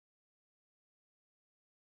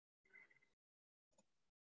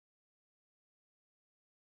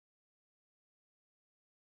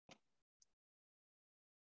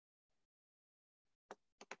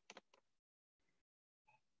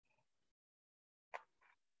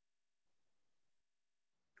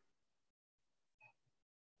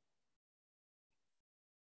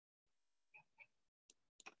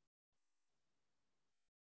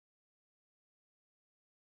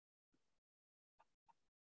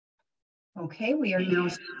Okay, we are now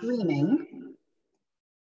streaming.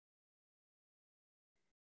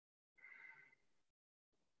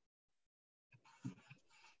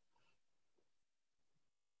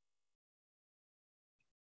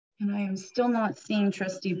 And I am still not seeing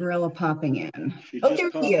Trustee Barilla popping in. Oh,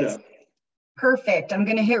 there he is. Perfect. I'm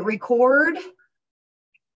going to hit record.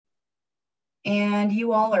 And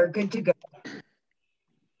you all are good to go.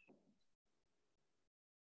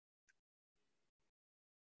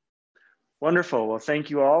 Wonderful. Well, thank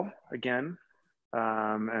you all again.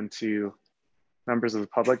 And to members of the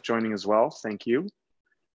public joining as well, thank you.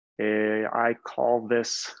 I call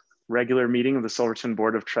this regular meeting of the Silverton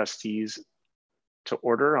Board of Trustees to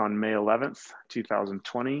order on May 11th,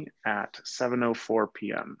 2020 at 7:04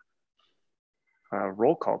 p.m.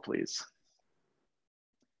 Roll call, please.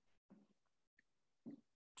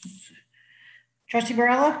 Trustee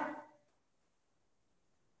Barilla?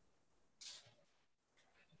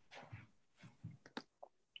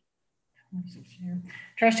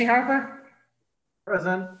 Trustee Harper?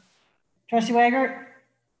 Present. Trustee Waggart?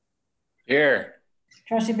 Here.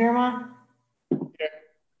 Trustee Bierma? Here.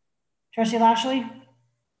 Trustee Lashley?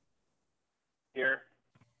 Here.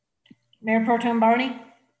 Mayor Pro Tem Barney?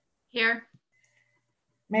 Here.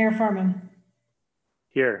 Mayor Furman?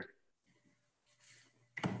 Here.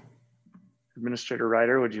 Administrator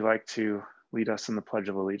Ryder, would you like to lead us in the Pledge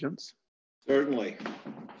of Allegiance? Certainly.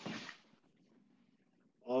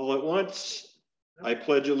 All at once, I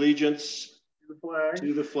pledge allegiance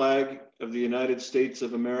to the flag of the United States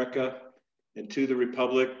of America and to the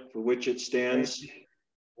republic for which it stands,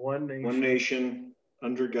 one nation,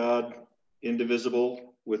 under God,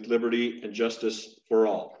 indivisible, with liberty and justice for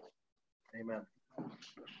all. Amen.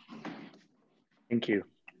 Thank you.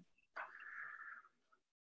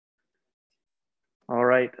 All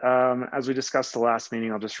right, as we discussed the last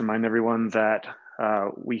meeting, I'll just remind everyone that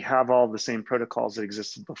we have all the same protocols that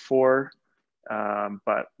existed before,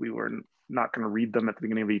 but we were not going to read them at the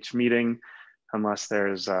beginning of each meeting unless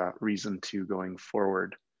there's a reason to going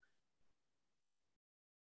forward.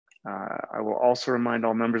 I will also remind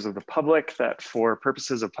all members of the public that for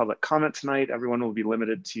purposes of public comment tonight, everyone will be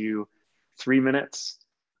limited to 3 minutes,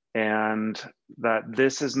 and that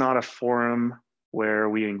this is not a forum where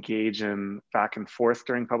we engage in back and forth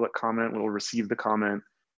during public comment. We'll receive the comment,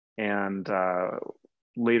 and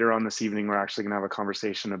later on this evening, we're actually gonna have a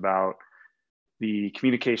conversation about the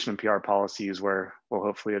communication and PR policies, where we'll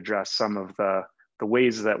hopefully address some of the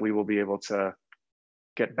ways that we will be able to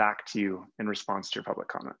get back to you in response to your public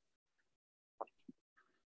comment.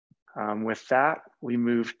 With that, we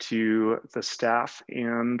move to the staff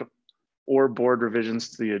or board revisions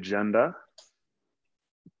to the agenda.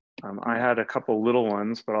 I had a couple little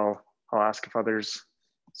ones, but I'll ask if others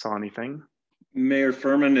saw anything. Mayor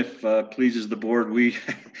Furman, if pleases the board,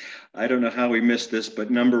 I don't know how we missed this,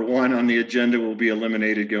 but number 1 on the agenda will be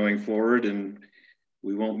eliminated going forward, and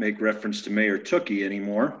we won't make reference to Mayor Tookie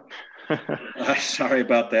anymore. Sorry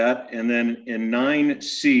about that. And then in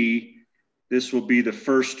 9C, this will be the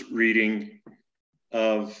first reading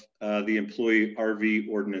of the employee RV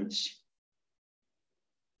ordinance.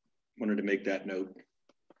 Wanted to make that note.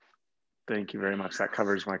 Thank you very much. That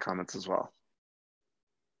covers my comments as well.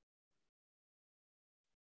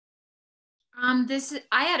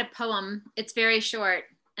 I had a poem. It's very short,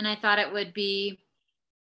 and I thought it would be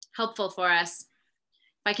helpful for us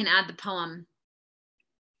if I can add the poem.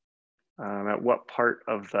 At what part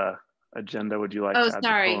of the agenda would you like to add the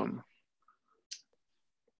poem?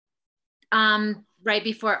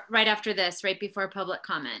 Right after this, right before public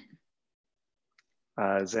comment.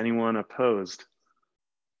 Is anyone opposed?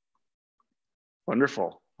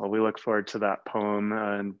 Wonderful. Well, we look forward to that poem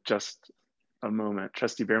in just a moment.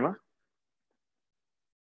 Trustee Bierma?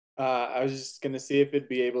 I was just going to see if it'd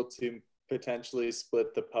be able to potentially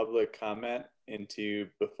split the public comment into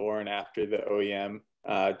before and after the OEM.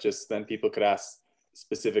 Just then people could ask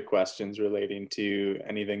specific questions relating to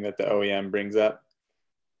anything that the OEM brings up.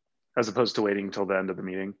 As opposed to waiting until the end of the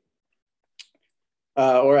meeting?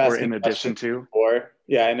 Or in addition to?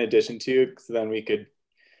 Yeah, in addition to, so then we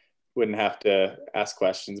wouldn't have to ask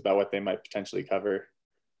questions about what they might potentially cover.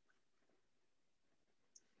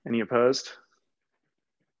 Any opposed?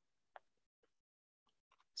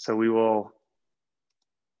 So we will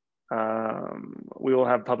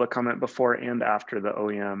have public comment before and after the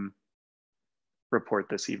OEM report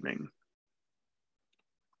this evening.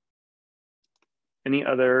 Any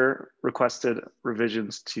other requested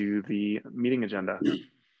revisions to the meeting agenda?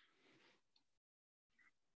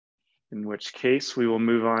 In which case we will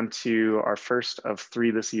move on to our first of 3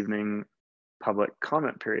 this evening public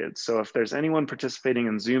comment period. So if there's anyone participating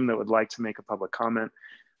in Zoom that would like to make a public comment,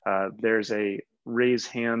 There's a raise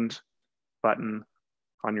hand button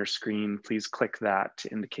on your screen. Please click that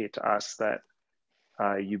to indicate to us that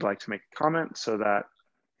you'd like to make a comment so that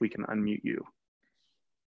we can unmute you.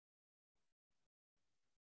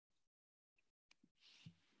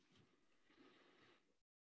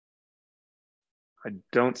 I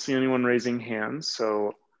don't see anyone raising hands,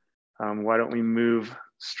 so why don't we move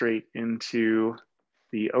straight into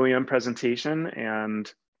the OEM presentation.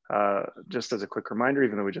 And just as a quick reminder,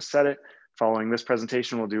 even though we just said it, following this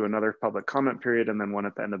presentation, we'll do another public comment period and then one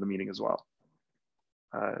at the end of the meeting as well.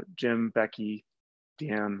 Jim, Becky,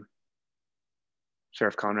 Deanne,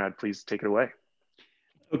 Sheriff Conrad, please take it away.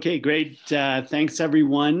 Okay, great. Thanks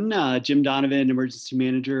everyone. Jim Donovan, Emergency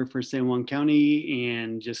Manager for San Juan County,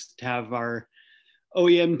 and just have our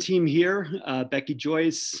OEM team here, Becky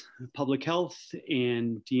Joyce, Public Health,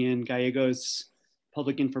 and Deanne Gallegos,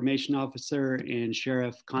 Public Information Officer, and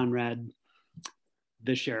Sheriff Conrad,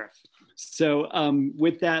 the Sheriff. So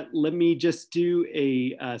with that, let me just do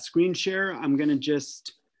a screen share. I'm gonna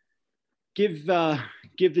just give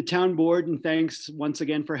the town board, and thanks once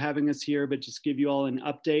again for having us here, but just give you all an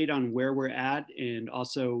update on where we're at and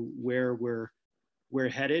also where we're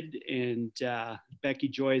headed. And Becky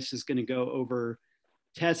Joyce is gonna go over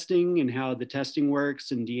testing and how the testing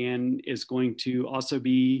works, and Deanne is going to also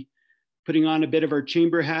be putting on a bit of her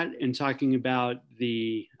chamber hat and talking about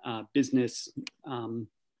the business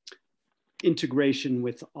integration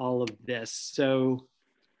with all of this. So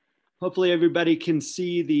hopefully everybody can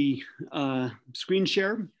see the screen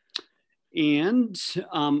share. And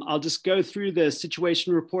I'll just go through the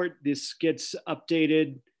situation report. This gets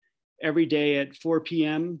updated every day at 4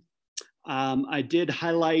 p.m. I did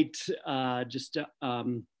highlight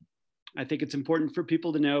I think it's important for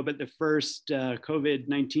people to know, but the first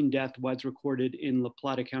COVID-19 death was recorded in La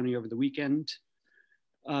Plata County over the weekend.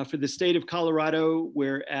 For the state of Colorado,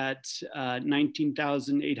 we're at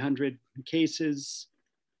 19,800 cases,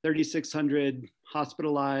 3,600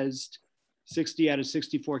 hospitalized, 60 out of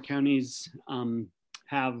 64 counties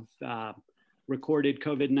have recorded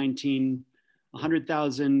COVID-19,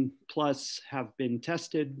 100,000 plus have been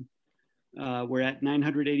tested. We're at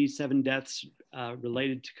 987 deaths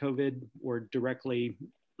related to COVID or directly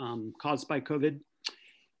caused by COVID,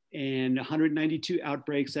 and 192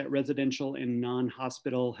 outbreaks at residential and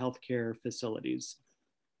non-hospital healthcare facilities.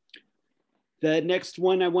 The next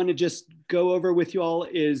one I want to just go over with you all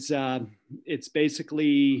is it's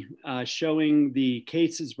basically showing the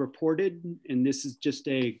cases reported, and this is just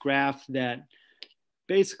a graph that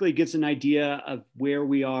basically gives an idea of where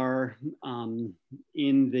we are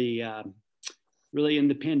in the really in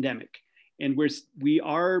the pandemic. And we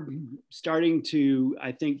are starting to,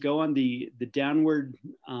 I think, go on the downward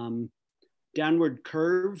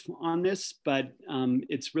curve on this, but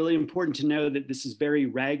it's really important to know that this is very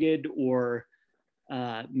ragged or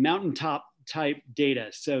mountaintop type data.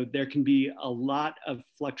 So there can be a lot of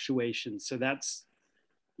fluctuation. So that's,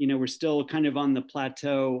 you know, we're still kind of on the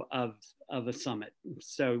plateau of a summit.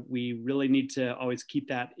 So we really need to always keep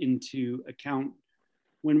that into account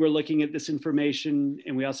when we're looking at this information.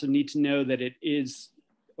 And we also need to know that it is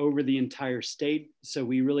over the entire state. So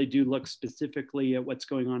we really do look specifically at what's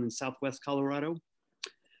going on in Southwest Colorado.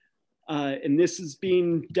 And this is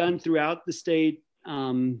being done throughout the state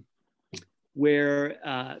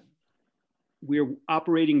where we're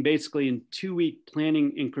operating basically in 2-week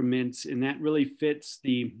planning increments, and that really fits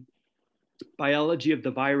the biology of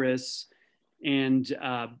the virus and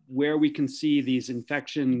where we can see these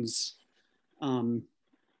infections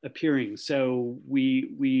appearing. So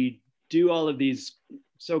we do all of these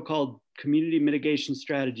so-called community mitigation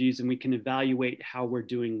strategies, and we can evaluate how we're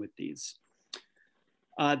doing with these.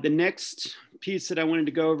 The next piece that I wanted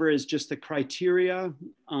to go over is just the criteria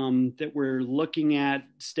that we're looking at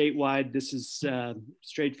statewide. This is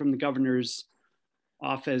straight from the governor's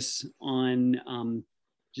office on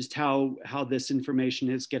just how this information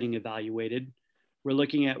is getting evaluated. We're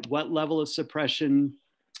looking at what level of suppression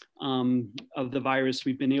of the virus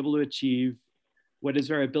we've been able to achieve. What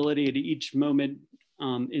is our ability at each moment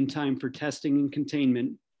in time for testing and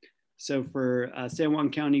containment? So for San Juan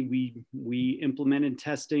County, we implemented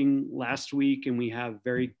testing last week, and we have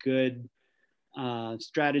very good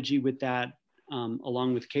strategy with that,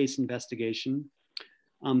 along with case investigation.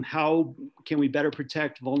 How can we better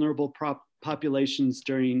protect vulnerable populations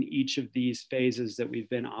during each of these phases that we've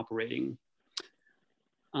been operating?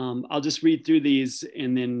 I'll just read through these,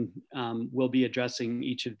 and then we'll be addressing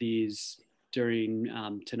each of these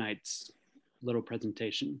during tonight's little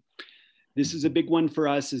presentation. This is a big one for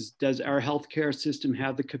us, is does our healthcare system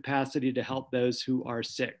have the capacity to help those who are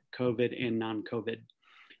sick, COVID and non-COVID?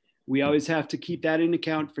 we always have to keep that in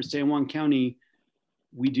account for San Juan County.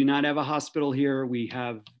 We do not have a hospital here. We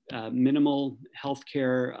have minimal health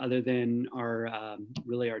care other than our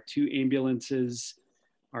really our 2 ambulances,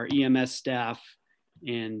 our EMS staff,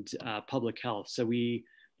 and public health. So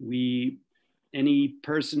any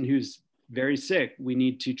person who's very sick, we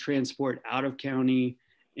need to transport out of county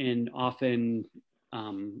and often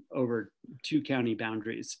over 2 county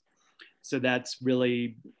boundaries. So that's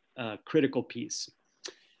really a critical piece.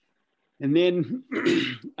 And then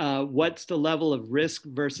what's the level of risk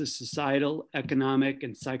versus societal, economic,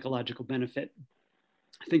 and psychological benefit?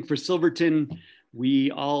 I think for Silverton,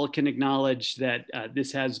 we all can acknowledge that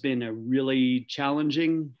this has been a really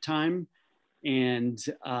challenging time, and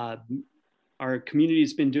our community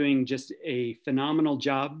has been doing just a phenomenal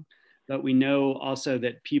job, but we know also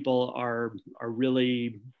that people are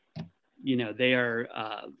really, you know, they are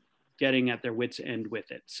getting at their wits' end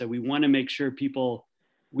with it. So we want to make sure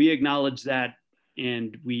we acknowledge that,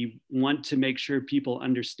 and we want to make sure people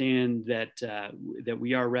understand that that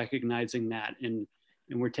we are recognizing that, and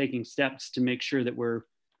we're taking steps to make sure that we're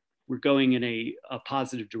going in a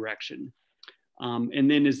positive direction. And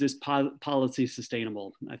then, is this policy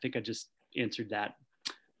sustainable? I think I just answered that.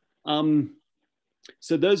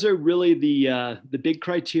 So those are really the big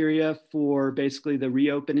criteria for basically the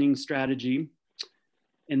reopening strategy.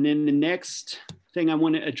 And then the next thing I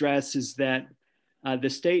want to address is that the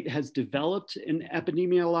state has developed an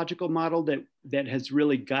epidemiological model that has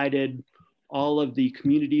really guided all of the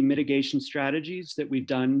community mitigation strategies that we've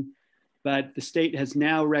done, but the state has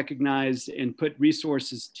now recognized and put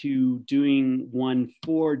resources to doing one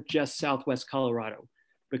for just Southwest Colorado,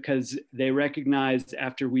 because they recognized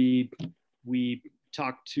after we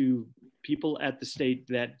talked to people at the state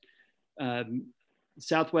that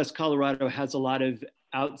Southwest Colorado has a lot of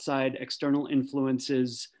outside external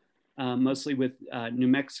influences, mostly with New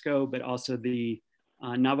Mexico, but also the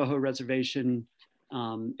Navajo Reservation,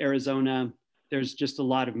 Arizona. There's just a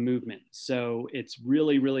lot of movement. So it's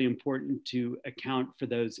really, really important to account for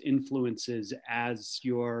those influences as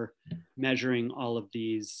you're measuring all of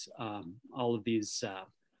these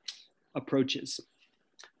approaches.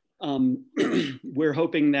 We're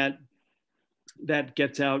hoping that that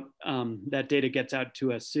data gets out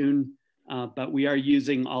to us soon. But we are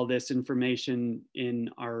using all this information in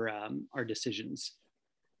our decisions.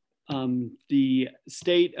 The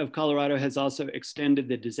state of Colorado has also extended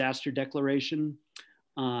the disaster declaration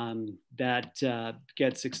that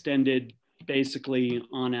gets extended basically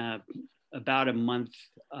on about a month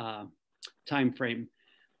time frame.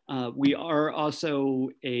 We are also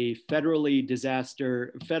a federally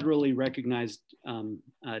recognized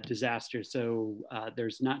disaster. So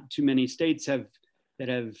there's not too many states that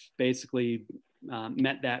have basically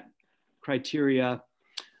met that criteria,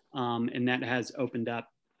 and that has opened up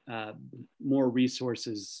more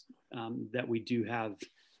resources that we do have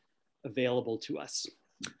available to us.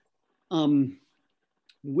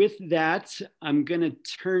 With that, I'm gonna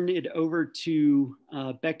turn it over to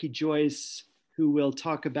Becky Joyce, who will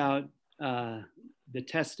talk about the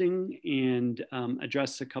testing and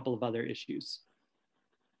address a couple of other issues.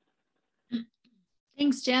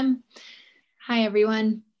 Thanks, Jim. Hi,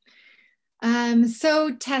 everyone.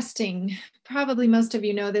 So testing, probably most of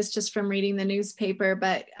you know this just from reading the newspaper,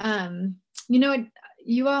 but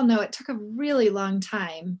you all know it took a really long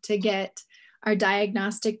time to get our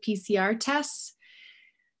diagnostic PCR tests.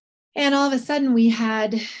 And all of a sudden we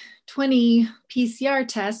had 20 PCR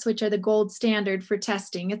tests, which are the gold standard for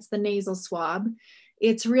testing. It's the nasal swab.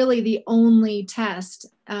 It's really the only test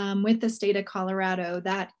with the state of Colorado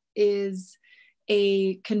that is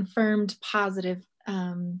a confirmed positive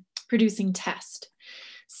producing test.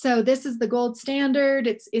 So this is the gold standard.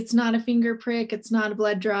 It's not a finger prick, it's not a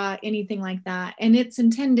blood draw, anything like that. And it's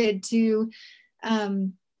intended to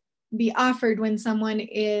be offered when someone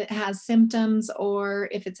has symptoms, or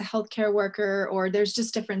if it's a healthcare worker, or there's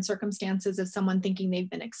just different circumstances of someone thinking they've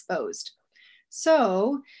been exposed.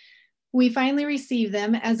 So we finally received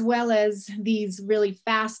them, as well as these really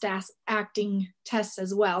fast acting tests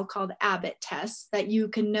as well, called Abbott tests, that you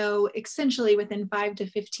can know essentially within 5 to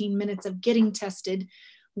 15 minutes of getting tested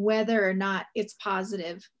whether or not it's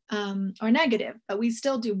positive or negative. But we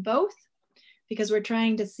still do both because we're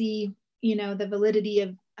trying to see, the validity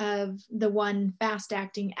of the one fast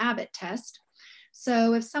acting Abbott test.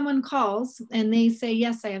 So if someone calls and they say,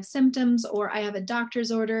 yes, I have symptoms, or I have a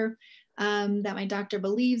doctor's order, that my doctor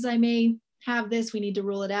believes I may have this, we need to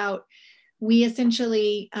rule it out. We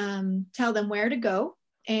essentially tell them where to go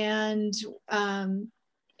and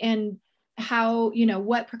how,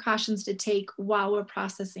 what precautions to take while we're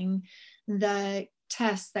processing the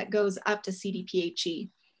test that goes up to CDPHE.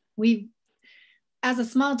 as a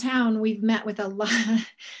small town, we've met with a lot.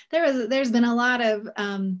 There's been a lot of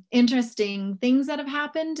interesting things that have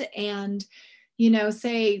happened, and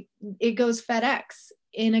say it goes FedEx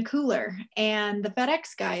in a cooler, and the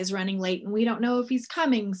FedEx guy is running late, and we don't know if he's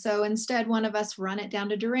coming. So instead, one of us run it down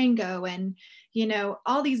to Durango, and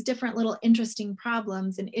all these different little interesting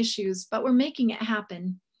problems and issues. But we're making it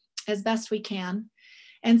happen as best we can.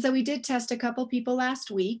 And so we did test a couple people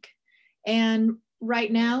last week, and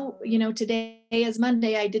right now, today is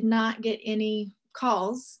Monday, I did not get any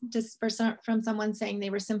calls just from someone saying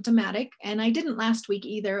they were symptomatic. And I didn't last week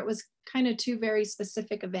either. It was kind of two very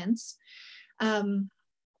specific events. And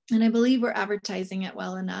I believe we're advertising it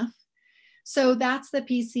well enough. So that's the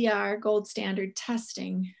PCR gold standard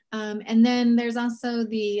testing. And then there's also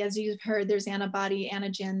as you've heard, there's antibody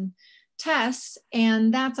antigen tests,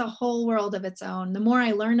 and that's a whole world of its own. The more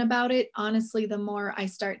I learn about it, honestly, the more I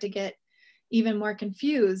start to get even more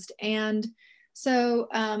confused. And so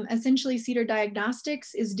essentially Cedar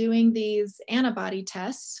Diagnostics is doing these antibody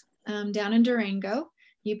tests down in Durango.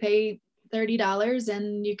 You pay $30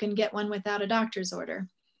 and you can get one without a doctor's order.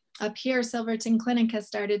 Up here, Silverton Clinic has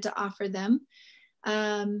started to offer them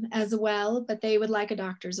as well, but they would like a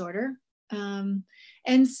doctor's order.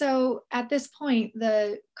 And so at this point,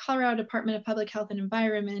 the Colorado Department of Public Health and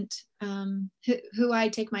Environment, who I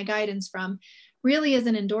take my guidance from, really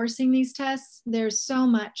isn't endorsing these tests. There's so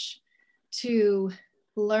much to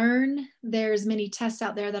learn. There's many tests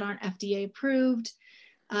out there that aren't FDA approved.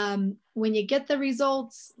 When you get the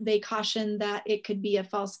results, they caution that it could be a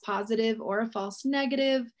false positive or a false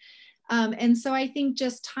negative. And so I think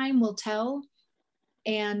just time will tell,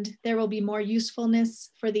 and there will be more usefulness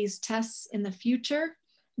for these tests in the future.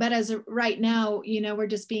 But as of right now, we're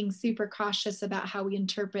just being super cautious about how we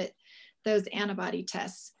interpret those antibody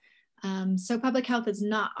tests. So public health is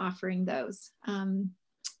not offering those.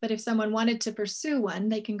 But if someone wanted to pursue one,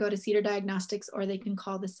 they can go to Cedar Diagnostics or they can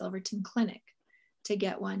call the Silverton Clinic to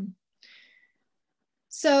get one.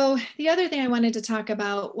 So the other thing I wanted to talk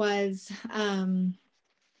about was,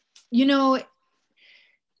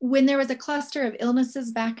 when there was a cluster of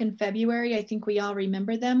illnesses back in February, I think we all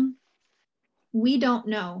remember them. We don't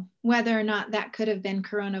know whether or not that could have been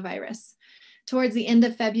coronavirus. Towards the end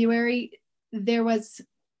of February, there was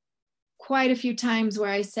quite a few times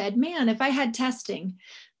where I said, man, if I had testing,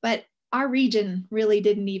 but our region really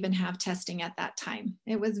didn't even have testing at that time.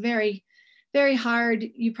 It was very, very hard.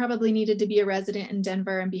 You probably needed to be a resident in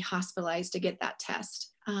Denver and be hospitalized to get that test.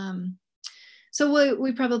 So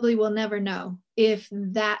we probably will never know if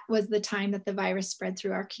that was the time that the virus spread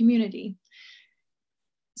through our community.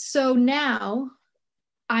 So now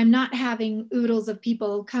I'm not having oodles of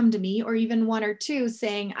people come to me, or even one or two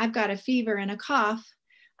saying, I've got a fever and a cough,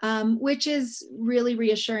 which is really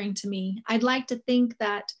reassuring to me. I'd like to think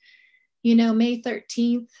that, May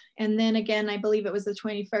 13th, and then again, I believe it was the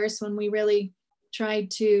 21st, when we really tried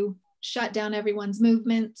to shut down everyone's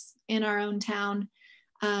movements in our own town.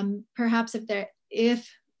 Perhaps if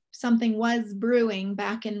something was brewing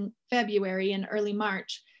back in February and early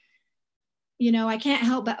March, I can't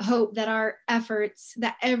help but hope that our efforts,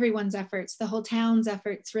 that everyone's efforts, the whole town's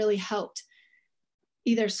efforts really helped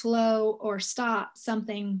either slow or stop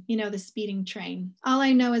something, the speeding train. All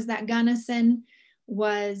I know is that Gunnison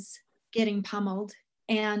was getting pummeled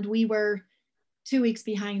and we were 2 weeks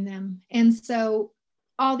behind them. And so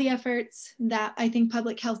all the efforts that I think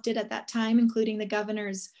public health did at that time, including the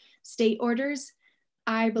governor's state orders,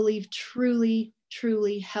 I believe truly,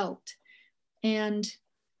 truly helped. And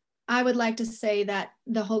I would like to say that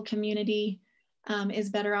the whole community is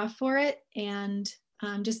better off for it. And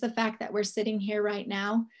just the fact that we're sitting here right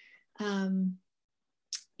now,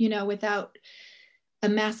 without a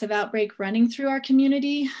massive outbreak running through our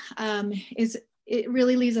community, it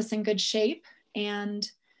really leaves us in good shape. And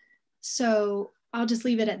so I'll just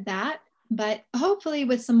leave it at that. But hopefully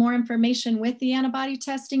with some more information with the antibody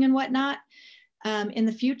testing and whatnot, in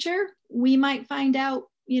the future, we might find out,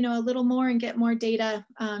 a little more and get more data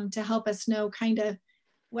to help us know kind of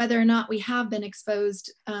whether or not we have been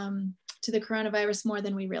exposed to the coronavirus more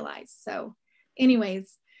than we realize. So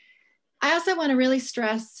anyways, I also want to really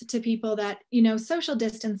stress to people that, social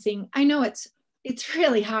distancing, I know it's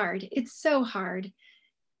really hard. It's so hard.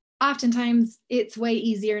 Oftentimes it's way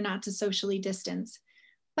easier not to socially distance,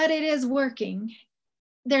 but it is working.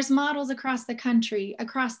 There's models across the country,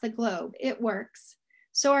 across the globe. It works.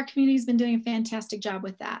 So our community's been doing a fantastic job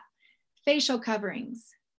with that. Facial coverings,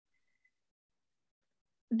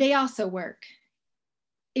 they also work.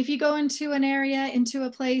 If you go into an area, into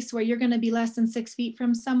a place where you're going to be less than 6 feet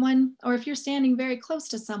from someone, or if you're standing very close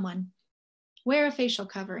to someone, wear a facial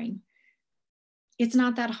covering. It's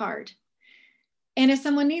not that hard. And if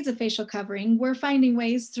someone needs a facial covering, we're finding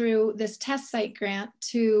ways through this test site grant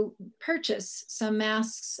to purchase some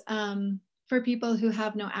masks for people who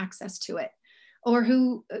have no access to it or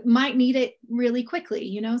who might need it really quickly.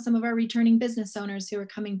 You know, some of our returning business owners who are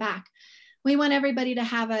coming back. We want everybody to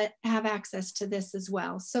have access to this as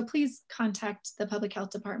well. So please contact the Public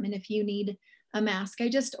Health Department if you need a mask. I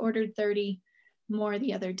just ordered 30 more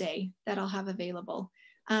the other day that I'll have available.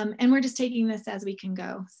 And we're just taking this as we can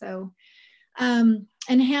go. So, and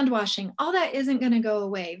hand washing, all that isn't going to go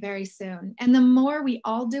away very soon. And the more we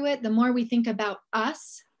all do it, the more we think about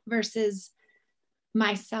us versus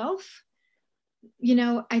myself, you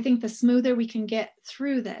know, I think the smoother we can get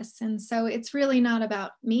through this. And so it's really not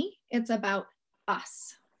about me, it's about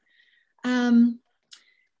us.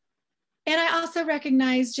 And I also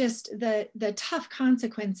recognize just the tough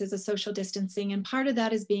consequences of social distancing, and part of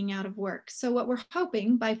that is being out of work. So what we're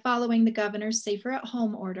hoping by following the governor's safer at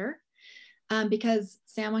home order, because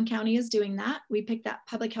San Juan County is doing that, we picked that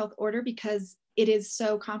public health order because it is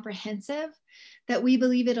so comprehensive that we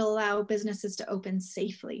believe it'll allow businesses to open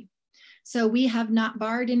safely. So we have not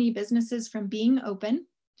barred any businesses from being open.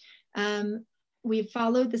 We've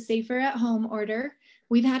followed the safer at home order.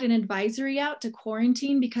 We've had an advisory out to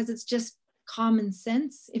quarantine because it's just common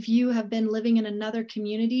sense. If you have been living in another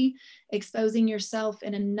community, exposing yourself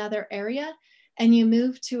in another area, and you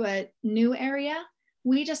move to a new area,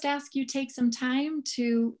 we just ask you take some time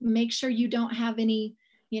to make sure you don't have any,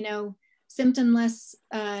 you know, symptomless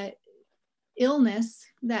illness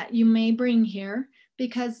that you may bring here,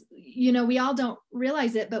 because, you know, we all don't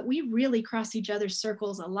realize it, but we really cross each other's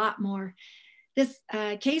circles a lot more. This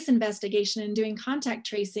case investigation and doing contact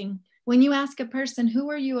tracing, when you ask a person, who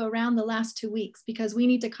are you around the last 2 weeks? Because we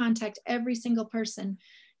need to contact every single person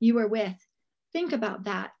you were with. Think about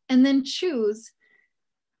that and then choose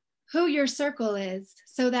who your circle is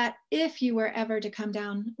so that if you were ever to come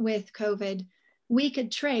down with COVID, we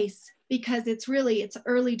could trace, because it's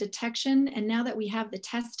early detection. And now that we have the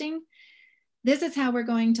testing, this is how we're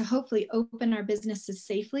going to hopefully open our businesses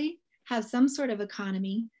safely, have some sort of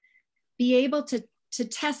economy, be able to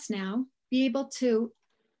test now, be able to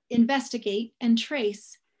investigate and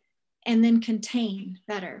trace, and then contain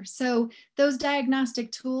better. So those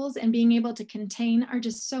diagnostic tools and being able to contain are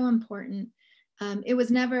just so important. It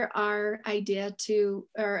was never our idea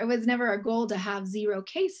or it was never our goal to have 0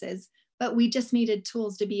 cases, but we just needed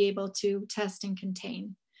tools to be able to test and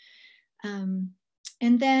contain. And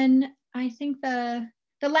then I think the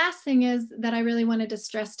last thing is that I really wanted to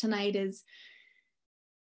stress tonight is,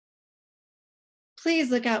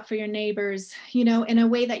 please look out for your neighbors, you know, in a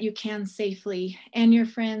way that you can safely, and your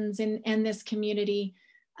friends and this community.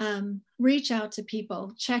 Reach out to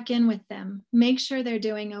people, check in with them, make sure they're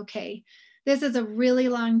doing okay. This is a really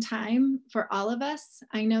long time for all of us.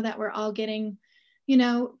 I know that we're all getting, you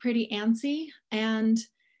know, pretty antsy, and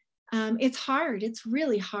it's hard. It's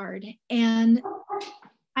really hard. And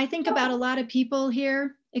I think about a lot of people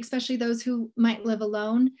here, especially those who might live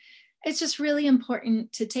alone. It's just really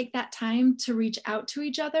important to take that time to reach out to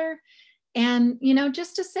each other and, you know,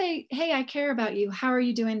 just to say, hey, I care about you. How are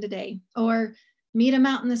you doing today? Or meet them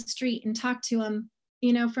out in the street and talk to them,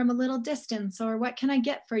 you know, from a little distance, or what can I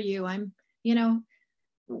get for you? You know,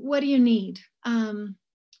 what do you need?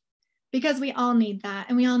 Because we all need that.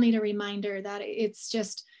 And we all need a reminder that it's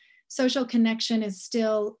just social connection is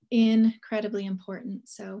still incredibly important.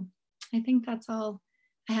 So I think that's all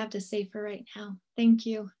I have to say for right now. Thank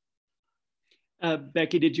you.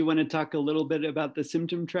 Becky, did you want to talk a little bit about the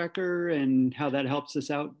symptom tracker and how that helps us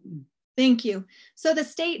out? Thank you. So the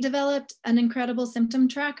state developed an incredible symptom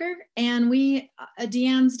tracker, and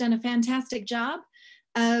Deanne's done a fantastic job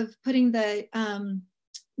of putting the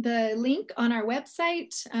link on our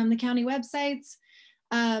website, the county websites.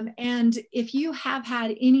 And if you have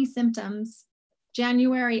had any symptoms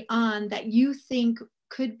January on that you think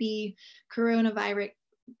could be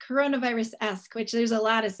coronavirus-esque, which there's a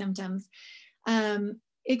lot of symptoms,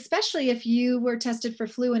 especially if you were tested for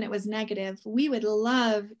flu and it was negative, we would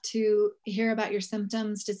love to hear about your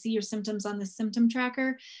symptoms, to see your symptoms on the symptom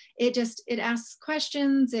tracker. It asks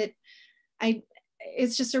questions.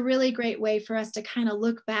 It's just a really great way for us to kind of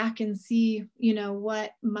look back and see, you know,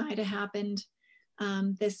 what might have happened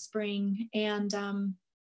this spring. And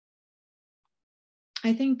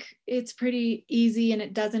I think it's pretty easy and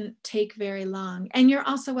it doesn't take very long. And you're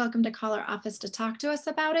also welcome to call our office to talk to us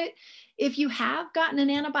about it. If you have gotten an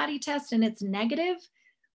antibody test and it's negative,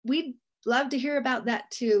 we'd love to hear about that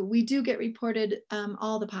too. We do get reported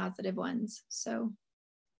all the positive ones, so.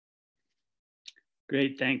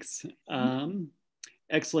 Great, thanks.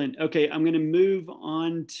 Excellent. Okay, I'm going to move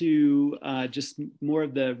on to just more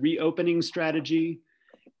of the reopening strategy.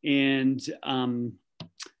 And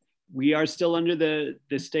we are still under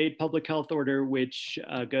the state public health order, which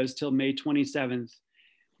goes till May 27th.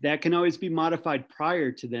 That can always be modified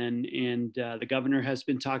prior to then, and the governor has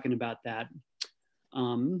been talking about that.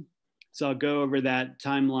 So I'll go over that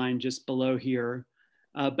timeline just below here.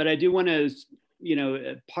 But I do want to,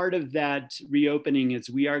 part of that reopening is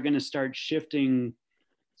we are going to start shifting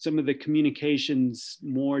some of the communications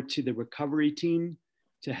more to the recovery team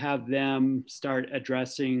to have them start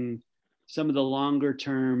addressing some of the longer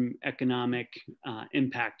term economic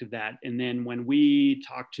impact of that. And then when we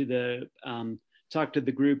talk to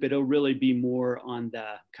the group, it'll really be more on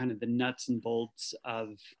the kind of the nuts and bolts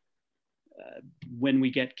of when we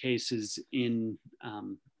get cases in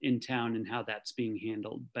town and how that's being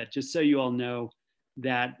handled. But just so you all know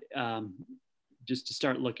that, just to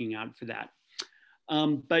start looking out for that.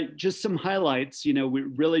 But just some highlights, we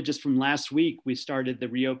really just from last week, we started the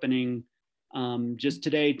reopening. Just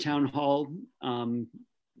today, Town Hall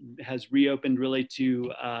has reopened really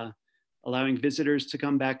to allowing visitors to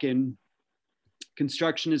come back in.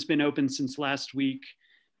 Construction has been open since last week,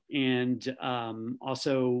 and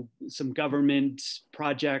also some government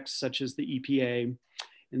projects such as the EPA,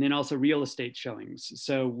 and then also real estate showings.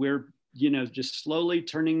 So we're, just slowly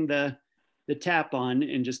turning the tap on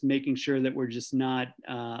and just making sure that we're just not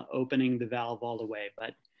opening the valve all the way,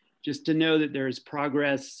 but just to know that there's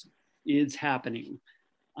progress is happening.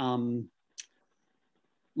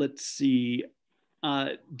 Let's see,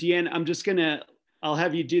 Deanne, I'll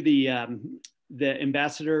have you do the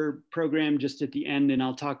ambassador program just at the end, and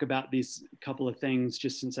I'll talk about these couple of things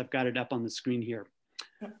just since I've got it up on the screen here.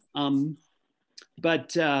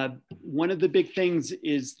 But one of the big things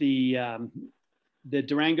is the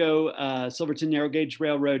Durango Silverton Narrow Gauge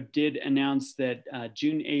Railroad did announce that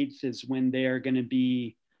June 8th is when they are going to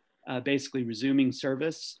be basically resuming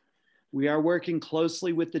service. We are working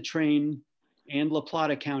closely with the train and La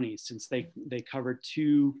Plata County, since they cover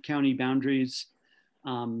 2 county boundaries,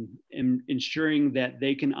 ensuring that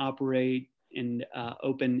they can operate and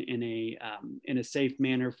open in a safe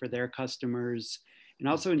manner for their customers, and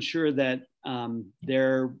also ensure that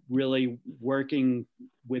they're really working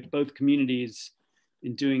with both communities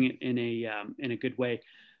and doing it in a good way.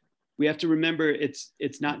 We have to remember it's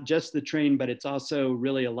not just the train, but it's also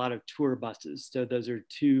really a lot of tour buses. So those are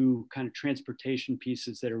 2 kind of transportation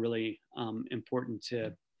pieces that are really important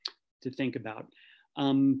to think about.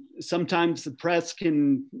 Sometimes the press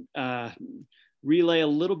can relay a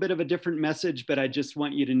little bit of a different message, but I just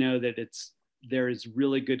want you to know that there is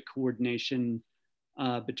really good coordination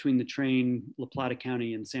between the train, La Plata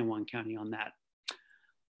County, and San Juan County on that.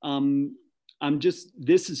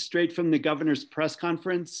 This is straight from the governor's press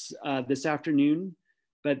conference this afternoon,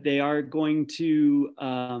 but they are going to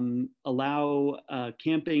allow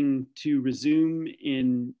camping to resume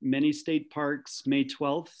in many state parks May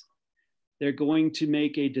 12th. They're going to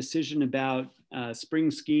make a decision about spring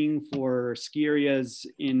skiing for ski areas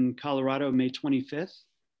in Colorado May 25th.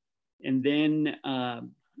 And then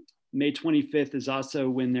May 25th is also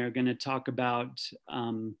when they're going to talk about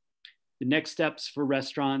the next steps for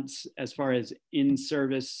restaurants as far as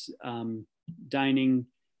in-service dining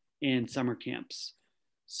and summer camps.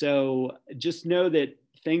 So just know that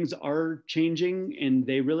things are changing, and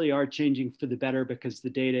they really are changing for the better because the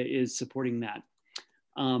data is supporting that.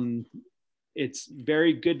 It's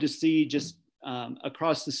very good to see just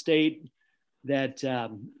across the state that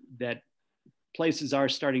that places are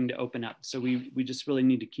starting to open up. So we just really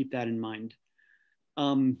need to keep that in mind.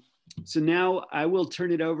 So now I will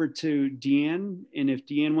turn it over to Deanne. And if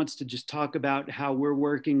Deanne wants to just talk about how we're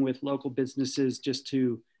working with local businesses just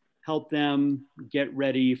to help them get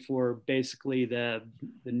ready for basically the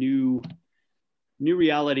new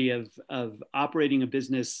reality of operating a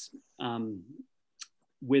business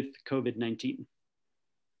with COVID-19.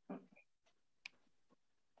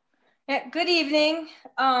 Yeah, good evening.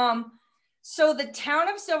 So the town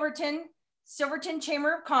of Silverton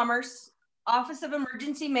Chamber of Commerce, Office of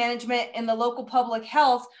Emergency Management, and the local public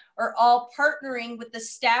health are all partnering with the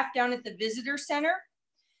staff down at the visitor center.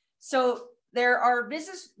 So there are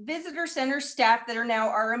visitor center staff that are now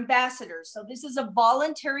our ambassadors. So this is a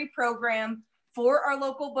voluntary program for our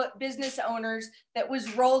local business owners that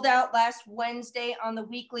was rolled out last Wednesday on the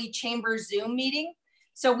weekly chamber Zoom meeting.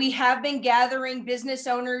 So we have been gathering business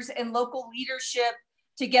owners and local leadership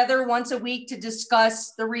together once a week to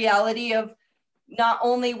discuss the reality of not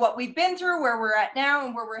only what we've been through, where we're at now,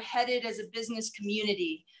 and where we're headed as a business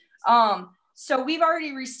community. So we've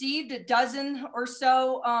already received a dozen or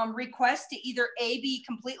so requests to either be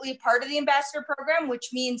completely a part of the ambassador program, which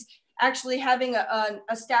means actually having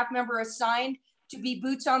a staff member assigned to be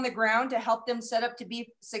boots on the ground to help them set up to be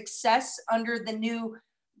success under the new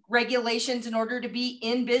regulations in order to be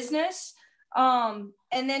in business. And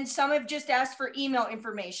then some have just asked for email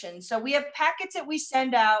information. So we have packets that we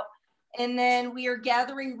send out, and then we are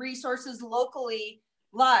gathering resources locally,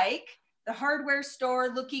 like the hardware store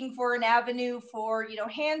looking for an avenue for,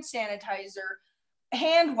 hand sanitizer,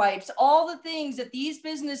 hand wipes, all the things that these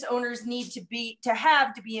business owners need to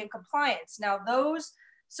have to be in compliance. Now, those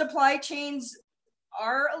supply chains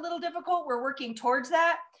are a little difficult. We're working towards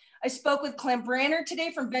that. I spoke with Clem Branner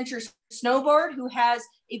today from Venture Snowboard, who has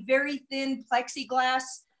a very thin plexiglass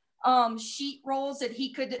sheet rolls that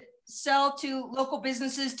he could sell to local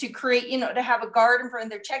businesses to create, to have a guard in front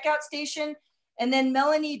of their checkout station. And then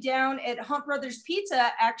Melanie down at Hunt Brothers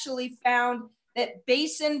Pizza actually found that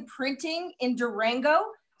Basin Printing in Durango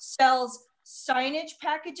sells signage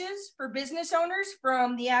packages for business owners,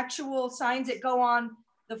 from the actual signs that go on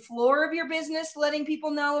the floor of your business, letting people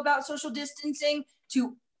know about social distancing,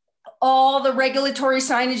 to all the regulatory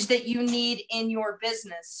signage that you need in your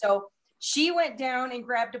business. So she went down and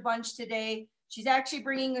grabbed a bunch today. She's actually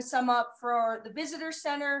bringing some up for the visitor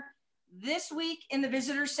center. This week in the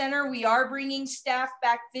visitor center, we are bringing staff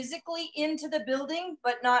back physically into the building,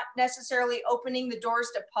 but not necessarily opening the doors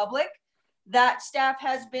to public. That staff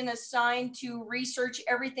has been assigned to research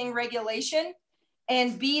everything regulation,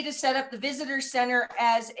 and B, to set up the visitor center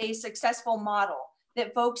as a successful model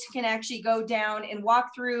that folks can actually go down and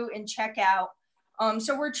walk through and check out.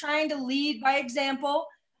 So we're trying to lead by example.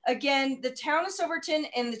 Again, the town of Silverton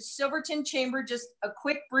and the Silverton Chamber, just a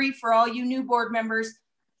quick brief for all you new board members,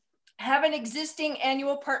 have an existing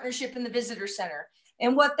annual partnership in the visitor center.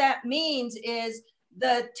 And what that means is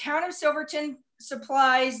the town of Silverton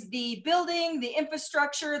supplies the building, the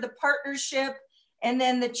infrastructure, the partnership, and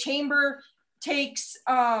then the chamber takes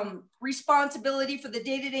responsibility for the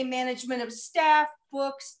day-to-day management of staff,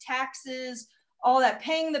 books, taxes, all that,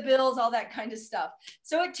 paying the bills, all that kind of stuff.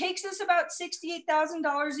 So it takes us about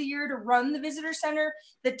 $68,000 a year to run the visitor center.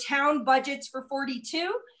 The town budgets for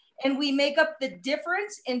 42, and we make up the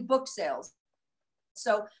difference in book sales.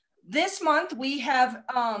 So this month we have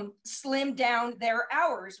slimmed down their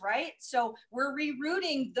hours, right? So we're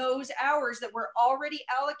rerouting those hours that were already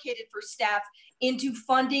allocated for staff into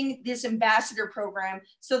funding this ambassador program,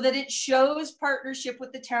 so that it shows partnership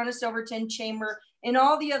with the town of Silverton Chamber and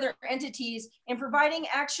all the other entities in providing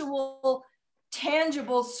actual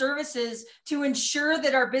tangible services to ensure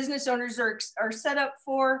that our business owners are set up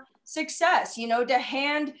for success. To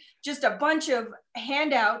hand just a bunch of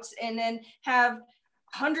handouts and then have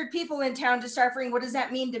 100 people in town just offering, what does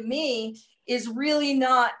that mean to me, is really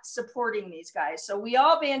not supporting these guys. So we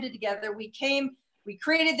all banded together. We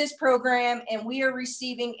created this program, and we are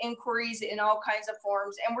receiving inquiries in all kinds of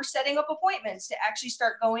forms, and we're setting up appointments to actually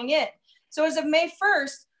start going in. So as of May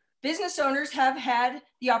 1st, business owners have had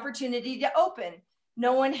the opportunity to open.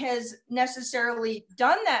 No one has necessarily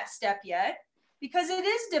done that step yet, because it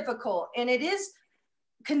is difficult and it is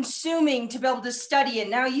consuming to be able to study it.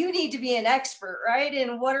 Now you need to be an expert, right?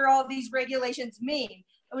 And what are all these regulations mean?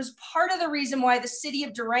 It was part of the reason why the city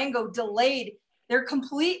of Durango delayed their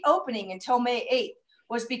complete opening until May 8th,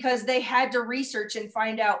 was because they had to research and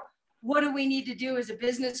find out, what do we need to do as a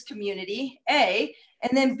business community, A,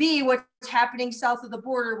 and then B, what's happening south of the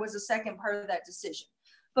border was the second part of that decision.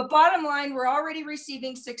 But bottom line, we're already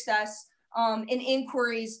receiving success in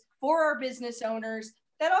inquiries for our business owners.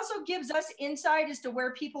 That also gives us insight as to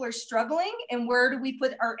where people are struggling and where do we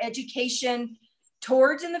put our education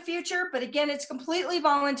towards in the future. But again, it's completely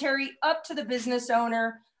voluntary, up to the business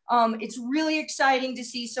owner. It's really exciting to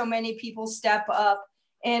see so many people step up,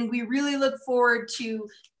 and we really look forward to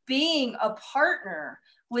being a partner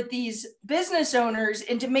with these business owners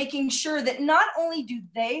into making sure that not only do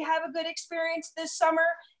they have a good experience this summer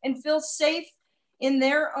and feel safe in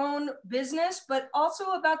their own business, but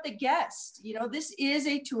also about the guests. This is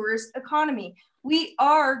a tourist economy. We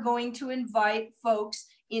are going to invite folks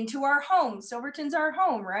into our home. Silverton's our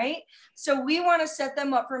home, right? So we want to set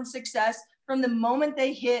them up for success from the moment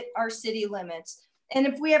they hit our city limits. And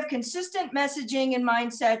if we have consistent messaging and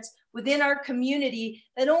mindsets within our community,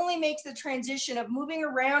 that only makes the transition of moving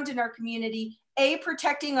around in our community, A,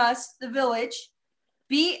 protecting us, the village,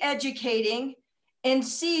 B, educating, and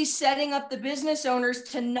C, setting up the business owners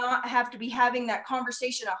to not have to be having that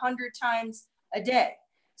conversation 100 times a day.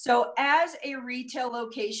 So as a retail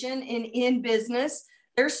location in business,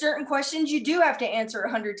 there's certain questions you do have to answer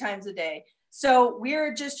 100 times a day. So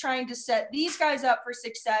we're just trying to set these guys up for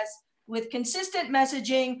success with consistent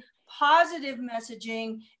messaging, positive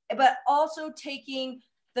messaging, but also taking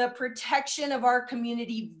the protection of our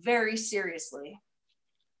community very seriously.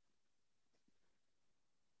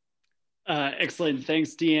 Excellent,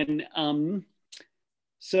 thanks, Deanne.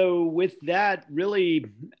 So with that, really,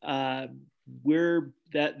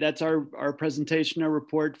 that's our presentation, our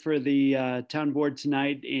report for the town board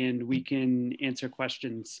tonight, and we can answer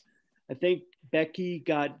questions. I think Becky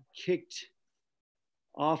got kicked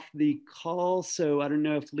off the call, so I don't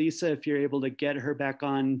know if Lisa, if you're able to get her back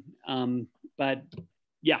on, but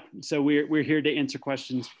yeah, so we're here to answer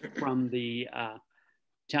questions from the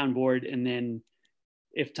town board, and then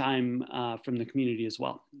if time from the community as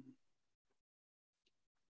well.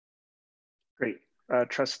 Great.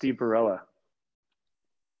 Trustee Barella.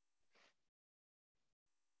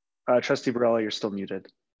 Trustee Barella, you're still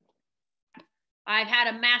muted. I've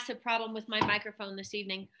had a massive problem with my microphone this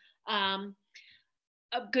evening. A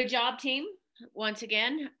good job, team, once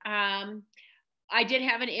again. I did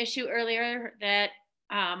have an issue earlier that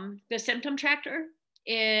the symptom tracker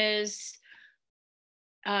is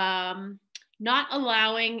not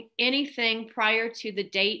allowing anything prior to the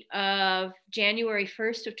date of January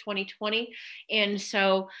 1st of 2020. And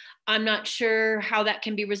so I'm not sure how that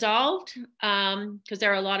can be resolved, because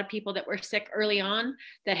there are a lot of people that were sick early on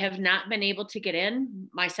that have not been able to get in,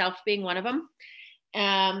 myself being one of them.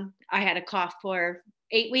 I had a cough for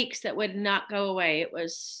 8 weeks that would not go away. It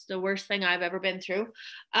was the worst thing I've ever been through.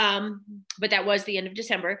 But that was the end of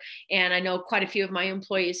December. And I know quite a few of my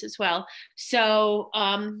employees as well. So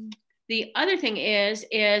the other thing is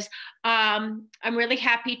I'm really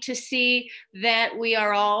happy to see that we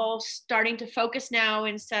are all starting to focus now,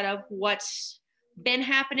 instead of what's been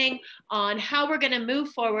happening, on how we're going to move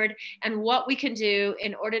forward and what we can do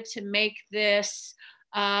in order to make this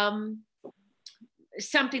something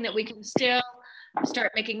that we can still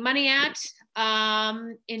start making money at,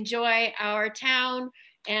 enjoy our town,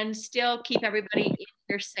 and still keep everybody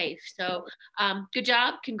here safe. So good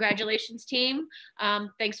job. Congratulations, team.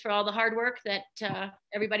 Thanks for all the hard work that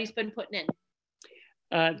everybody's been putting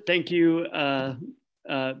in. Thank you,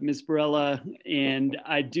 Ms. Barella. And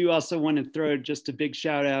I do also want to throw just a big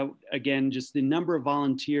shout out again, just the number of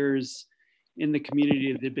volunteers in the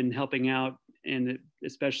community that have been helping out, and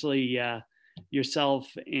especially yourself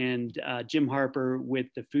and Jim Harper with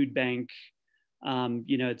the food bank.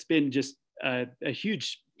 You know, it's been just a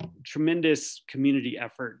huge, tremendous community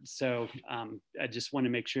effort. So I just want to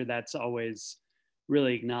make sure that's always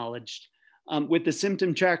really acknowledged. With the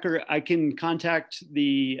symptom tracker, I can contact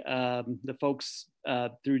the folks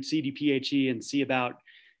through CDPHE and see about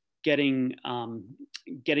getting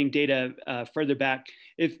data further back.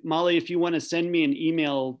 If Molly, if you want to send me an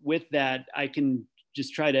email with that, I can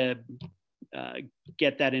just try to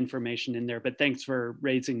get that information in there. But thanks for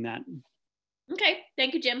raising that. Okay,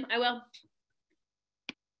 thank you, Jim. I will.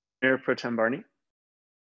 Mayor Pro Tem Barney.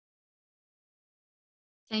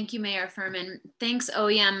 Thank you, Mayor Furman. Thanks,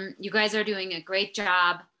 OEM. You guys are doing a great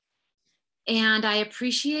job. And I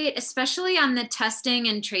appreciate, especially on the testing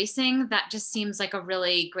and tracing, that just seems like a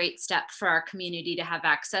really great step for our community to have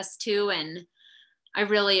access to. And I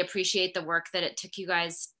really appreciate the work that it took you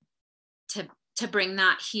guys to bring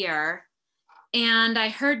that here. And I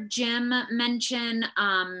heard Jim mention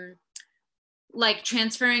like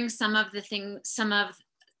transferring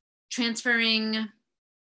transferring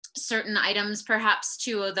certain items perhaps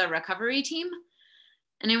to the recovery team.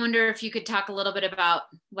 And I wonder if you could talk a little bit about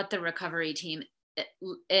what the recovery team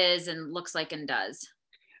is and looks like and does.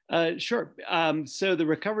 Sure. So the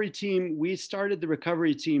recovery team, we started the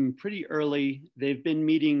recovery team pretty early. They've been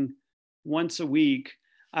meeting once a week.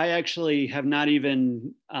 I actually have not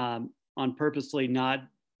even on purposely not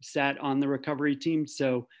sat on the recovery team.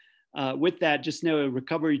 So with that, just know a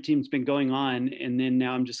recovery team's been going on. And then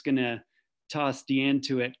now I'm just gonna toss Deanne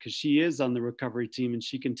to it because she is on the recovery team and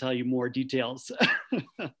she can tell you more details.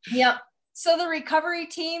 Yep. So the recovery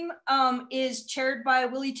team is chaired by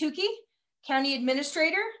Willie Tukey, County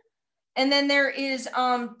Administrator. And then there is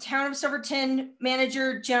Town of Silverton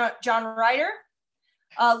Manager John Ryder,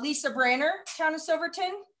 Lisa Branner, Town of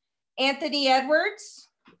Silverton, Anthony Edwards,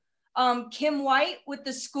 Kim White with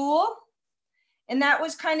the school. And that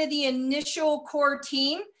was kind of the initial core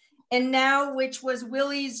team. And now, which was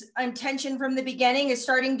Willie's intention from the beginning, is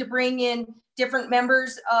starting to bring in different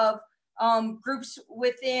members of groups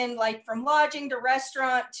within, like from lodging to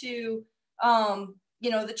restaurant to, you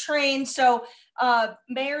know, the train. So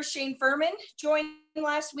Mayor Shane Furman joined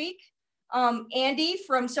last week, Andy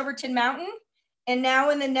from Silverton Mountain. And now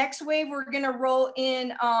in the next wave, we're gonna roll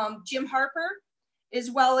in Jim Harper, as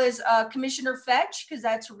well as Commissioner Fetch, because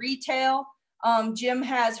that's retail, Jim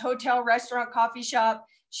has hotel, restaurant, coffee shop.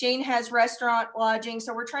 Shane has restaurant, lodging.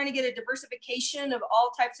 So we're trying to get a diversification of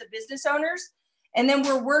all types of business owners. And then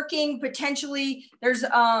we're working potentially, there's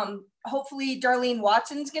hopefully Darlene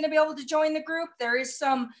Watson's going to be able to join the group. There is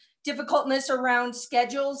some difficultness around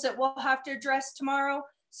schedules that we'll have to address tomorrow.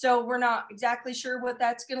 So we're not exactly sure what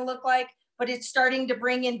that's going to look like, but it's starting to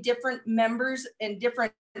bring in different members and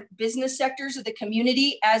different business sectors of the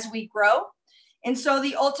community as we grow. And so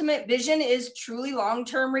the ultimate vision is truly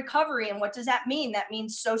long-term recovery. And what does that mean? That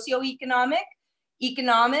means socioeconomic,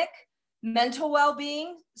 economic, mental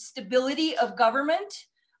well-being, stability of government,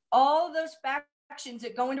 all of those factions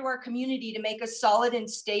that go into our community to make us solid and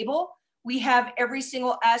stable. We have every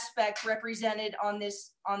single aspect represented on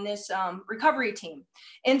this recovery team.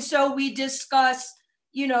 And so we discuss,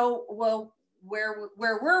 you know, well, where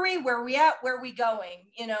were we, where are we at, where are we going,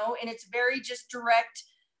 you know, and it's very just direct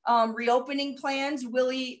reopening plans.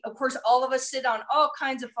 Willie, of course, all of us sit on all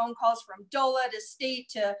kinds of phone calls from DOLA to state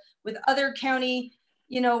to with other county,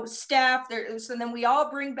 you know, staff there. So then we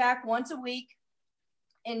all bring back once a week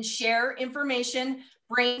and share information,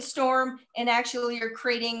 brainstorm, and actually are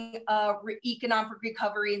creating a economic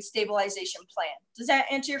recovery and stabilization plan. Does that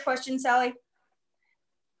answer your question, Sally?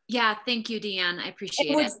 Yeah, thank you, Deanne. I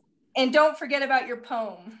appreciate it. And don't forget about your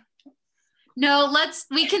poem. No,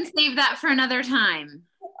 we can save that for another time.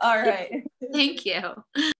 All right. Thank you.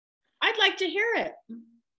 I'd like to hear it.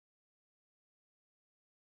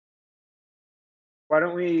 Why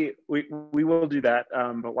don't we will do that,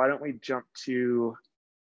 but why don't we jump to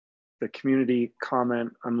the community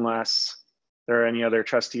comment unless there are any other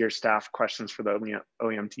trustee or staff questions for the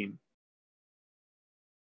OEM team.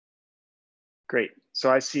 Great, so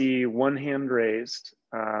I see one hand raised,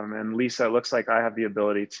 and Lisa, it looks like I have the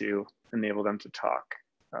ability to enable them to talk.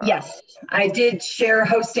 Yes, I did share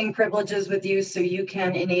hosting privileges with you so you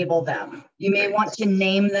can enable them. You may want to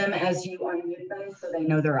name them as you unmute them so they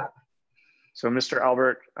know they're up. So Mr.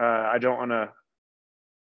 Albert, I don't want to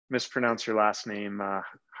mispronounce your last name,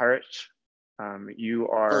 Harich. You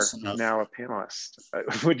are now a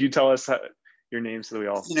panelist. Would you tell us your name so that we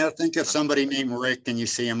all... You know, think of somebody named Rick and you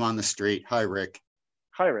see him on the street. Hi, Rick.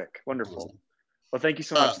 Hi, Rick. Wonderful. Well, thank you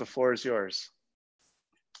so much. The floor is yours.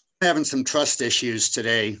 I'm having some trust issues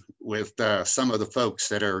today with some of the folks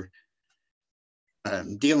that are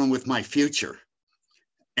dealing with my future.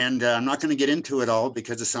 And I'm not going to get into it all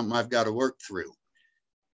because it's something I've got to work through.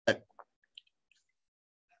 But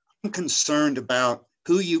I'm concerned about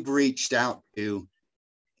who you've reached out to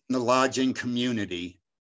in the lodging community.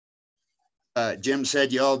 Jim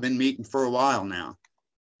said you all have been meeting for a while now.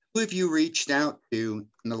 Who have you reached out to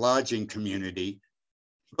in the lodging community?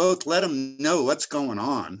 Both let them know what's going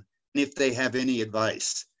on and if they have any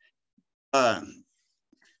advice.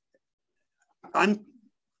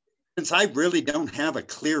 Since I really don't have a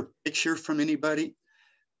clear picture from anybody,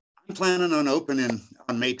 I'm planning on opening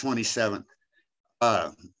on May 27th.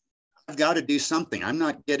 I've got to do something. I'm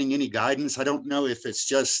not getting any guidance. I don't know if it's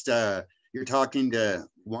just you're talking to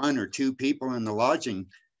one or two people in the lodging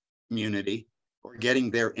community or getting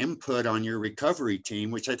their input on your recovery team,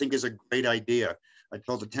 which I think is a great idea. I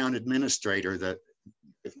told the town administrator that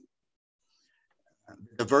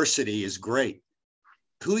diversity is great.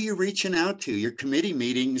 Who are you reaching out to? Your committee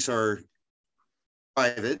meetings are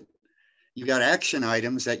private. You got action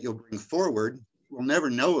items that you'll bring forward. We'll never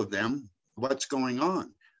know of them, what's going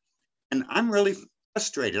on. And I'm really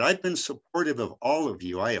frustrated. I've been supportive of all of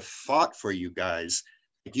you. I have fought for you guys.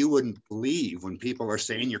 You wouldn't believe when people are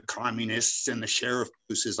saying you're communists and the sheriff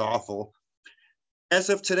is awful. As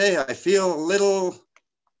of today, I feel a little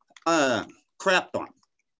crapped on.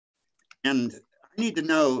 And I need to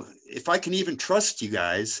know if I can even trust you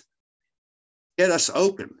guys, get us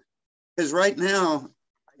open. Because right now,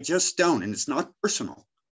 I just don't, and it's not personal.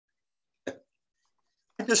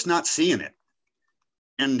 I'm just not seeing it.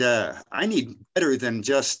 And I need better than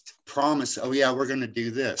just promise, oh yeah, we're gonna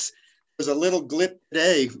do this. There's a little glip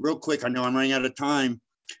today, real quick, I know I'm running out of time,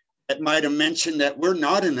 that might have mentioned that we're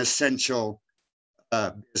not an essential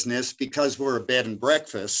business because we're a bed and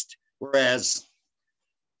breakfast, whereas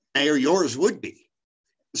Mayor, yours would be.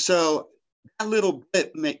 So that little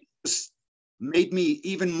bit made me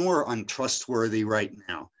even more untrustworthy right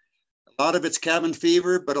now. A lot of it's cabin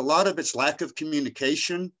fever, but a lot of it's lack of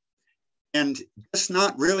communication and just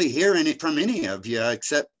not really hearing it from any of you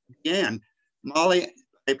except Deanne. Molly,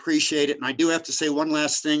 I appreciate it. And I do have to say one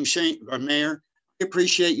last thing, Shane, Mayor, I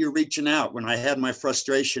appreciate you reaching out when I had my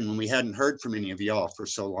frustration when we hadn't heard from any of y'all for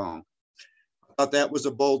so long. I thought that was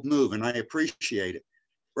a bold move and I appreciate it.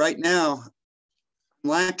 Right now, I'm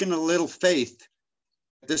lacking a little faith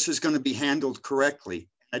that this is going to be handled correctly.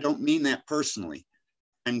 I don't mean that personally.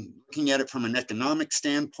 I'm looking at it from an economic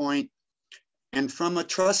standpoint and from a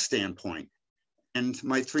trust standpoint. And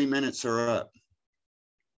my 3 minutes are up.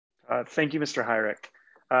 Thank you, Mr. Hyrick.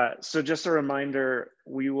 So just a reminder,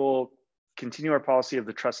 we will continue our policy of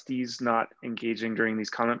the trustees not engaging during these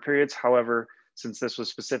comment periods. However, since this was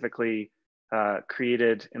specifically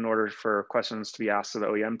created in order for questions to be asked of the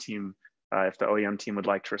OEM team, if the OEM team would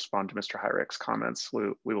like to respond to Mr. Hyrick's comments,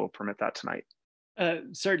 we will permit that tonight.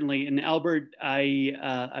 Certainly. And Albert,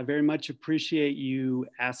 I very much appreciate you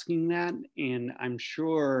asking that. And I'm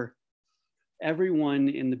sure everyone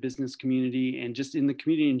in the business community and just in the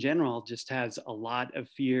community in general just has a lot of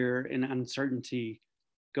fear and uncertainty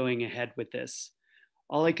going ahead with this.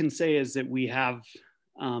 All I can say is that we have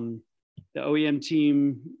the OEM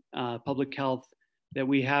team, public health, that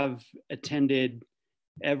we have attended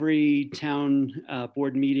every town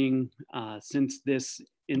board meeting since this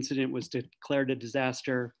incident was declared a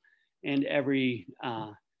disaster, and every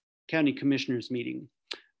county commissioners meeting.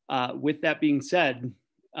 With that being said,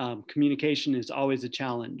 communication is always a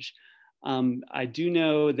challenge. I do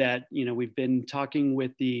know that we've been talking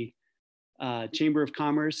with the Chamber of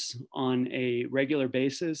Commerce on a regular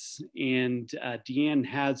basis, and Deanne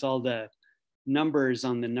has all the numbers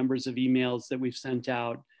on the numbers of emails that we've sent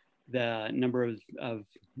out, the number of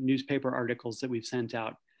newspaper articles that we've sent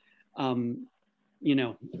out.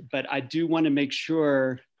 But I do want to make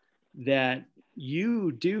sure that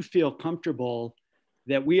you do feel comfortable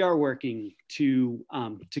that we are working to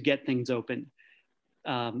get things open.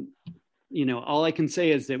 All I can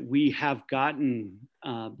say is that we have gotten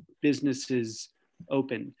businesses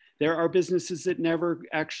open. There are businesses that never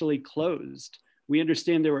actually closed. We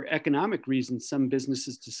understand there were economic reasons some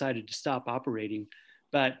businesses decided to stop operating,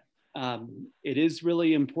 but it is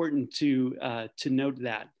really important to note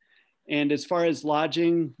that. And as far as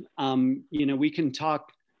lodging, we can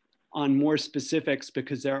talk on more specifics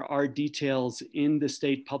because there are details in the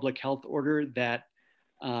state public health order that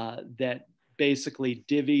basically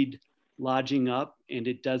divvied lodging up, and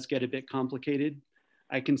it does get a bit complicated.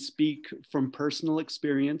 I can speak from personal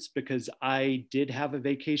experience because I did have a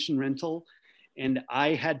vacation rental, and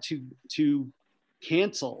I had to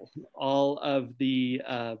cancel all of the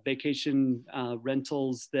vacation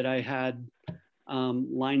rentals that I had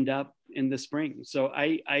lined up in the spring. So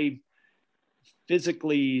I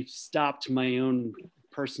physically stopped my own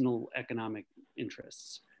personal economic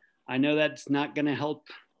interests. I know that's not going to help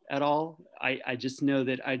at all. I just know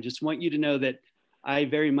that I just want you to know that I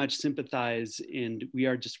very much sympathize, and we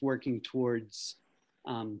are just working towards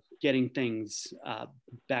getting things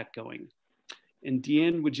back going. And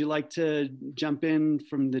Deanne, would you like to jump in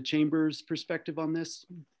from the Chamber's perspective on this?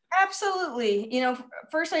 Absolutely.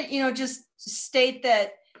 First, I, just state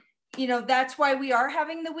that, that's why we are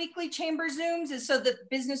having the weekly chamber Zooms, is so that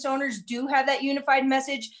business owners do have that unified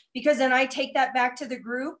message, because then I take that back to the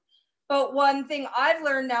group. But one thing I've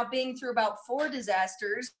learned now, being through about 4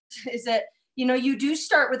 disasters, is that, you do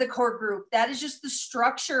start with a core group. That is just the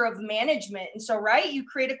structure of management. And so, right, you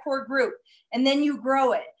create a core group and then you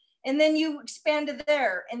grow it. And then you expand to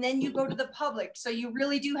there, and then you go to the public. So you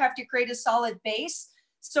really do have to create a solid base.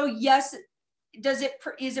 So yes, is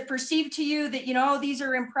it perceived to you that, these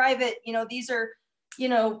are in private, these are,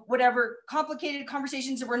 whatever complicated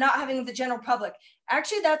conversations that we're not having with the general public?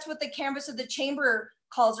 Actually, that's what the canvas of the chamber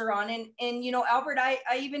calls are on. And Albert, I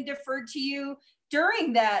even deferred to you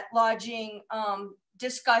during that lodging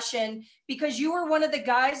discussion, because you were one of the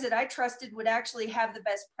guys that I trusted would actually have the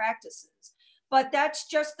best practices. But that's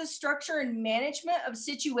just the structure and management of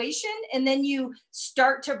situation. And then you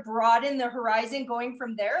start to broaden the horizon going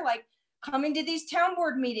from there, like coming to these town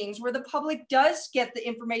board meetings where the public does get the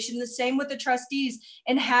information, the same with the trustees,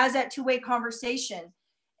 and has that two-way conversation.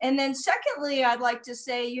 And then secondly, I'd like to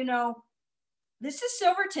say, this is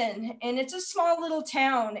Silverton, and it's a small little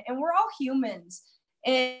town, and we're all humans,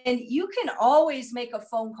 and you can always make a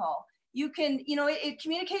phone call. You can,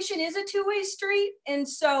 communication is a two-way street. And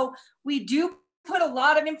so we do put a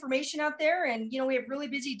lot of information out there, and, we have really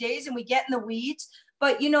busy days and we get in the weeds,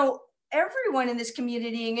 but, everyone in this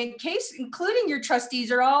community, including your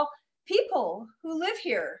trustees, are all people who live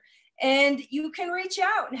here, and you can reach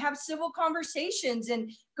out and have civil conversations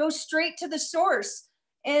and go straight to the source.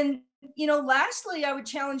 And, lastly, I would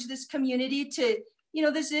challenge this community to,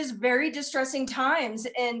 this is very distressing times,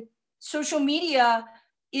 and social media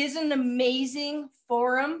is an amazing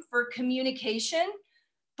forum for communication,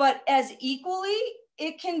 but as equally,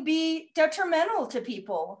 it can be detrimental to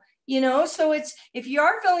people, so it's, if you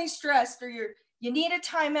are feeling stressed or you need a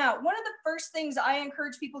timeout. One of the first things I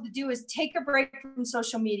encourage people to do is take a break from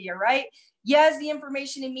social media, right? Yes, the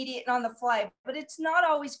information immediate and on the fly, but it's not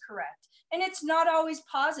always correct. And it's not always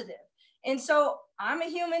positive. And so I'm a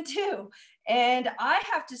human too. And I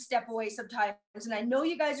have to step away sometimes. And I know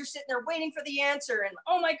you guys are sitting there waiting for the answer. And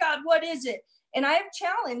oh my God, what is it? And I have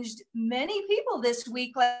challenged many people this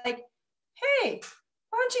week, like, hey,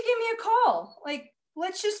 why don't you give me a call? Like,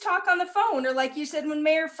 let's just talk on the phone. Or like you said, when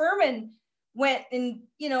Mayor Furman went and,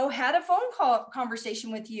 you know, had a phone call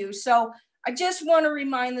conversation with you. So I just want to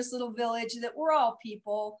remind this little village that we're all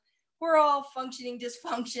people. We're all functioning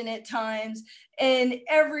dysfunction at times, and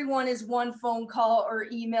everyone is one phone call or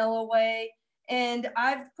email away. And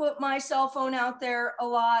I've put my cell phone out there a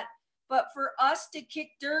lot, but for us to kick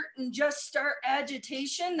dirt and just start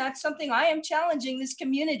agitation, that's something I am challenging this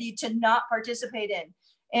community to not participate in.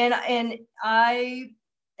 And I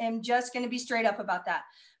am just going to be straight up about that.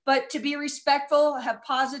 But to be respectful, have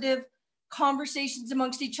positive conversations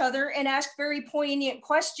amongst each other, and ask very poignant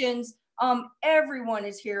questions. Everyone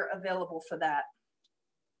is here available for that.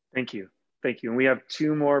 Thank you. Thank you. And we have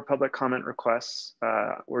 2 more public comment requests.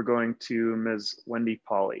 We're going to Ms. Wendy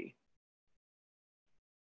Pauley.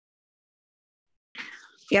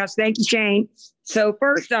 Yes, thank you, Shane. So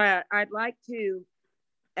first, I'd like to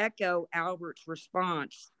echo Albert's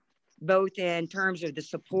response, both in terms of the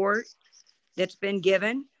support that's been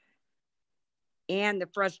given and the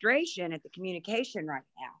frustration at the communication right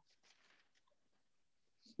now.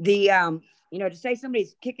 You know, to say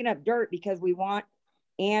somebody's kicking up dirt because we want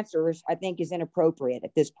answers, I think is inappropriate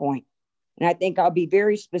at this point. And I think I'll be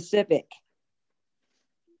very specific.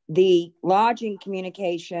 The lodging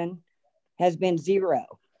communication has been 0.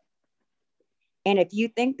 And if you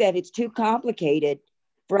think that it's too complicated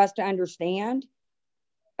for us to understand,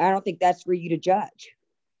 I don't think that's for you to judge.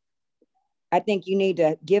 I think you need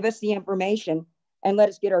to give us the information and let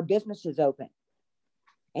us get our businesses open.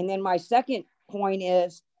 And then my second point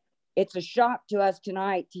is, it's a shock to us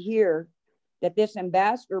tonight to hear that this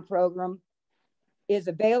ambassador program is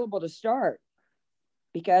available to start,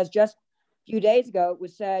 because just a few days ago it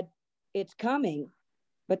was said it's coming,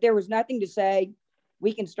 but there was nothing to say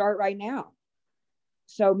we can start right now.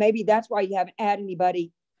 So maybe that's why you haven't had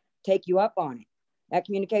anybody take you up on it. That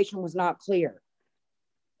communication was not clear.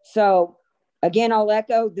 So again, I'll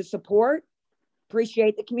echo the support,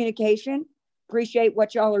 appreciate the communication, appreciate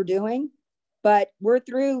what y'all are doing. But we're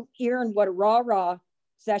through hearing what a rah-rah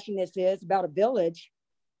session this is about a village.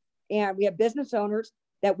 And we have business owners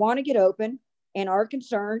that want to get open and are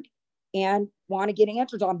concerned and want to get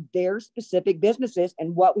answers on their specific businesses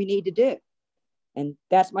and what we need to do. And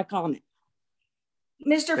that's my comment.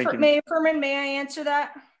 Mr. Mayor Furman, may I answer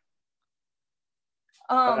that?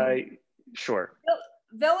 Sure.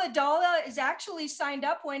 Villadala is actually signed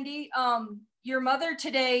up, Wendy. Your mother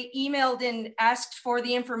today emailed and asked for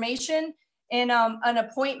the information and an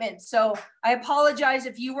appointment. So I apologize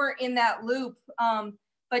if you weren't in that loop,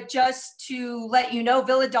 but just to let you know,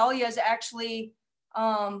 Villadala is actually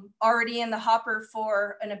already in the hopper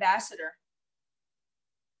for an ambassador.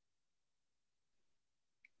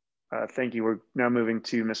 Thank you. We're now moving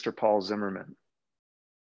to Mr. Paul Zimmerman.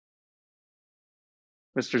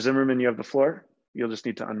 Mr. Zimmerman, you have the floor. You'll just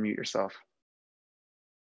need to unmute yourself.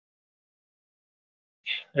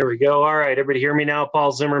 There we go. All right, everybody hear me now?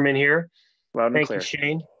 Paul Zimmerman here. Loud and clear. Thank you,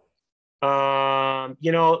 Shane.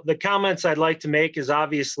 You know, the comments I'd like to make is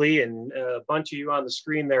obviously, and a bunch of you on the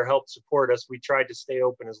screen there helped support us. We tried to stay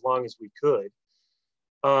open as long as we could.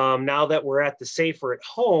 Now that we're at the safer at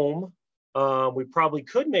home, we probably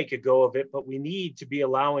could make a go of it, but we need to be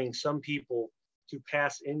allowing some people to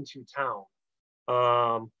pass into town.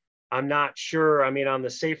 I'm not sure. I mean, on the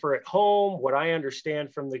safer at home, what I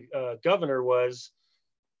understand from the governor was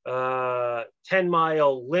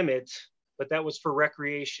 10-mile limit, but that was for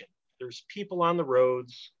recreation. There's people on the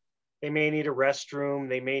roads. They may need a restroom.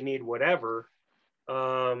 They may need whatever.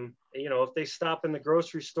 You know, if they stop in the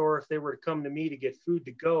grocery store, if they were to come to me to get food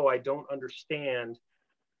to go, I don't understand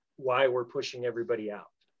why we're pushing everybody out.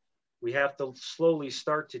 We have to slowly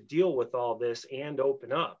start to deal with all this and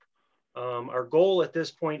open up. Our goal at this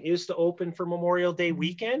point is to open for Memorial Day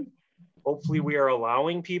weekend. Hopefully we are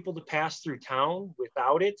allowing people to pass through town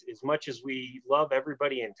without it. As much as we love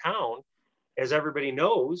everybody in town, as everybody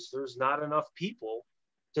knows, there's not enough people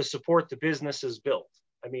to support the businesses built.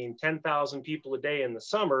 I mean, 10,000 people a day in the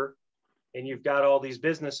summer, and you've got all these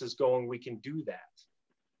businesses going, we can do that.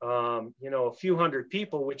 You know, a few hundred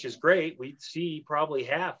people, which is great. We see probably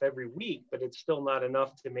half every week, but it's still not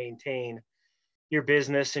enough to maintain your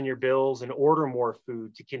business and your bills and order more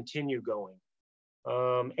food to continue going.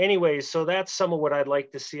 Anyways, so that's some of what I'd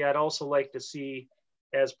like to see. I'd also like to see,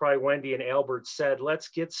 as probably Wendy and Albert said, let's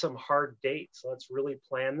get some hard dates. Let's really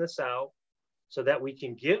plan this out so that we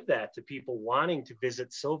can give that to people wanting to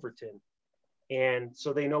visit Silverton. And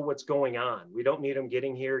so they know what's going on. We don't need them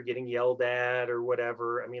getting here, getting yelled at or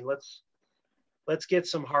whatever. I mean, let's get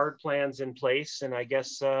some hard plans in place. And I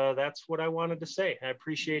guess that's what I wanted to say. I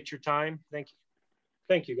appreciate your time. Thank you.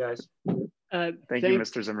 Thank you, guys. Thank you,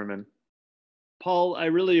 Mr. Zimmerman. Paul, I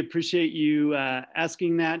really appreciate you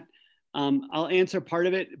asking that. I'll answer part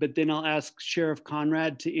of it, but then I'll ask Sheriff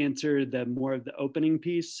Conrad to answer the more of the opening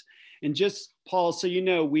piece. And just, Paul, so you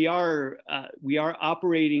know, we are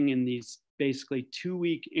operating in these basically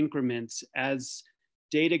 2-week increments as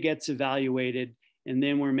data gets evaluated, and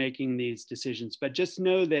then we're making these decisions. But just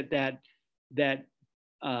know that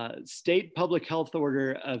state public health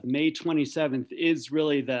order of May 27th is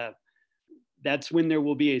really that's when there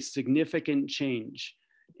will be a significant change.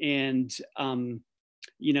 And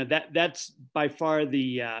you know, that's by far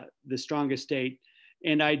the strongest date.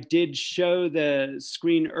 And I did show the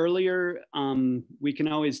screen earlier. We can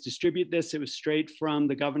always distribute this. It was straight from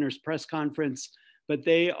the governor's press conference, but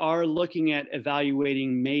they are looking at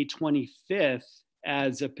evaluating May 25th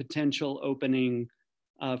as a potential opening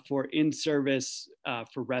for in-service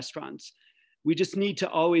for restaurants. We just need to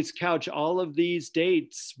always couch all of these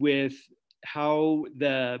dates with how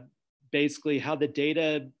basically how the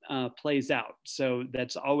data plays out. So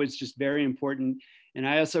that's always just very important. And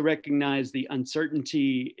I also recognize the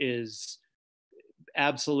uncertainty is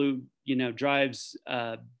absolute, you know, drives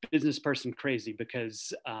a business person crazy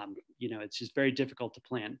because, you know, it's just very difficult to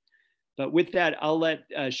plan. But with that, I'll let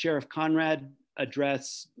Sheriff Conrad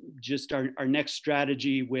address just our next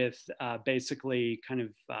strategy with basically kind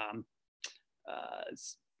of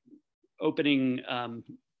opening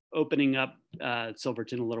up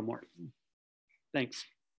Silverton a little more. Thanks.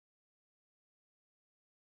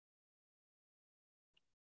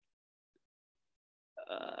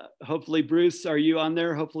 Hopefully, Bruce, are you on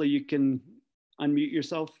there? Hopefully you can unmute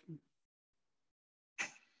yourself.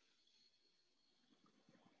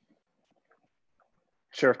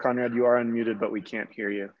 Sheriff Conrad, you are unmuted, but we can't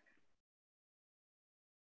hear you.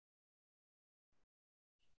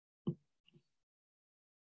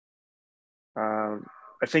 I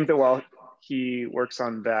think that while he works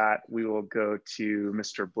on that, we will go to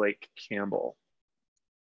Mr. Blake Campbell.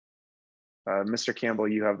 Mr. Campbell,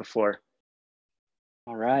 you have the floor.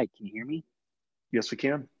 All right, can you hear me? Yes, we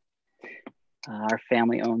can. Our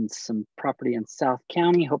family owns some property in South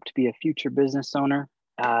County, hope to be a future business owner.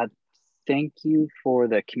 Thank you for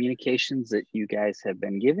the communications that you guys have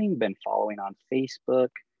been giving, been following on Facebook.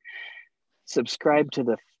 Subscribe to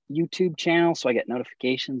the YouTube channel so I get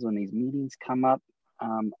notifications when these meetings come up.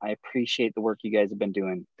 I appreciate the work you guys have been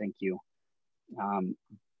doing. Thank you.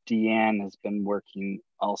 Deanne has been working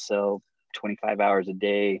also 25 hours a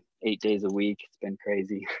day, 8 days a week. It's been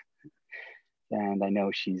crazy. And I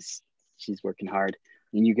know she's working hard.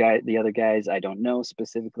 And you guys, the other guys, I don't know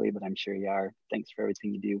specifically, but I'm sure you are. Thanks for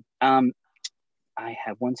everything you do. I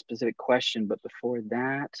have one specific question, but before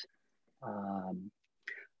that,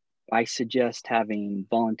 I suggest having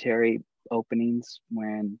voluntary openings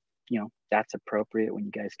when, you know, that's appropriate, when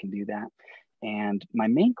you guys can do that. And my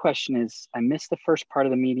main question is, I missed the first part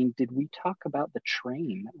of the meeting. Did we talk about the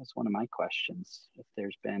train? That was one of my questions. If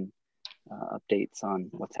there's been updates on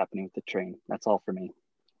what's happening with the train. That's all for me.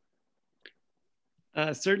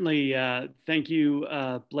 Certainly. Thank you,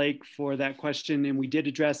 Blake, for that question. And we did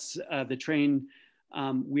address the train.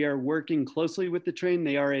 We are working closely with the train.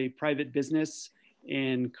 They are a private business,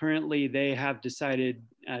 and currently they have decided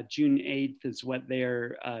June 8th is what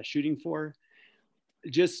they're shooting for.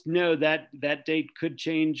 Just know that that date could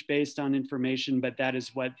change based on information, but that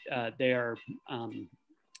is what they're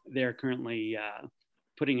currently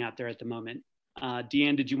putting out there at the moment.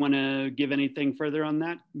 Deanne, did you want to give anything further on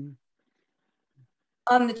that?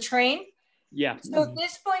 On the train? Yeah. So at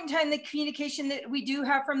this point in time, the communication that we do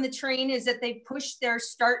have from the train is that they pushed their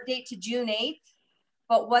start date to June 8th.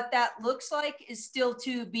 But what that looks like is still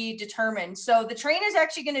to be determined. So the train is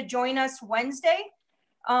actually going to join us Wednesday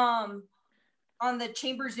on the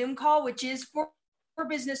chamber Zoom call, which is for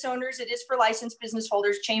business owners. It is for licensed business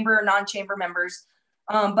holders, chamber or non-chamber members.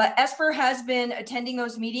 But Esper has been attending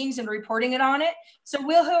those meetings and reporting it on it. So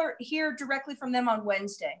we'll hear directly from them on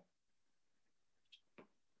Wednesday.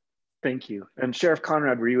 Thank you. And Sheriff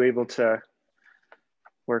Conrad, were you able to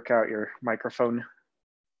work out your microphone?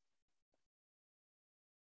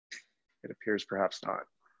 It appears perhaps not.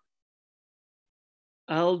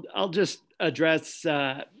 I'll just address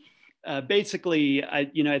basically.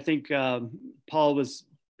 I think Paul was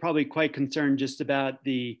probably quite concerned just about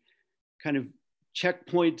the kind of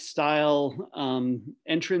checkpoint style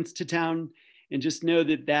entrance to town, and just know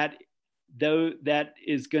that though that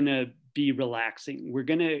is going to be relaxing. We're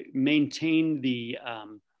going to maintain the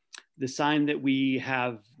sign that we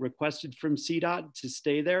have requested from CDOT to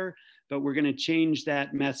stay there, but we're going to change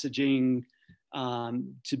that messaging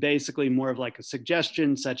to basically more of like a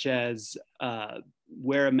suggestion, such as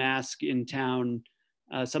wear a mask in town,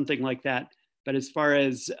 something like that. But as far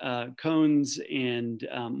as cones and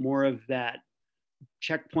more of that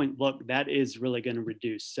checkpoint look, that is really going to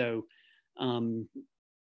reduce. So,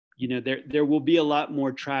 you know, there will be a lot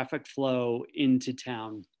more traffic flow into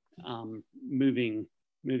town moving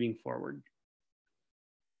forward.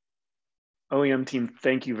 OEM team,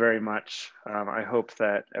 thank you very much. I hope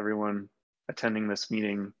that everyone attending this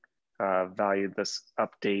meeting valued this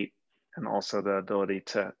update and also the ability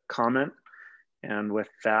to comment. And with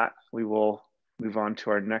that, we will move on to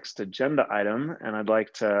our next agenda item. And I'd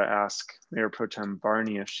like to ask Mayor Pro Tem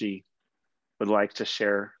Barney if she would like to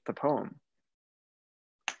share the poem.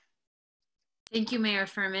 Thank you, Mayor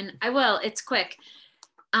Furman. I will, it's quick.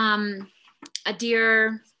 A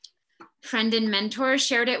dear friend and mentor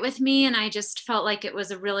shared it with me, and I just felt like it was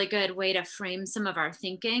a really good way to frame some of our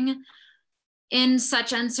thinking in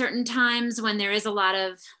such uncertain times when there is a lot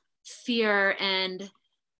of fear and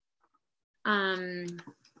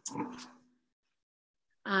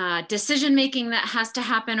decision-making that has to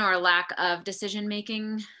happen, or a lack of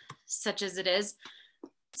decision-making, such as it is.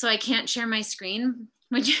 So I can't share my screen,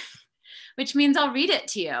 which means I'll read it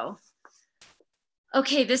to you.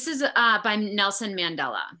 Okay, this is by Nelson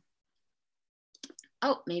Mandela.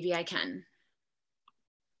 Oh, maybe I can.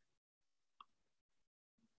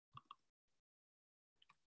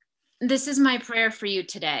 This is my prayer for you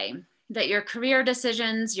today, that your career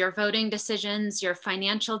decisions, your voting decisions, your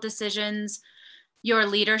financial decisions, your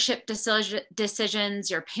leadership decisions,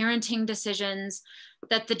 your parenting decisions,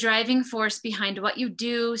 that the driving force behind what you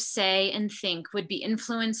do, say, and think would be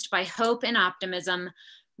influenced by hope and optimism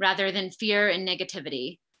rather than fear and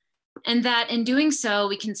negativity. And that in doing so,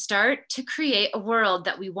 we can start to create a world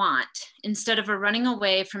that we want instead of running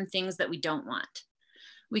away from things that we don't want.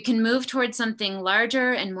 We can move towards something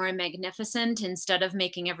larger and more magnificent instead of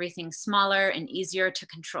making everything smaller and easier to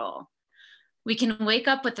control. We can wake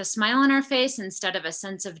up with a smile on our face instead of a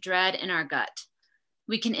sense of dread in our gut.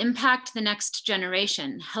 We can impact the next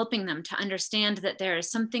generation, helping them to understand that there is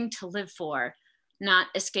something to live for, not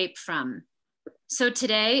escape from. So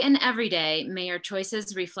today and every day, may your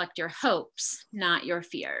choices reflect your hopes, not your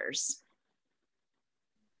fears.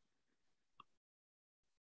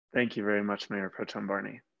 Thank you very much, Mayor Pro Tem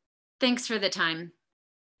Barney. Thanks for the time.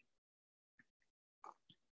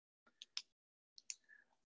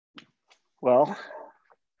 Well,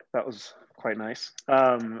 that was quite nice.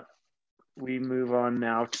 We move on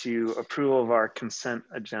now to approval of our consent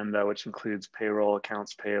agenda, which includes payroll,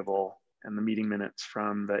 accounts payable, and the meeting minutes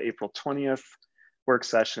from the April 20th work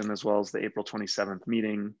session, as well as the April 27th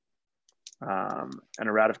meeting, and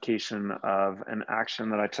a ratification of an action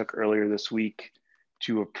that I took earlier this week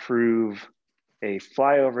to approve a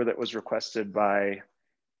flyover that was requested by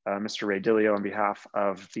Mr. Ray Dillio on behalf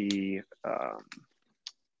of the,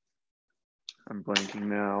 I'm blanking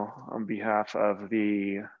now, on behalf of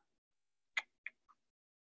the,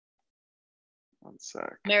 one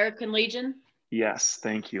sec. American Legion? Yes,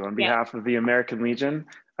 thank you. On behalf of the American Legion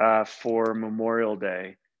for Memorial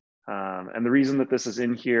Day. And the reason that this is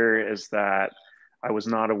in here is that I was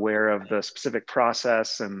not aware of the specific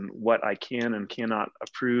process and what I can and cannot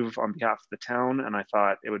approve on behalf of the town. And I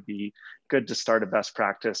thought it would be good to start a best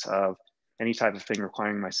practice of any type of thing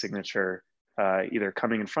requiring my signature, either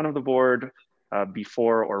coming in front of the board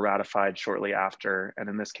before or ratified shortly after. And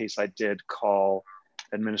in this case, I did call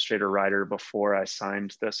Administrator Ryder before I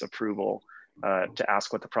signed this approval to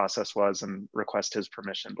ask what the process was and request his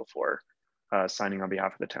permission before signing on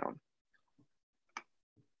behalf of the town.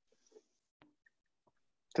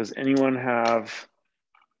 Does anyone have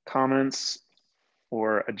comments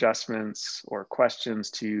or adjustments or questions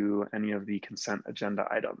to any of the consent agenda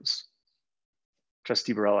items?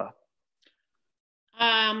 Trustee Barella.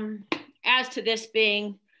 As to this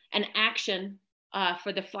being an action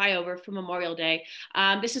for the flyover for Memorial Day,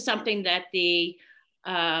 this is something that the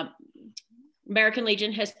American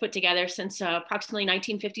Legion has put together since approximately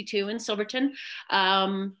 1952 in Silverton,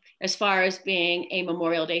 as far as being a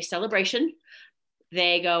Memorial Day celebration.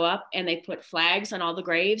 They go up and they put flags on all the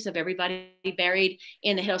graves of everybody buried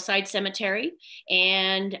in the Hillside Cemetery.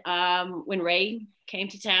 And when Ray came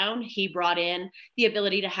to town, he brought in the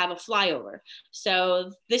ability to have a flyover. So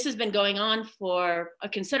this has been going on for a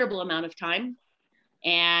considerable amount of time.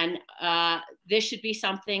 And this should be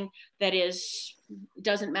something that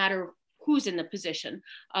doesn't matter who's in the position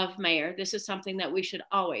of mayor. This is something that we should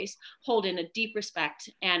always hold in a deep respect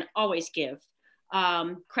and always give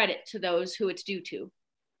credit to those who it's due to.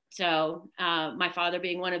 So my father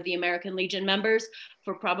being one of the American Legion members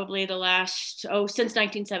for probably the last, since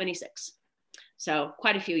 1976. So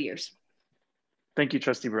quite a few years. Thank you,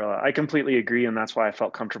 Trustee Barilla. I completely agree, and that's why I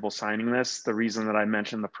felt comfortable signing this. The reason that I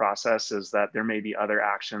mentioned the process is that there may be other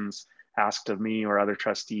actions asked of me or other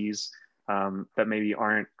trustees that maybe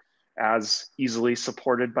aren't as easily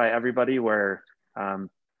supported by everybody, where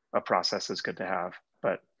a process is good to have.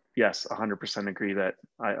 But yes, 100% agree that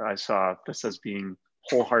I saw this as being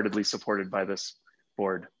wholeheartedly supported by this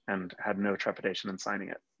board and had no trepidation in signing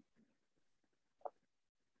it.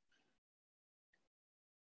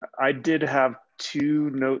 I did have 2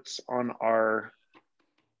 notes on our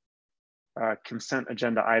consent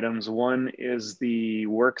agenda items. One is the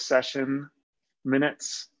work session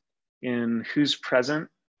minutes. In who's present,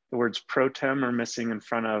 the words pro tem are missing in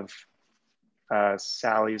front of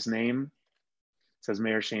Sally's name. It says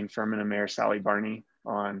Mayor Shane Furman and Mayor Sally Barney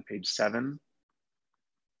on page 7.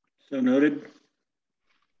 So noted.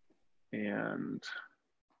 And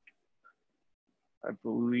I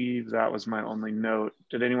believe that was my only note.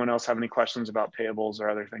 Did anyone else have any questions about payables or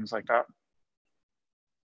other things like that?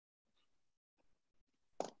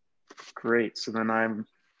 Great, so then I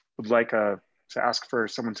would like to ask for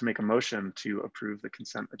someone to make a motion to approve the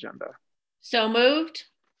consent agenda. So moved.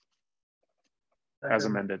 As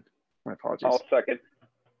amended, my apologies. I'll second.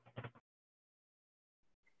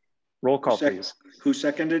 Roll call, please. Who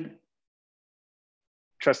seconded?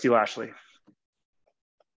 Trustee Lashley.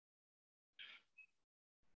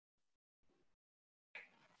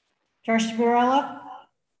 Trustee Barilla,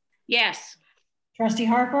 Yes. Trustee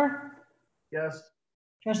Harper, Yes.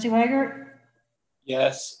 Trustee Weigert,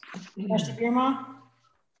 Yes. Trustee Bierma,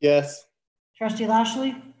 Yes. Trustee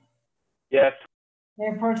Lashley, Yes.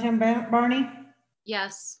 Mayor Pro Tem Barney,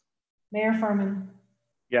 Yes. Mayor Furman.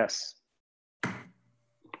 Yes.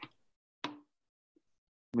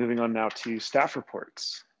 Moving on now to staff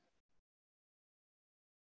reports.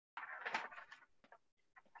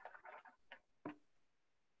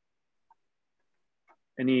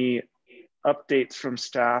 Any updates from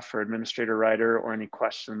staff or Administrator Ryder, or any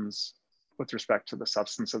questions with respect to the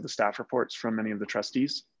substance of the staff reports from any of the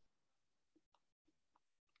trustees?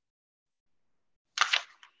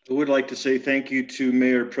 I would like to say thank you to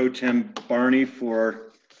Mayor Pro Tem Barney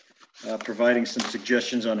for providing some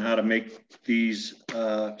suggestions on how to make these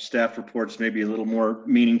staff reports maybe a little more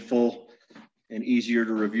meaningful and easier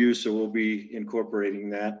to review. So we'll be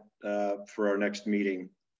incorporating that for our next meeting.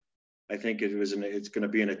 I think it's going to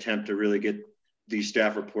be an attempt to really get these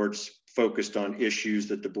staff reports focused on issues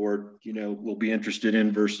that the board, will be interested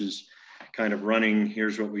in versus kind of running,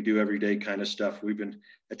 here's what we do every day kind of stuff. We've been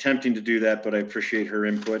attempting to do that, but I appreciate her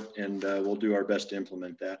input, and we'll do our best to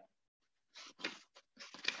implement that.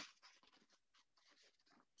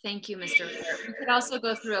 Thank you, Mr. Ryder. We could also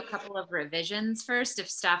go through a couple of revisions first if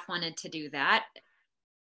staff wanted to do that.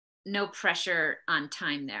 No pressure on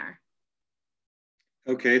time there.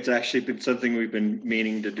 Okay, it's actually been something we've been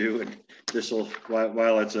meaning to do, and this will,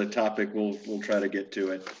 while it's a topic, we'll try to get to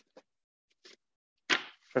it.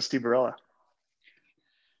 Trustee Barilla.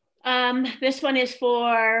 This one is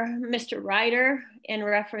for Mr. Ryder in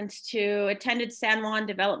reference to attended San Juan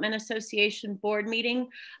Development Association board meeting.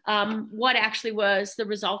 What actually was the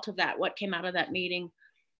result of that? What came out of that meeting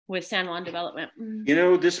with San Juan Development?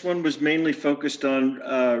 This one was mainly focused on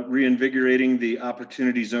reinvigorating the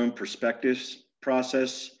Opportunity Zone Perspectives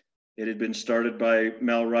process. It had been started by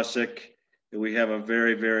Mel Russick. We have a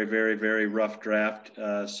very, very, very, very rough draft.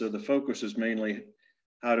 So the focus is mainly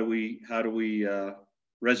how do we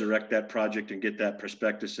resurrect that project and get that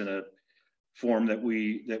prospectus in a form that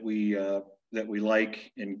we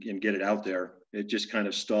like and get it out there. It just kind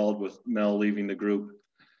of stalled with Mel leaving the group,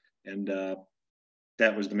 and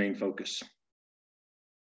that was the main focus.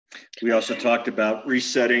 We also talked about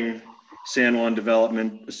resetting San Juan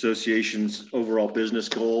Development Association's overall business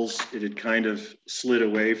goals. It had kind of slid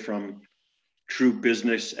away from true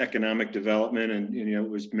business economic development, and it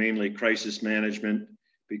was mainly crisis management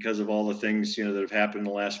because of all the things that have happened in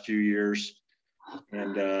the last few years.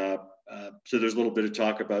 And so there's a little bit of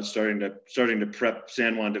talk about starting to prep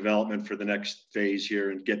San Juan Development for the next phase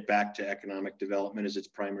here and get back to economic development as its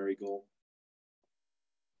primary goal.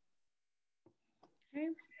 Okay.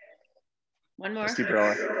 One more.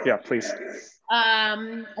 Yeah, please.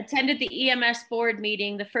 Attended the EMS board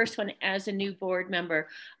meeting, the first one as a new board member.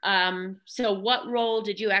 So what role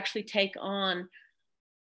did you actually take on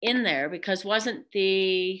in there, because wasn't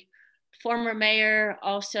the former mayor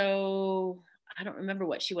also, I don't remember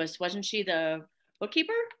what she was. Wasn't she the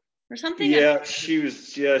bookkeeper or something? Yeah, she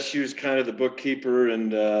was. Yeah, she was kind of the bookkeeper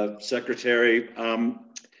and secretary.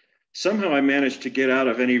 Somehow I managed to get out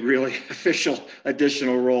of any really official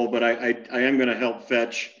additional role, but I am going to help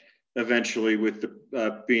fetch eventually with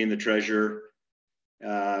the being the treasurer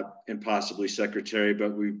and possibly secretary.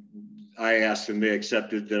 But I asked them, they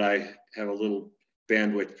accepted that I have a little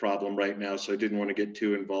bandwidth problem right now, so I didn't want to get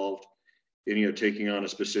too involved in taking on a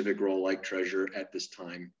specific role like treasurer at this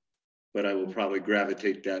time. But I will probably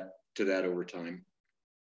gravitate to that over time.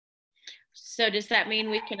 So does that mean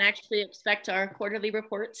we can actually expect our quarterly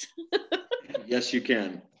reports? Yes, you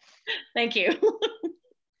can. Thank you.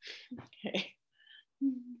 Okay.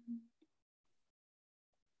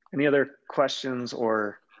 Any other questions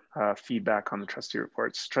or feedback on the trustee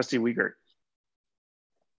reports? Trustee Wiegert.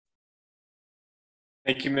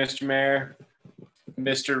 Thank you, Mr. Mayor.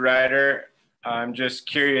 Mr. Ryder, I'm just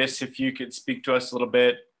curious if you could speak to us a little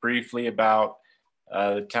bit briefly about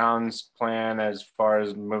the town's plan as far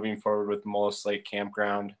as moving forward with Mullis Lake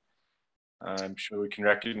Campground. I'm sure we can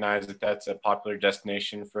recognize that that's a popular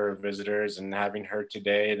destination for visitors, and having heard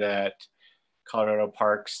today that Colorado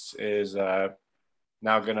Parks is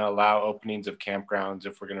now going to allow openings of campgrounds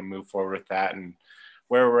if we're going to move forward with that, and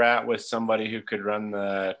where we're at with somebody who could run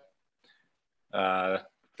the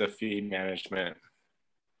fee management.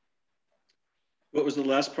 What was the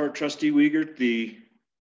last part, Trustee Wiegert?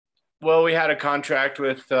 Well, we had a contract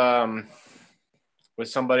with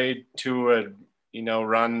somebody to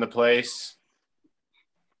run the place.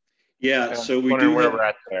 Yeah, so we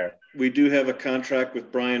do have a contract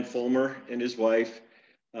with Brian Fulmer and his wife.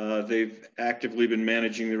 They've actively been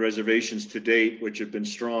managing the reservations to date, which have been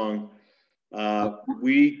strong.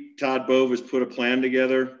 Todd Bove has put a plan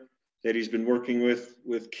together that he's been working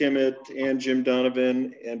with Kimmett and Jim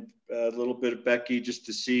Donovan and a little bit of Becky, just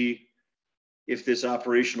to see if this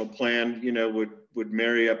operational plan, would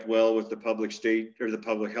marry up well with the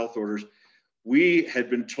public health orders. We had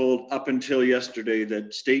been told up until yesterday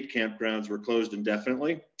that state campgrounds were closed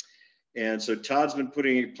indefinitely. And so Todd's been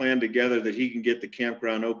putting a plan together that he can get the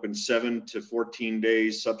campground open 7 to 14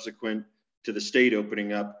 days subsequent to the state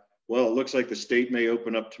opening up. Well, it looks like the state may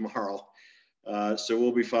open up tomorrow. So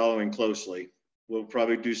we'll be following closely. We'll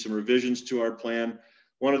probably do some revisions to our plan.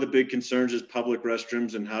 One of the big concerns is public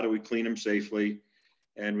restrooms and how do we clean them safely.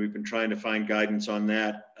 And we've been trying to find guidance on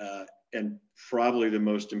that. And probably the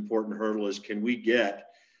most important hurdle is, can we get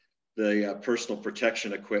the personal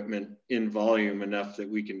protection equipment in volume enough that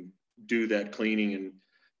we can do that cleaning and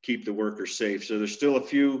keep the workers safe. So there's still a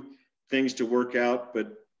few things to work out,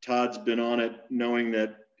 but Todd's been on it knowing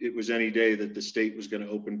that it was any day that the state was going to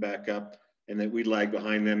open back up and that we'd lag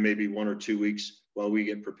behind them maybe 1 or 2 weeks while we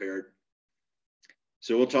get prepared.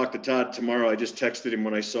 So we'll talk to Todd tomorrow. I just texted him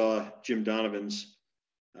when I saw Jim Donovan's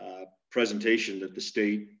presentation that the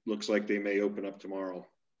state looks like they may open up tomorrow.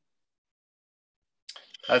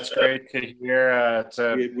 That's great to hear.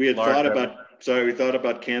 We thought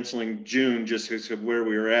about canceling June just because of where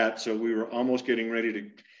we were at. So we were almost getting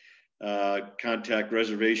ready to contact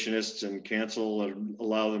reservationists and cancel and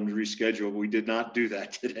allow them to reschedule. We did not do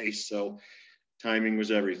that today. So timing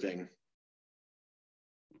was everything.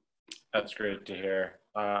 That's great to hear.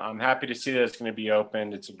 I'm happy to see that it's going to be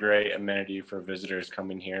opened. It's a great amenity for visitors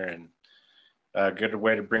coming here and a good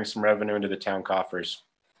way to bring some revenue into the town coffers.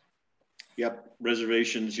 Yep,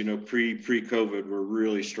 reservations, pre-COVID were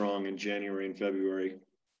really strong in January and February.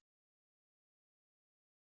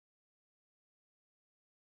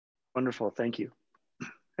 Wonderful, thank you.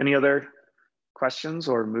 Any other questions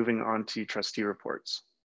or moving on to trustee reports?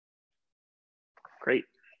 Great,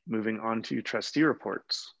 moving on to trustee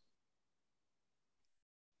reports.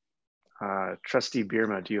 Trustee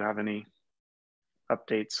Bierma, do you have any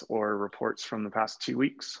updates or reports from the past 2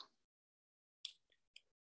 weeks?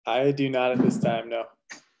 I do not at this time, no.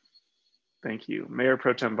 Thank you. Mayor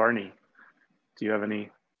Pro Tem Barney, do you have any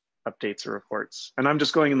updates or reports? And I'm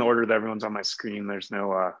just going in the order that everyone's on my screen. There's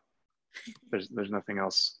no, there's nothing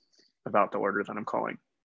else about the order that I'm calling.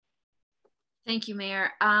 Thank you,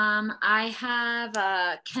 Mayor. I have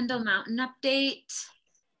a Kendall Mountain update,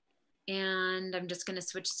 and I'm just going to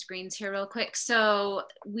switch screens here real quick. So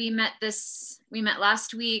we met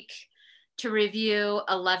last week to review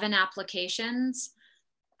 11 applications.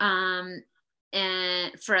 And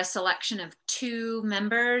for a selection of 2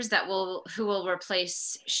 members who will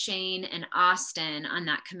replace Shane and Austin on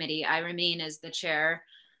that committee. I remain as the chair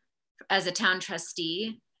as a town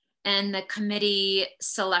trustee, and the committee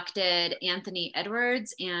selected Anthony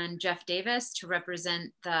Edwards and Jeff Davis to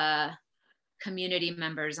represent the community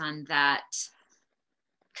members on that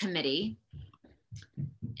committee.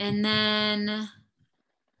 And then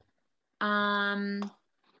I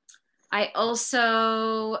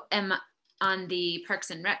also am on the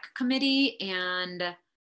Parks and Rec committee, and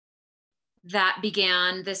that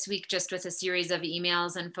began this week just with a series of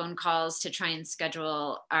emails and phone calls to try and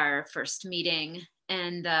schedule our first meeting.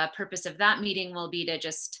 And the purpose of that meeting will be to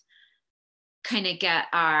just kind of get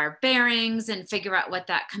our bearings and figure out what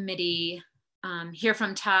that committee, hear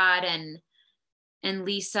from Todd and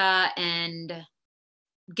Lisa, and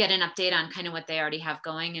get an update on kind of what they already have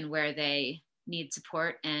going and where they need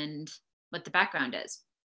support and what the background is.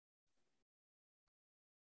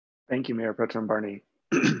 Thank you, Mayor Pro Tem Barney.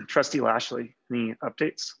 Trustee Lashley, any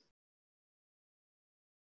updates?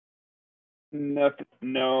 No,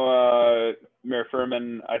 Mayor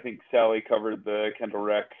Furman, I think Sally covered the Kendall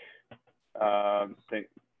Rec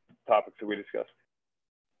topics that we discussed.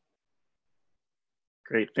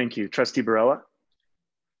 Great, thank you. Trustee Barella?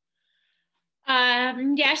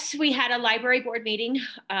 Yes, we had a library board meeting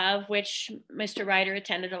of which Mr. Ryder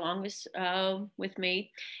attended along with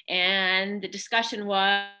me. And the discussion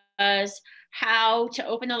was how to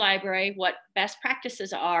open the library, what best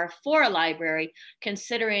practices are for a library,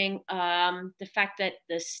 considering the fact that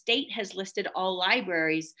the state has listed all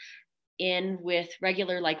libraries in with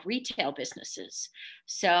regular like retail businesses.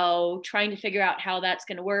 So trying to figure out how that's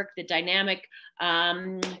going to work, the dynamic.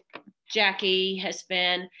 Jackie has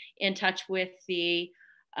been in touch with the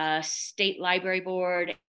state library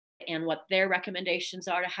board and what their recommendations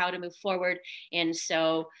are to how to move forward. And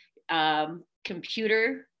so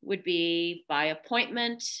computer would be by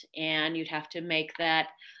appointment, and you'd have to make that,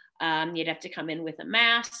 you'd have to come in with a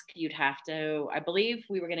mask. You'd have to, I believe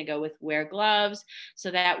we were going to go with wear gloves.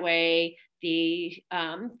 So that way the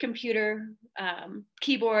computer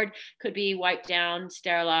keyboard could be wiped down,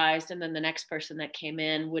 sterilized, and then the next person that came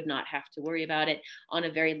in would not have to worry about it on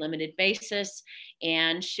a very limited basis.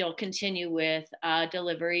 And she'll continue with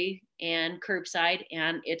delivery and curbside.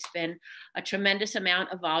 And it's been a tremendous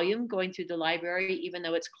amount of volume going through the library, even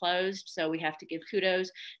though it's closed. So we have to give kudos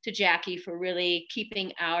to Jackie for really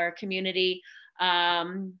keeping our community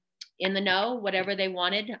in the know, whatever they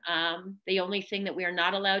wanted. The only thing that we are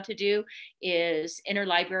not allowed to do is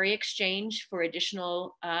interlibrary exchange for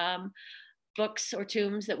additional books or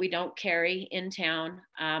tomes that we don't carry in town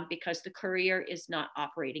because the courier is not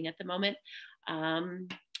operating at the moment.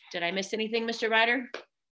 Did I miss anything, Mr. Ryder?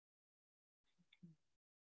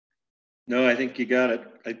 No, I think you got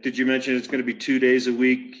it. Did you mention it's going to be 2 days a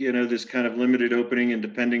week, you know, this kind of limited opening, and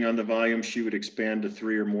depending on the volume, she would expand to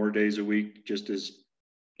 3 or more days a week, just as.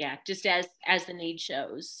 Yeah, just as the need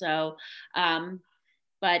shows. So,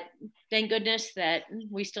 but thank goodness that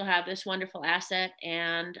we still have this wonderful asset,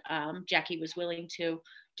 and Jackie was willing to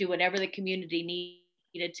do whatever the community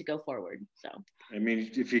needed to go forward. So, I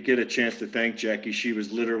mean, if you get a chance to thank Jackie, she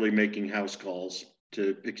was literally making house calls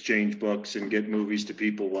to exchange books and get movies to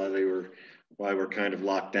people while we're kind of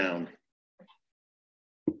locked down.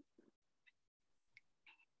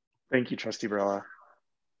 Thank you, Trustee Barella.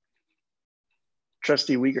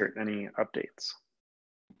 Trustee Wiegert, any updates?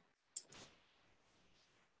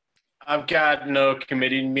 I've got no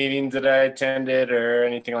committee meetings that I attended or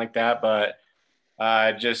anything like that, but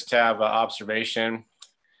I just have an observation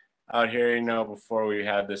out here. You know, before we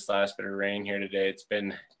had this last bit of rain here today, it's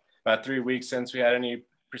been about 3 weeks since we had any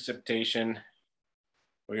precipitation.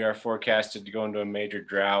 We are forecasted to go into a major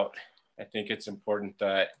drought. I think it's important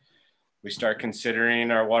that we start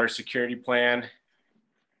considering our water security plan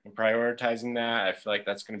and prioritizing that. I feel like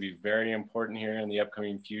that's going to be very important here in the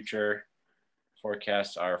upcoming future.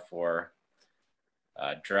 Forecasts are for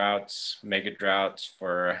droughts, mega droughts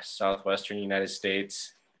for southwestern United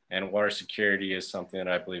States, and water security is something that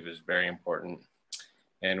I believe is very important.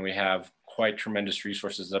 And we have quite tremendous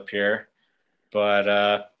resources up here,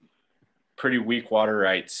 but pretty weak water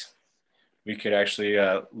rights. We could actually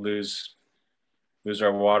lose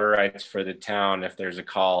our water rights for the town if there's a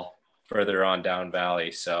call further on down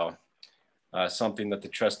valley. So something that the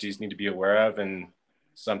trustees need to be aware of, and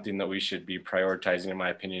something that we should be prioritizing, in my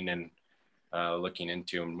opinion, and looking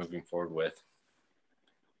into and moving forward with.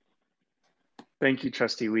 Thank you,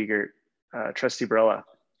 Trustee Wiegert. Trustee Barella.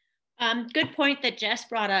 Good point that Jess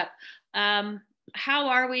brought up. How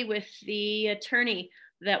are we with the attorney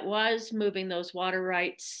that was moving those water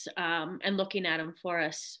rights and looking at them for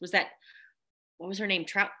us? Was that, what was her name?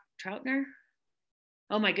 Troutner?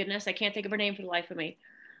 Oh my goodness, I can't think of her name for the life of me.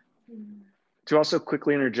 To also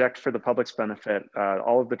quickly interject for the public's benefit,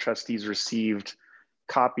 all of the trustees received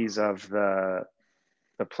copies of the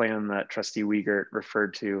plan that Trustee Wiegert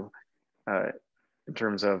referred to in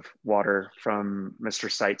terms of water from Mr.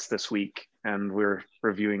 Seitz this week, and we're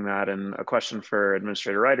reviewing that. And a question for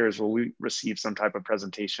Administrator Ryder is, will we receive some type of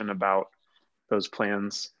presentation about those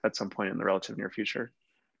plans at some point in the relative near future?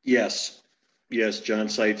 Yes. Yes, John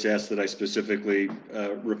Seitz asked that I specifically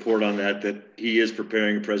report on that he is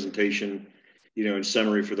preparing a presentation, in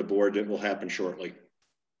summary for the board that will happen shortly.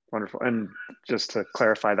 Wonderful. And just to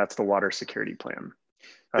clarify, that's the water security plan.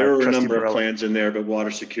 There are a number of plans in there, but water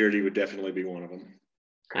security would definitely be one of them.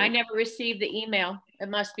 I never received the email. It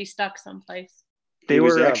must be stuck someplace. It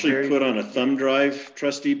was actually put on a thumb drive,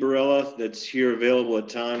 Trustee Barella, that's here available at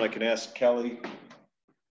time. I can ask Kelly.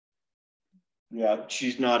 Yeah,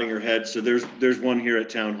 she's nodding her head. So there's one here at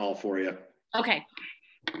Town Hall for you. Okay.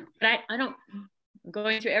 But I don't, I'm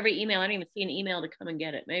going through every email. I don't even see an email to come and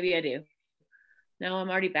get it. Maybe I do. No, I'm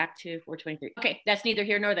already back to 423. Okay, that's neither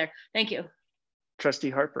here nor there. Thank you.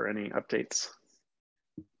 Trustee Harper, any updates?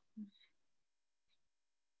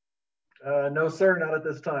 No, sir, not at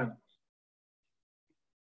this time.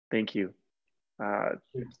 Thank you.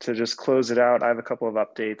 To just close it out, I have a couple of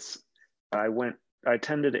updates. I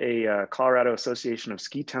attended a Colorado Association of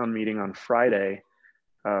Ski Town meeting on Friday,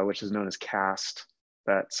 which is known as CAST,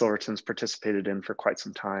 that Silverton's participated in for quite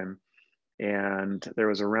some time. And there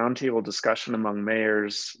was a roundtable discussion among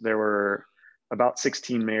mayors. There were about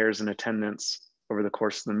 16 mayors in attendance over the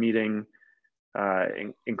course of the meeting,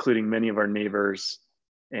 including many of our neighbors.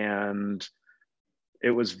 And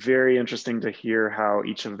it was very interesting to hear how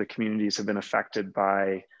each of the communities have been affected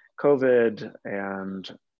by COVID and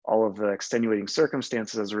all of the extenuating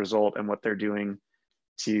circumstances as a result, and what they're doing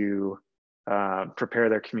to prepare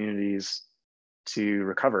their communities to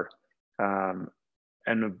recover.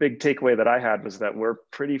 And a big takeaway that I had was that we're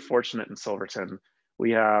pretty fortunate in Silverton.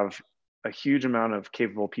 We have a huge amount of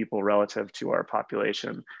capable people relative to our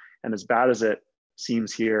population. And as bad as it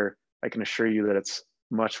seems here, I can assure you that it's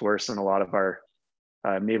much worse in a lot of our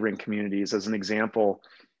neighboring communities. As an example,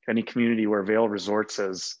 any community where Vail Resorts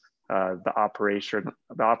is the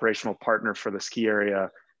operational partner for the ski area,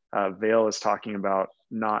 Vail is talking about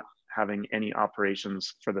not having any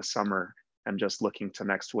operations for the summer and just looking to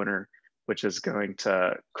next winter, which is going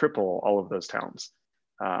to cripple all of those towns.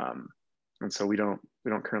 And so we don't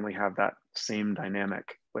currently have that same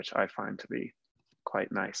dynamic, which I find to be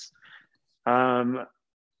quite nice.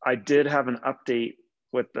 I did have an update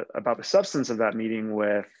about the substance of that meeting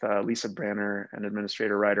with Lisa Branner and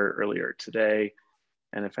Administrator Ryder earlier today.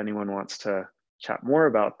 And if anyone wants to chat more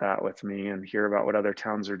about that with me and hear about what other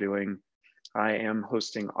towns are doing, I am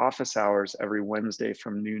hosting office hours every Wednesday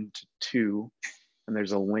from noon to 2. And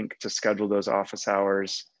there's a link to schedule those office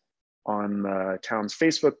hours on the town's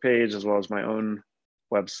Facebook page, as well as my own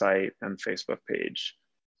website and Facebook page.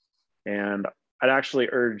 And I'd actually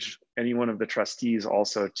urge any one of the trustees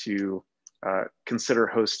also to consider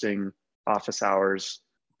hosting office hours,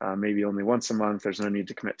 maybe only once a month. There's no need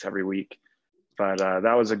to commit to every week. But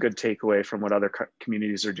that was a good takeaway from what other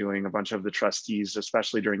communities are doing. A bunch of the trustees,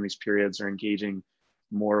 especially during these periods, are engaging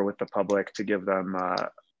more with the public to give them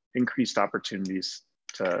increased opportunities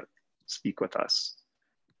to speak with us.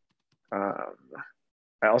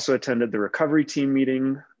 I also attended the recovery team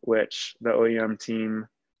meeting, which the OEM team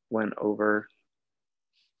went over.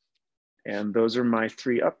 And those are my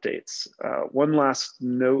 3 updates. One last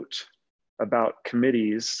note about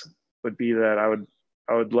committees would be that I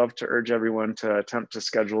would love to urge everyone to attempt to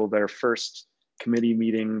schedule their first committee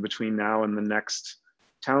meeting between now and the next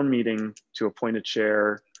town meeting to appoint a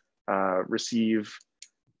chair, receive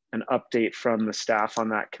an update from the staff on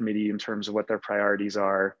that committee in terms of what their priorities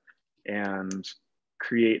are, and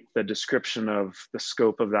create the description of the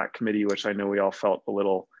scope of that committee, which I know we all felt a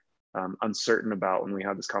little uncertain about when we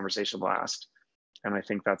had this conversation last. And I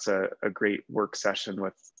think that's a great work session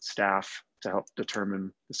with staff to help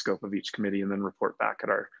determine the scope of each committee and then report back at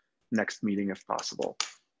our next meeting if possible.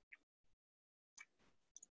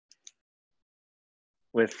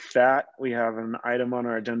 With that, we have an item on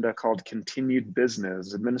our agenda called continued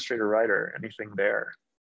business. Administrator Ryder, anything there?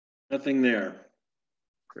 Nothing there.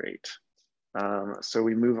 Great. So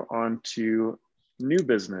we move on to new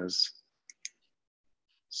business.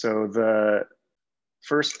 So the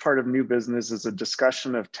first part of new business is a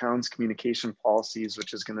discussion of town's communication policies,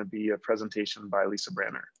 which is going to be a presentation by Lisa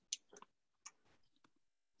Branner.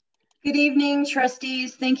 Good evening,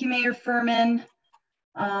 trustees. Thank you, Mayor Furman.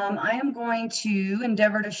 I am going to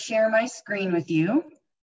endeavor to share my screen with you.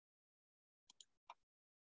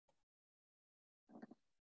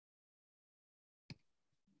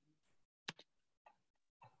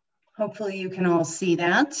 Hopefully you can all see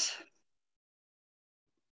that.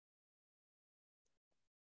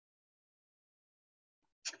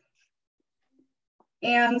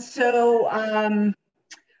 And so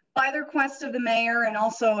by the request of the mayor, and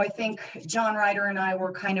also I think John Ryder and I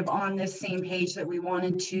were kind of on this same page that we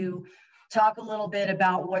wanted to talk a little bit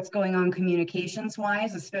about what's going on communications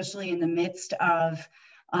wise, especially in the midst of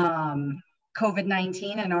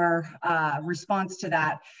COVID-19 and our response to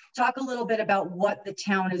that. Talk a little bit about what the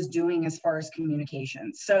town is doing as far as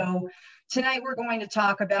communications. So tonight we're going to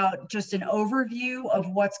talk about just an overview of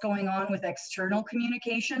what's going on with external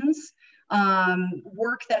communications,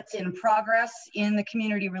 work that's in progress in the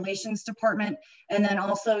community relations department, and then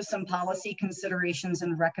also some policy considerations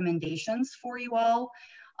and recommendations for you all.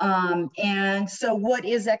 And so what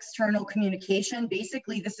is external communication?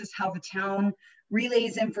 Basically, this is how the town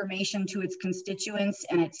relays information to its constituents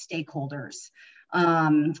and its stakeholders.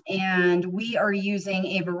 And we are using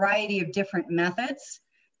a variety of different methods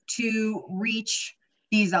to reach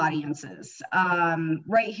these audiences.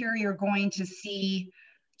 Right here, you're going to see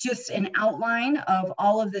just an outline of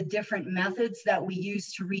all of the different methods that we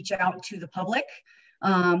use to reach out to the public.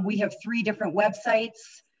 We have 3 different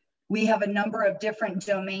websites. We have a number of different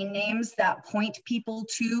domain names that point people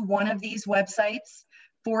to one of these websites.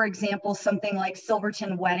 For example, something like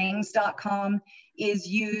silvertonweddings.com is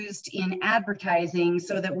used in advertising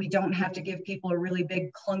so that we don't have to give people a really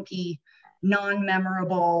big, clunky,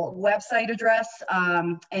 non-memorable website address,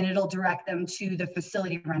 and it'll direct them to the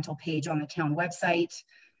facility rental page on the town website.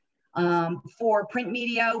 For print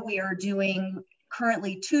media, we are doing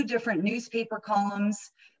currently 2 different newspaper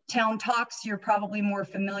columns. Town Talks, you're probably more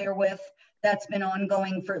familiar with. That's been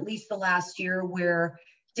ongoing for at least the last year, where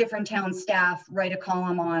different town staff write a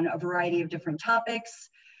column on a variety of different topics.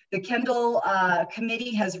 The Kendall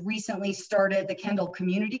committee has recently started the Kendall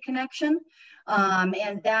Community Connection,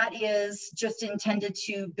 and that is just intended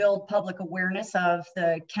to build public awareness of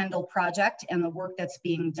the Kendall project and the work that's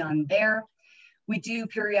being done there. We do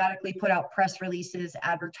periodically put out press releases,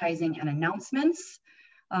 advertising, and announcements.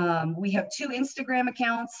 We have 2 Instagram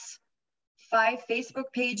accounts, 5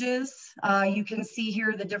 Facebook pages. You can see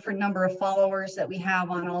here the different number of followers that we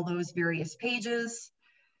have on all those various pages.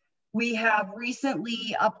 We have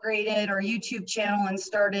recently upgraded our YouTube channel and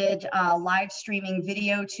started live streaming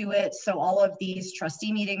video to it. So all of these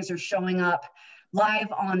trustee meetings are showing up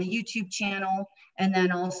live on the YouTube channel. And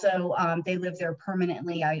then also they live there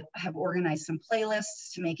permanently. I have organized some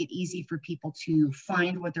playlists to make it easy for people to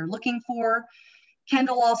find what they're looking for.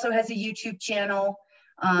 Kendall also has a YouTube channel.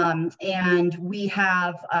 And we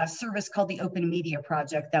have a service called the Open Media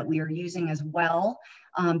Project that we are using as well,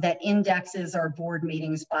 that indexes our board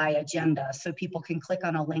meetings by agenda. So people can click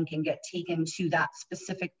on a link and get taken to that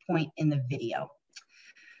specific point in the video.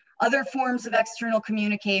 Other forms of external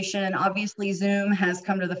communication, obviously Zoom has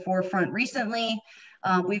come to the forefront recently.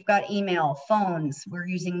 We've got email, phones. We're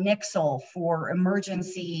using Nixle for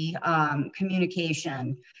emergency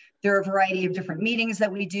communication. There are a variety of different meetings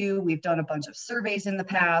that we do. We've done a bunch of surveys in the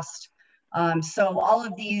past. So all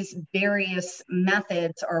of these various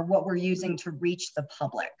methods are what we're using to reach the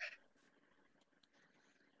public.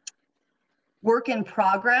 Work in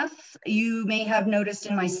progress. You may have noticed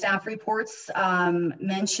in my staff reports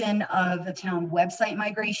mention of the town website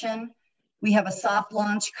migration. We have a soft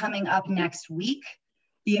launch coming up next week.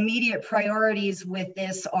 The immediate priorities with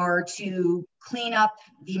this are to clean up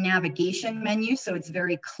the navigation menu so it's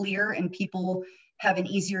very clear and people have an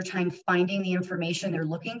easier time finding the information they're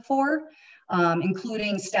looking for,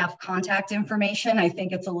 including staff contact information. I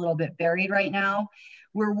think it's a little bit buried right now.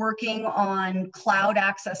 We're working on cloud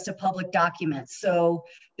access to public documents. So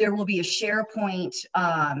there will be a SharePoint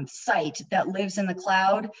site that lives in the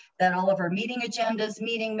cloud that all of our meeting agendas,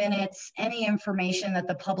 meeting minutes, any information that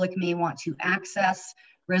the public may want to access,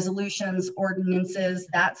 resolutions, ordinances,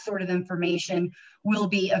 that sort of information will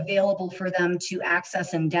be available for them to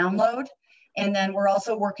access and download. And then we're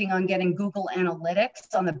also working on getting Google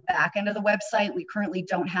Analytics on the back end of the website. We currently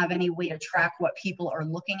don't have any way to track what people are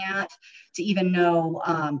looking at to even know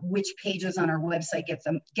which pages on our website get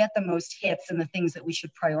the most hits and the things that we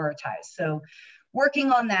should prioritize. So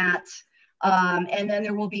working on that. And then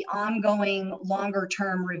there will be ongoing longer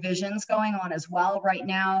term revisions going on as well. Right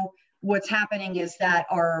now, what's happening is that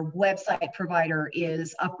our website provider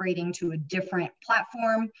is upgrading to a different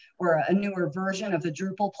platform or a newer version of the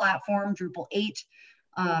Drupal platform, Drupal 8.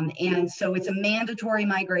 And so it's a mandatory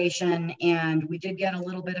migration, and we did get a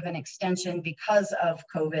little bit of an extension because of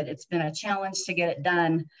COVID. It's been a challenge to get it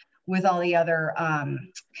done with all the other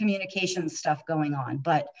communication stuff going on,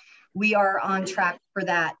 but we are on track for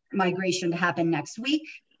that migration to happen next week.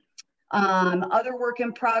 Other work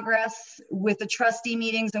in progress with the trustee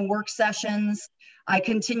meetings and work sessions. I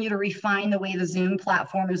continue to refine the way the Zoom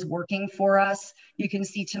platform is working for us. You can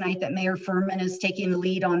see tonight that Mayor Furman is taking the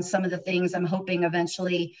lead on some of the things. I'm hoping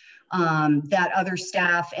eventually that other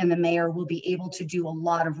staff and the mayor will be able to do a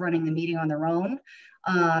lot of running the meeting on their own.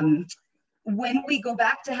 When we go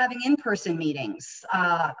back to having in-person meetings,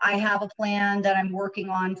 I have a plan that I'm working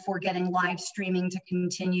on for getting live streaming to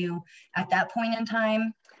continue at that point in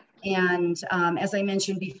time. And as I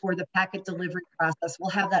mentioned before, the packet delivery process,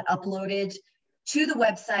 we'll have that uploaded to the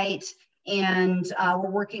website. And we're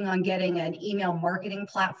working on getting an email marketing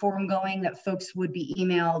platform going that folks would be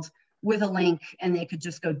emailed with a link and they could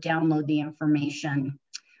just go download the information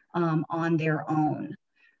on their own.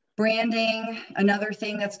 Branding, another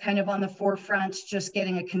thing that's kind of on the forefront, just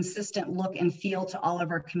getting a consistent look and feel to all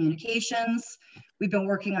of our communications. We've been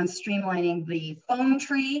working on streamlining the phone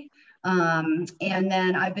tree. And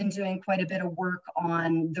then I've been doing quite a bit of work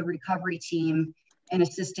on the recovery team and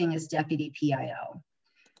assisting as deputy PIO.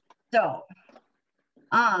 So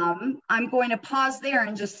I'm going to pause there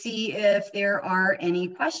and just see if there are any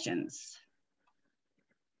questions.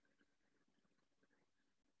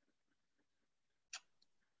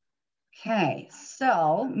 Okay,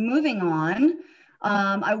 so moving on,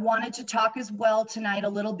 I wanted to talk as well tonight a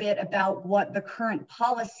little bit about what the current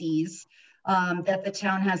policies that the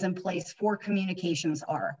town has in place for communications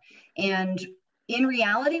are. And in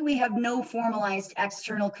reality, we have no formalized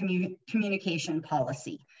external communication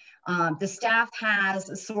policy. The staff has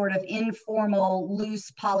a sort of informal,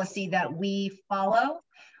 loose policy that we follow.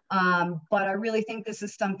 But I really think this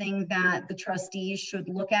is something that the trustees should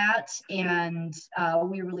look at, and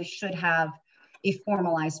we really should have a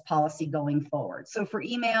formalized policy going forward. So for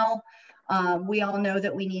email, we all know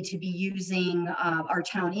that we need to be using our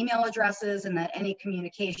town email addresses, and that any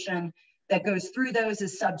communication that goes through those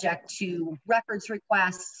is subject to records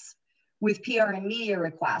requests. With PR and media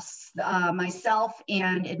requests, myself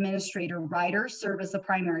and Administrator Ryder serve as the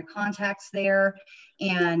primary contacts there,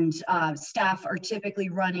 and staff are typically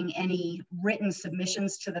running any written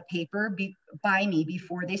submissions to the paper by me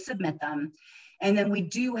before they submit them. And then we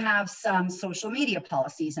do have some social media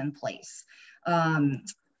policies in place.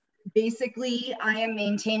 Basically, I am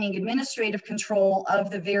maintaining administrative control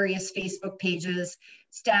of the various Facebook pages.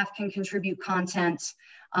 Staff can contribute content.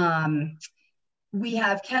 We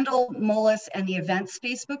have Kendall, Mullis, and the events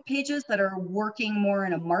Facebook pages that are working more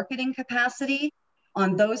in a marketing capacity.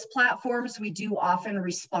 On those platforms, we do often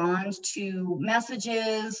respond to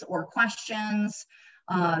messages or questions.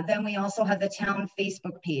 Then we also have the town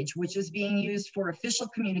Facebook page, which is being used for official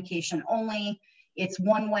communication only. It's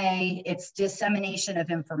one way, it's dissemination of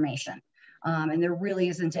information. And there really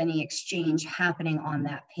isn't any exchange happening on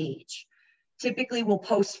that page. Typically, we'll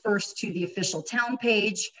post first to the official town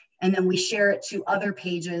page, and then we share it to other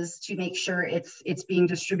pages to make sure it's being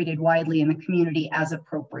distributed widely in the community as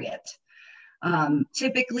appropriate.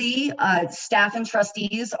 Typically, staff and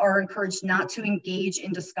trustees are encouraged not to engage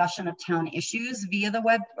in discussion of town issues via the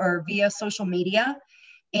web or via social media,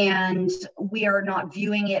 and we are not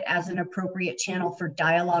viewing it as an appropriate channel for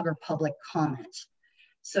dialogue or public comment.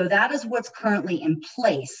 So that is what's currently in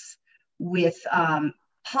place with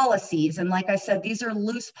policies. And like I said, these are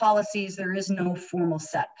loose policies. There is no formal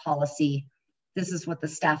set policy. This is what the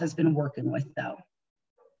staff has been working with though.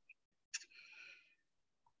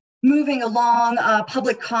 Moving along,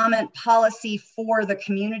 public comment policy for the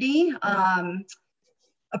community.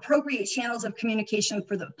 Appropriate channels of communication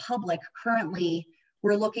for the public. Currently,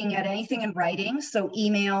 we're looking at anything in writing, so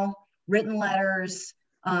email, written letters.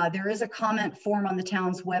 There is a comment form on the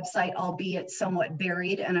town's website, albeit somewhat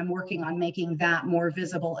buried, and I'm working on making that more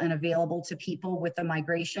visible and available to people with the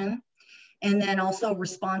migration. And then also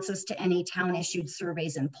responses to any town issued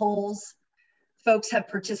surveys and polls. Folks have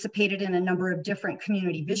participated in a number of different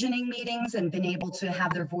community visioning meetings and been able to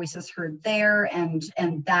have their voices heard there, and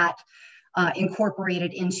that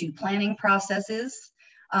incorporated into planning processes.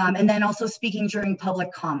 And then also speaking during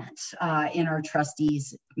public comments in our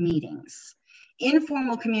trustees meetings.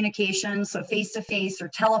 Informal communication, so face-to-face or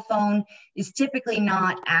telephone, is typically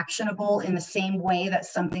not actionable in the same way that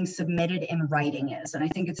something submitted in writing is. And I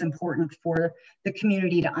think it's important for the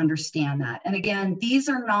community to understand that. And again, these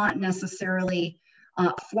are not necessarily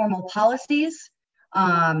formal policies,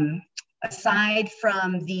 aside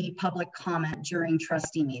from the public comment during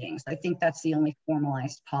trustee meetings. I think that's the only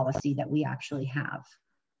formalized policy that we actually have.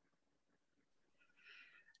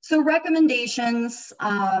 So recommendations,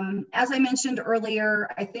 as I mentioned earlier,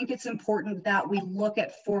 I think it's important that we look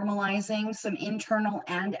at formalizing some internal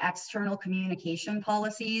and external communication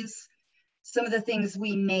policies. Some of the things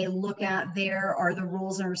we may look at there are the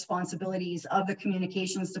roles and responsibilities of the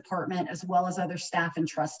communications department, as well as other staff and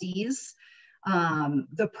trustees.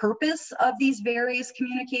 The purpose of these various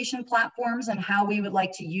communication platforms and how we would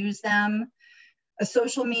like to use them. A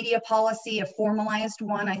social media policy, a formalized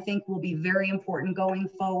one, I think will be very important going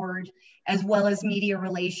forward, as well as media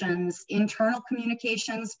relations, internal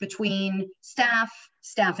communications between staff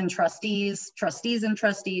and trustees, trustees and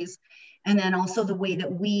trustees, and then also the way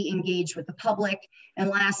that we engage with the public.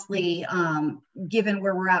 And lastly, given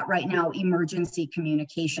where we're at right now, emergency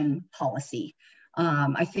communication policy.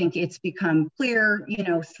 I think it's become clear, you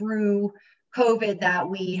know, through COVID that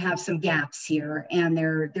we have some gaps here, and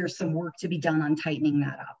there's some work to be done on tightening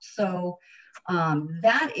that up. So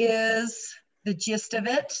that is the gist of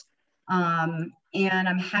it. And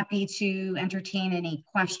I'm happy to entertain any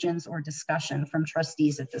questions or discussion from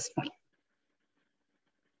trustees at this point.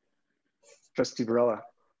 Trustee Barella.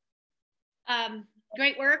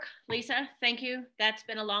 Great work, Lisa. Thank you. That's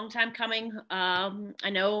been a long time coming. I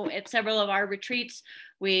know at several of our retreats,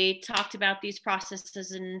 we talked about these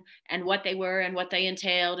processes and what they were and what they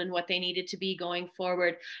entailed and what they needed to be going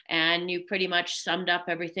forward. And you pretty much summed up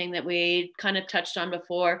everything that we kind of touched on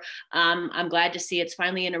before. I'm glad to see it's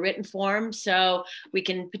finally in a written form, so we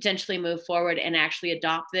can potentially move forward and actually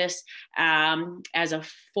adopt this as a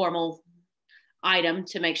formal item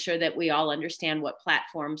to make sure that we all understand what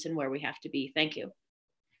platforms and where we have to be. Thank you.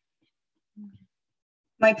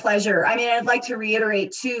 My pleasure. I mean, I'd like to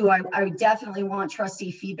reiterate too, I would definitely want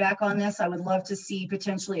trustee feedback on this. I would love to see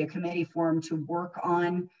potentially a committee form to work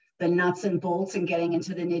on the nuts and bolts and getting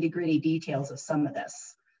into the nitty-gritty details of some of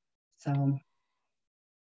this. So.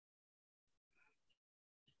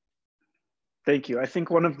 Thank you. I think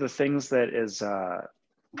one of the things that is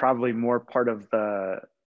probably more part of the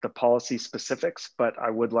policy specifics, but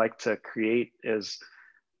I would like to create is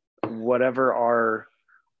whatever our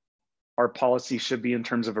policy should be in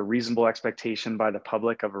terms of a reasonable expectation by the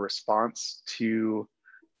public of a response to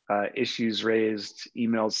issues raised,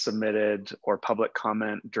 emails submitted, or public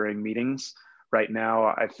comment during meetings. Right now,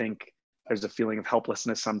 I think there's a feeling of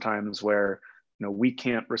helplessness sometimes where, you know, we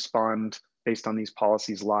can't respond based on these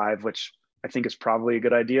policies live, which I think is probably a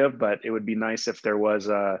good idea, but it would be nice if there was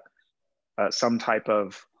some type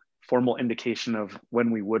of formal indication of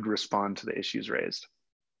when we would respond to the issues raised.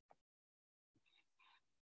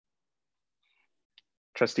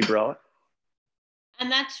 Trustee Barella.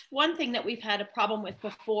 And that's one thing that we've had a problem with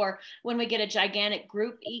before, when we get a gigantic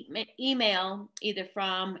group email, either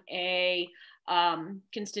from a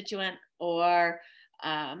constituent or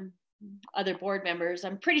other board members.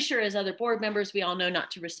 I'm pretty sure as other board members, we all know not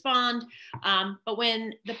to respond. But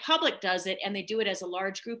when the public does it and they do it as a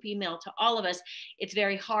large group email to all of us, it's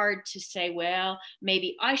very hard to say, well,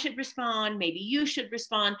 maybe I should respond, maybe you should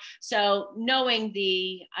respond. So knowing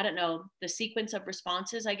the, I don't know, the sequence of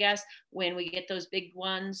responses, I guess, when we get those big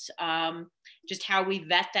ones, just how we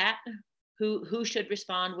vet that, who should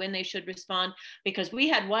respond, when they should respond. Because we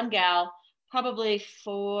had one gal, probably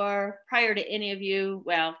prior to any of you,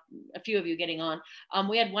 well, a few of you getting on,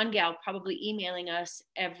 we had one gal probably emailing us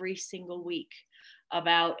every single week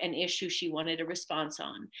about an issue she wanted a response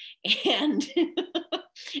on. And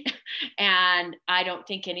I don't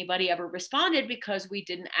think anybody ever responded because we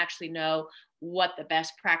didn't actually know what the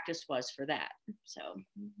best practice was for that.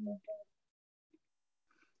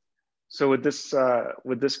 So would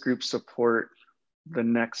this group support the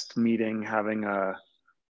next meeting having a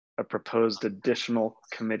proposed additional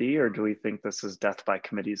committee, or do we think this is death by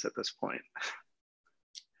committees at this point?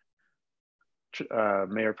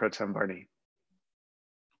 Mayor Pro Tem Barney.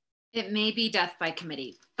 It may be death by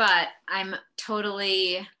committee, but I'm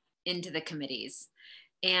totally into the committees.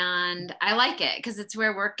 And I like it because it's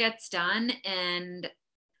where work gets done. And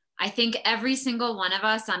I think every single one of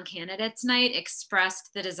us on candidates night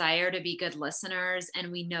expressed the desire to be good listeners.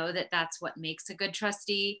 And we know that that's what makes a good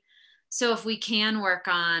trustee. So if we can work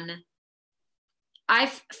on,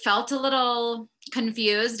 I've felt a little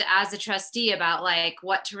confused as a trustee about like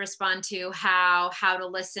what to respond to, how to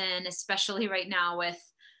listen, especially right now with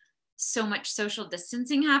so much social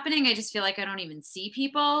distancing happening. I just feel like I don't even see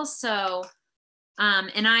people. So,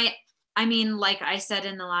 and I mean, like I said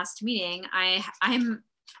in the last meeting, I'm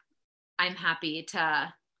happy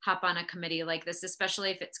to hop on a committee like this,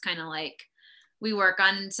 especially if it's kind of like we work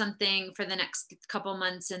on something for the next couple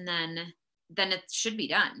months and then it should be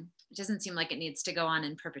done. It doesn't seem like it needs to go on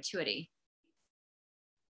in perpetuity.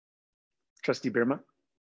 Trustee Birma.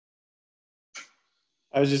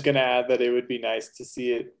 I was just going to add that it would be nice to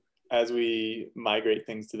see it as we migrate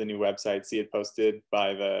things to the new website, see it posted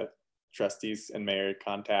by the trustees and mayor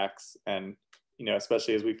contacts, and you know,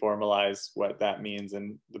 especially as we formalize what that means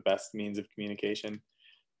and the best means of communication,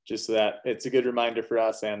 just so that it's a good reminder for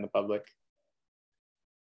us and the public.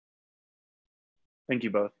 Thank you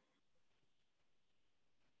both.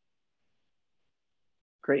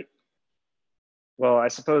 Great. Well, I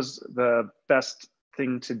suppose the best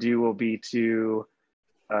thing to do will be to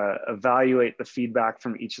evaluate the feedback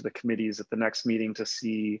from each of the committees at the next meeting to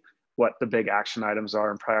see what the big action items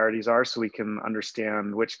are and priorities are, so we can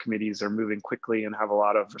understand which committees are moving quickly and have a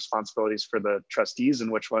lot of responsibilities for the trustees and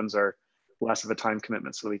which ones are less of a time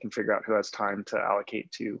commitment, so we can figure out who has time to allocate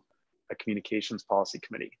to a communications policy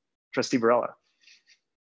committee. Trustee Barella.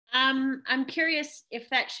 I'm curious if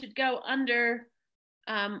that should go under,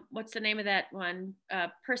 what's the name of that one?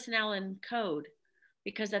 Personnel and code,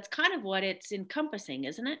 because that's kind of what it's encompassing,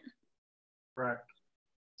 isn't it? Correct.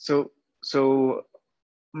 So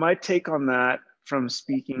my take on that from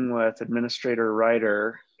speaking with Administrator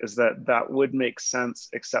Ryder is that that would make sense,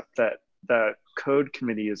 except that the code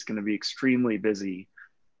committee is going to be extremely busy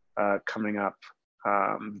coming up.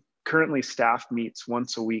 Currently, staff meets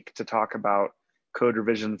once a week to talk about code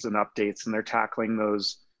revisions and updates, and they're tackling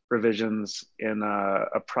those revisions in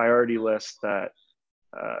a priority list that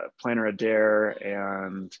Planner Adair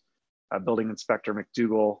and Building Inspector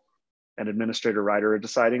McDougall and Administrator Ryder are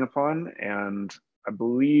deciding upon. And I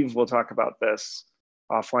believe we'll talk about this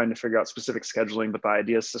offline to figure out specific scheduling, but the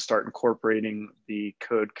idea is to start incorporating the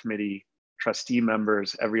code committee trustee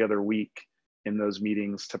members every other week in those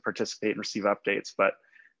meetings to participate and receive updates. But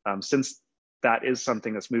since that is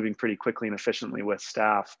something that's moving pretty quickly and efficiently with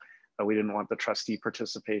staff, we didn't want the trustee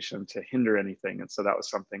participation to hinder anything. And so that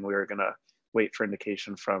was something we were gonna wait for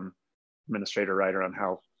indication from Administrator Ryder on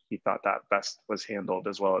how he thought that best was handled,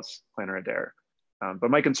 as well as Planner Adair.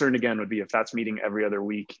 But my concern again would be if that's meeting every other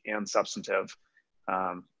week and substantive,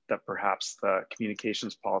 that perhaps the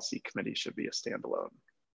communications policy committee should be a standalone.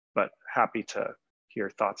 But happy to hear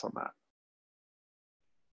thoughts on that.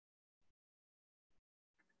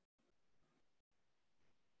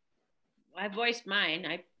 I voiced mine.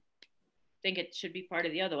 I think it should be part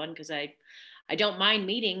of the other one because I don't mind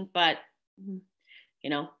meeting, but you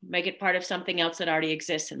know, make it part of something else that already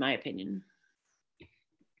exists, in my opinion.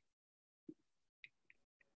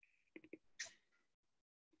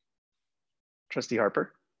 Trustee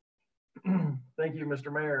Harper. Thank you,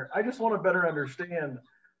 Mr. Mayor. I just want to better understand.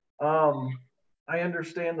 I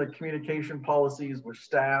understand the communication policies with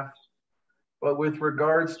staff, but with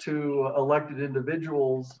regards to elected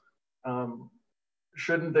individuals,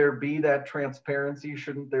 shouldn't there be that transparency?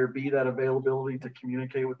 Shouldn't there be that availability to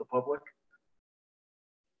communicate with the public?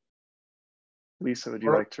 Lisa, would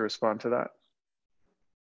you like to respond to that?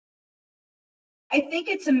 I think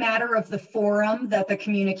it's a matter of the forum that the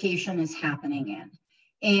communication is happening in,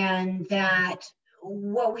 and that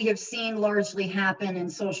what we have seen largely happen in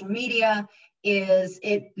social media is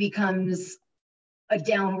it becomes a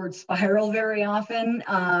downward spiral very often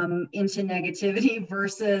into negativity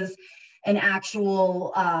versus an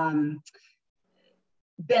actual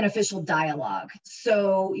beneficial dialogue.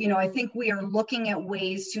 So, you know, I think we are looking at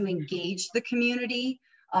ways to engage the community,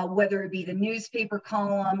 whether it be the newspaper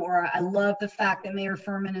column, or I love the fact that Mayor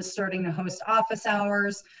Furman is starting to host office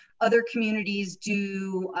hours. Other communities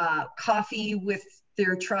do coffee with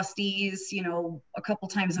their trustees, you know, a couple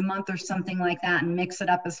times a month or something like that, and mix it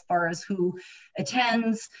up as far as who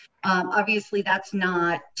attends. Obviously, that's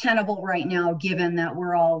not tenable right now, given that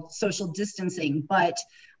we're all social distancing, but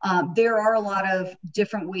there are a lot of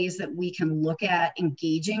different ways that we can look at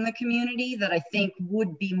engaging the community that I think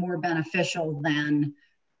would be more beneficial than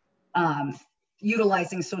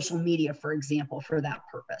utilizing social media, for example, for that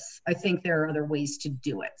purpose. I think there are other ways to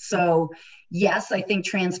do it. So yes, I think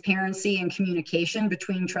transparency and communication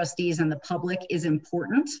between trustees and the public is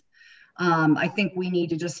important. I think we need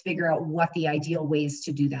to just figure out what the ideal ways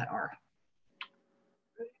to do that are.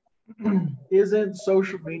 Isn't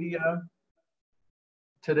social media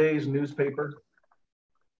today's newspaper?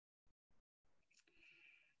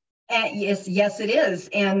 Yes, it is.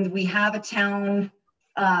 And we have a town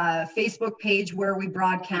Facebook page where we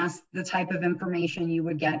broadcast the type of information you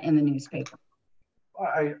would get in the newspaper.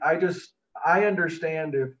 I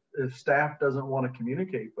understand if staff doesn't want to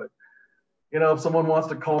communicate, but you know, if someone wants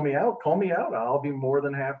to call me out, I'll be more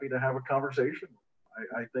than happy to have a conversation.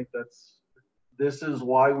 I think this is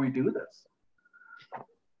why we do this.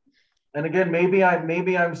 And again, maybe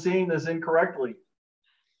I'm seeing this incorrectly.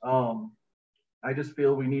 I just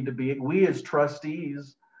feel we as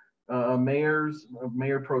trustees, mayors,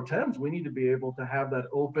 mayor pro tems, we need to be able to have that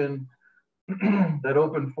open, that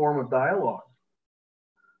open form of dialogue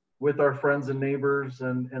with our friends and neighbors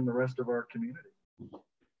and the rest of our community.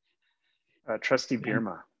 Trustee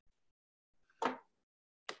Bierma.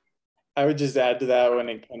 I would just add to that, when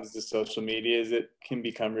it comes to social media, is it can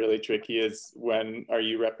become really tricky is when are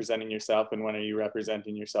you representing yourself and when are you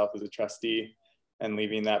representing yourself as a trustee, and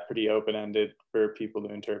leaving that pretty open-ended for people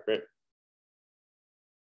to interpret.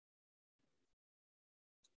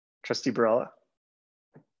 Trustee Barella.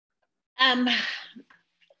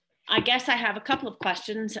 I guess I have a couple of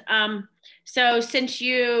questions. So since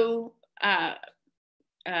you,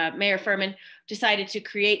 Mayor Furman, decided to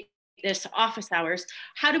create this office hours,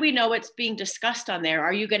 how do we know what's being discussed on there?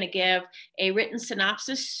 Are you going to give a written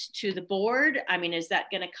synopsis to the board? I mean, is that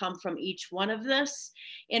going to come from each one of this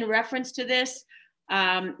in reference to this?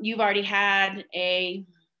 You've already had I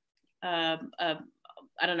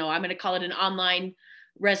don't know, I'm going to call it an online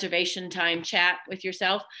reservation time chat with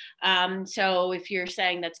yourself. So if you're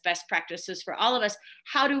saying that's best practices for all of us,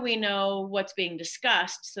 how do we know what's being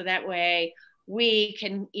discussed so that way we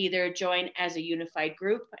can either join as a unified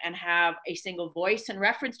group and have a single voice in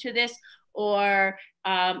reference to this, or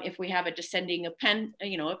if we have a dissenting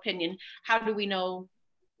opinion, how do we know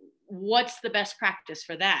what's the best practice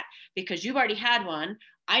for that? Because you've already had one.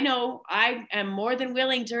 I know I am more than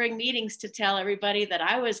willing during meetings to tell everybody that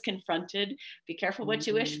I was confronted. Be careful what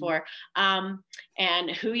you wish for.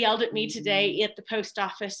 And who yelled at me today at the post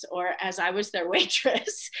office or as I was their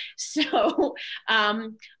waitress. So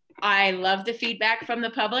I love the feedback from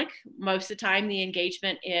the public. Most of the time the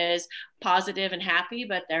engagement is positive and happy,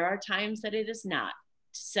 but there are times that it is not.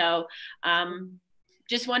 So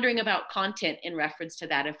just wondering about content in reference to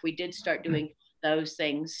that, if we did start doing those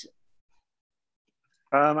things.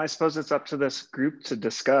 I suppose it's up to this group to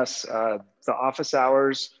discuss. The office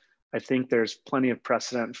hours, I think there's plenty of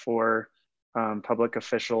precedent for public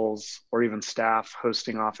officials or even staff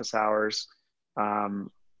hosting office hours.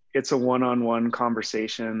 It's a one-on-one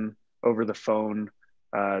conversation over the phone.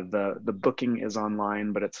 The booking is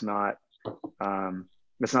online, but it's not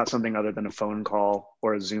something other than a phone call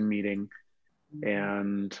or a Zoom meeting.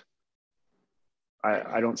 And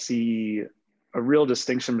I don't see a real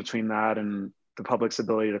distinction between that and the public's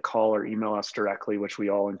ability to call or email us directly, which we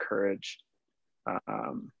all encourage.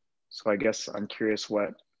 So I guess I'm curious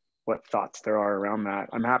what thoughts there are around that.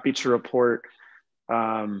 I'm happy to report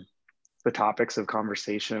the topics of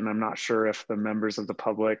conversation. I'm not sure if the members of the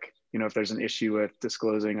public, if there's an issue with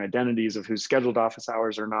disclosing identities of who's scheduled office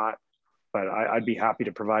hours or not, but I'd be happy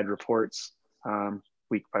to provide reports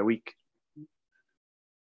week by week.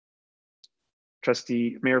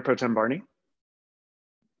 Trustee Mayor Pro Tem Barney.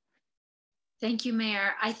 Thank you,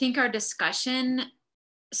 Mayor. I think our discussion,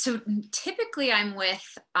 so typically I'm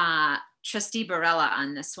with Trustee Barella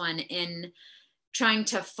on this one in trying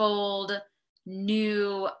to fold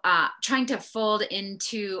into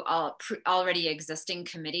already existing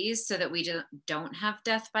committees so that we don't have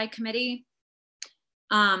death by committee.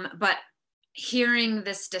 But hearing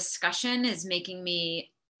this discussion is making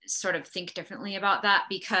me sort of think differently about that,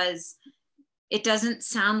 because it doesn't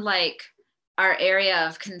sound like our area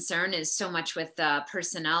of concern is so much with the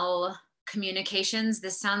personnel communications.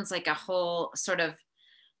 This sounds like a whole sort of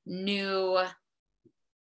new,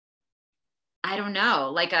 I don't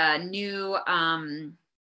know, like a new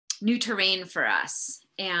terrain for us.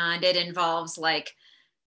 And it involves like,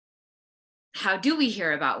 how do we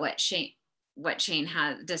hear about what Shane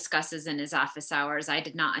discusses in his office hours? I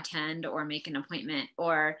did not attend or make an appointment,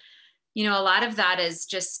 or, a lot of that is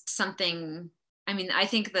just something. I mean, I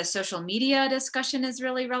think the social media discussion is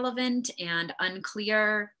really relevant and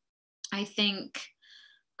unclear. I think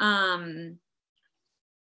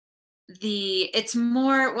it's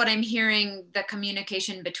more what I'm hearing, the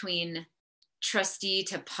communication between trustee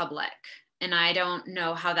to public. And I don't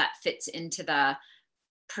know how that fits into the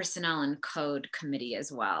personnel and code committee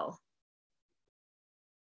as well.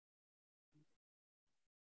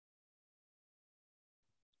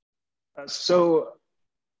 So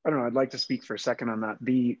I don't know, I'd like to speak for a second on that.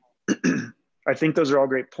 I think those are all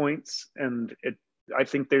great points. And I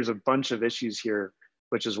think there's a bunch of issues here,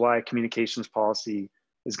 which is why communications policy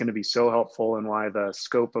is going to be so helpful and why the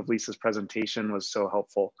scope of Lisa's presentation was so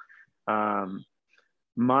helpful.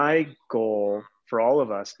 My goal for all of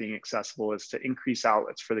us being accessible is to increase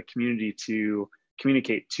outlets for the community to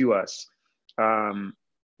communicate to us.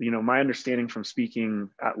 My understanding from speaking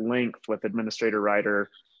at length with Administrator Ryder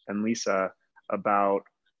and Lisa about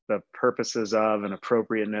the purposes of and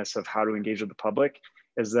appropriateness of how to engage with the public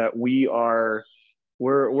is that we're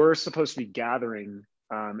supposed to be gathering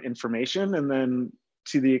information, and then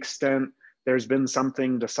to the extent there's been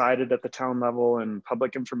something decided at the town level and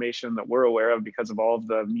public information that we're aware of because of all of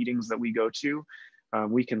the meetings that we go to,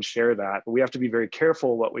 we can share that. But we have to be very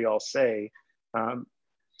careful what we all say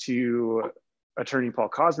to Attorney Paul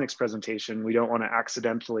Kosnick's presentation, we don't want to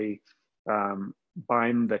accidentally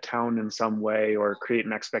bind the town in some way or create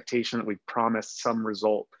an expectation that we promised some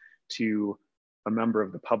result to a member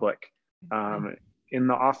of the public. In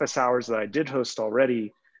the office hours that I did host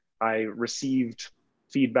already, I received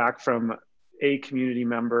feedback from a community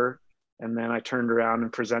member, and then I turned around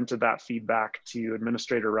and presented that feedback to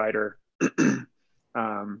Administrator Ryder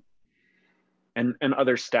and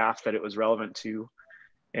other staff that it was relevant to.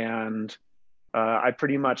 And I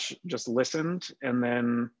pretty much just listened and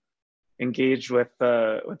then engaged with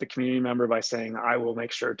the community member by saying, I will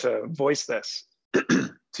make sure to voice this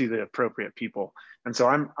to the appropriate people. And so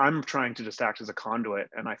I'm trying to just act as a conduit.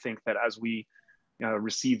 And I think that as we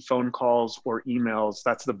receive phone calls or emails,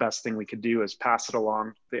 that's the best thing we could do, is pass it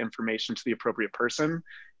along, the information, to the appropriate person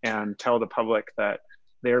and tell the public that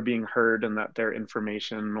they're being heard and that their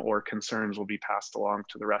information or concerns will be passed along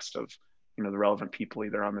to the rest of the relevant people,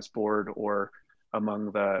 either on this board or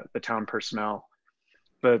among the town personnel.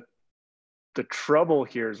 But the trouble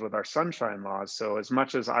here is with our sunshine laws. So as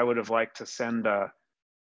much as I would have liked to send a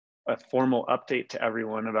formal update to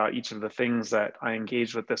everyone about each of the things that I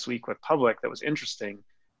engaged with this week with public that was interesting,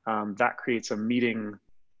 that creates a meeting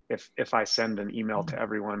if I send an email to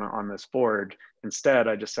everyone on this board. Instead,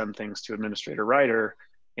 I just send things to Administrator Ryder,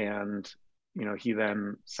 and he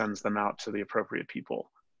then sends them out to the appropriate people.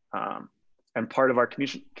 And part of our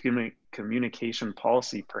communication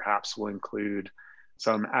policy perhaps will include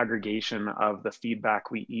some aggregation of the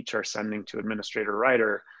feedback we each are sending to Administrator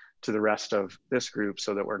Ryder to the rest of this group,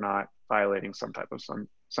 so that we're not violating some type of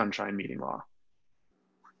sunshine meeting law.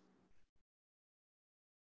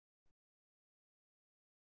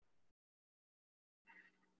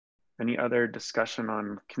 Any other discussion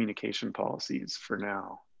on communication policies for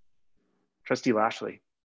now? Trustee Lashley.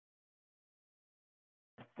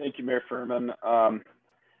 Thank you, Mayor Furman. I'd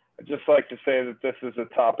just like to say that this is a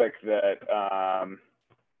topic that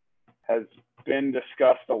has been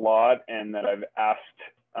discussed a lot, and that I've asked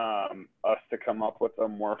us to come up with a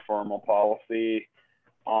more formal policy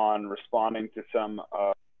on responding to some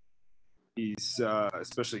of these,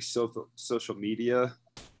 especially social media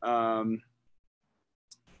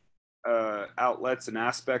outlets and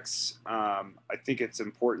aspects. I think it's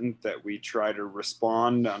important that we try to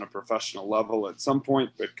respond on a professional level at some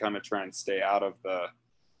point, but kind of try and stay out of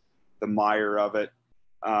the mire of it.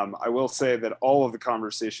 I will say that all of the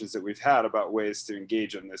conversations that we've had about ways to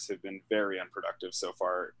engage in this have been very unproductive so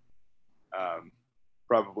far,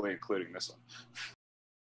 probably including this one.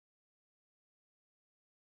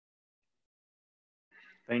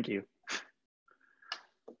 Thank you.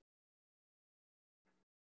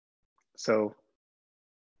 So,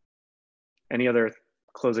 any other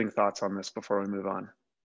closing thoughts on this before we move on?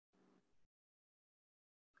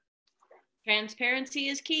 Transparency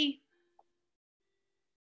is key.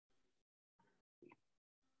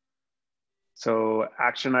 So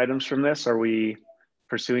action items from this, are we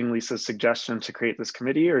pursuing Lisa's suggestion to create this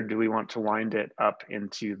committee, or do we want to wind it up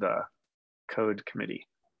into the code committee?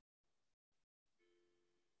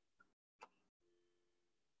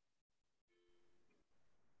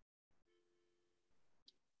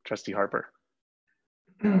 Trustee Harper.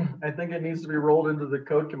 I think it needs to be rolled into the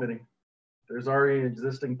code committee. There's already an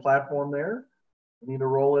existing platform there. We need to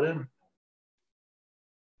roll it in.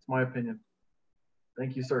 It's my opinion.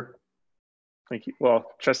 Thank you, sir. Thank you. Well,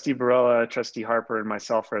 Trustee Barella, Trustee Harper, and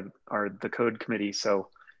myself are the code committee, so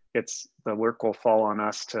the work will fall on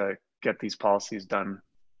us to get these policies done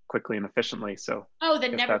quickly and efficiently. So. Oh,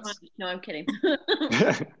 then never mind. No, I'm kidding.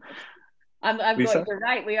 I'm Lisa? going. You're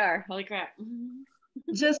right. We are. Holy crap.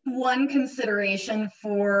 Just one consideration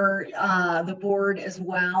for the board as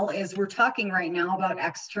well is we're talking right now about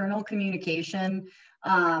external communication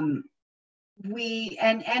and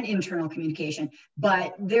internal communication,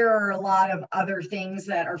 but there are a lot of other things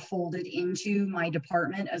that are folded into my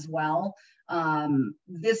department as well.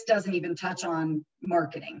 This doesn't even touch on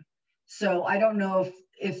marketing. So I don't know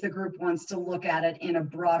if the group wants to look at it in a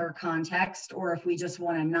broader context, or if we just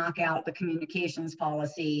want to knock out the communications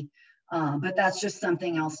policy. But that's just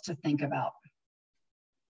something else to think about.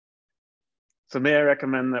 So may I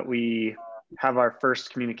recommend that we have our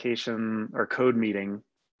first communication or code meeting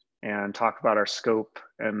and talk about our scope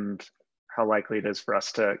and how likely it is for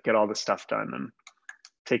us to get all this stuff done, and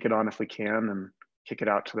take it on if we can, and kick it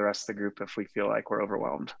out to the rest of the group if we feel like we're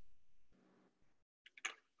overwhelmed.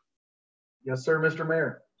 Yes, sir, Mr.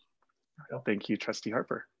 Mayor. Thank you, Trustee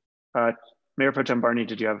Harper. Mayor Pro Tem Barney,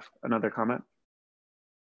 did you have another comment?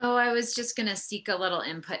 Oh, I was just going to seek a little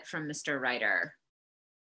input from Mr. Ryder.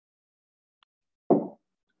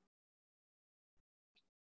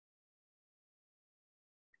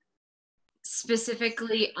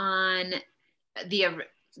 specifically on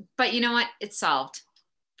but you know what? It's solved.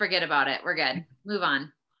 Forget about it. We're good. Move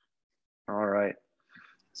on. All right.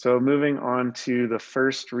 So moving on to the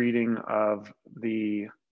first reading of the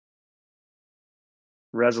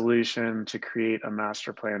resolution to create a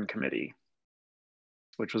master plan committee,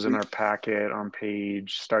 which was in our packet on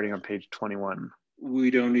starting on page 21.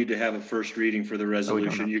 We don't need to have a first reading for the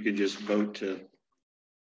resolution. You can just vote to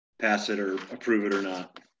pass it or approve it or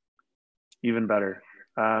not. Even better.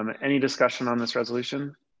 Any discussion on this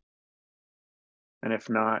resolution? And if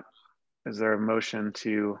not, is there a motion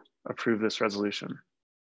to approve this resolution?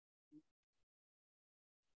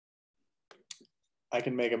 I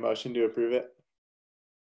can make a motion to approve it.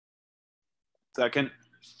 Second.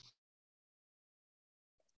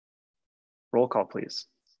 Roll call, please.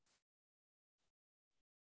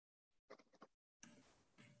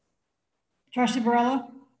 Trustee Barella?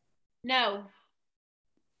 No.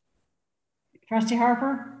 Trustee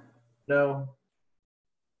Harper? No.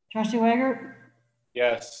 Trustee Weigert?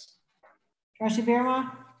 Yes. Trustee Bierma?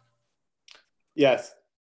 Yes.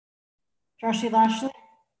 Trustee Lashley?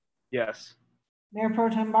 Yes. Mayor Pro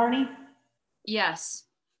Tem Barney? Yes.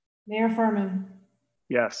 Mayor Furman?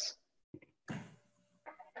 Yes.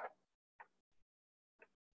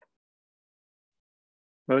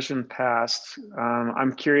 Motion passed.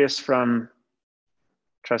 I'm curious from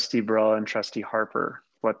Trustee Burrell and Trustee Harper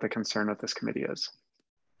what the concern with this committee is.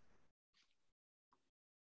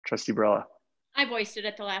 Trustee Burrell. I voiced it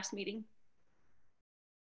at the last meeting.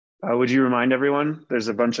 Would you remind everyone, there's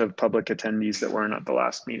a bunch of public attendees that weren't at the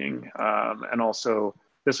last meeting. And also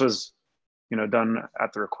this was, done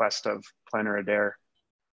at the request of Planner Adair.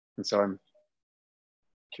 And so I'm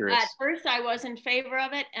curious. At first, I was in favor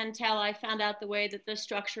of it until I found out the way that the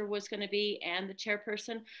structure was going to be and the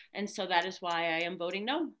chairperson. And so that is why I am voting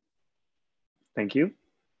no. Thank you.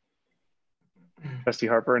 Trustee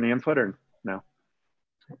Harper, any input or no?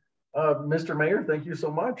 Mr. Mayor, thank you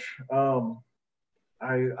so much.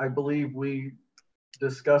 I believe we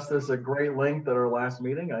discussed this at great length at our last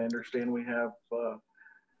meeting. I understand we have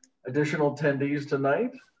additional attendees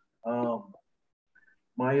tonight.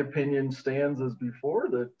 My opinion stands as before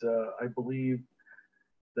that I believe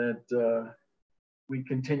that we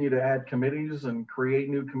continue to add committees and create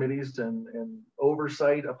new committees and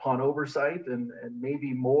oversight upon oversight and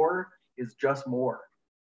maybe more is just more.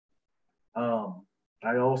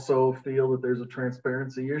 I also feel that there's a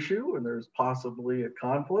transparency issue and there's possibly a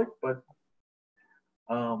conflict, but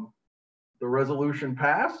the resolution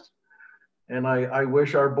passed and I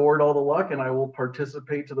wish our board all the luck and I will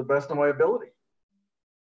participate to the best of my ability.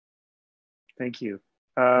 Thank you.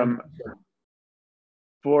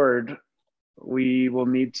 Board, we will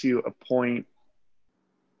need to appoint,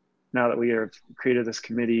 now that we have created this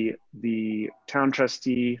committee, the town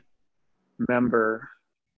trustee member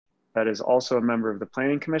that is also a member of the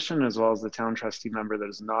Planning Commission, as well as the town trustee member that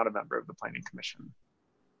is not a member of the Planning Commission.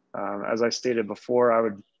 As I stated before, I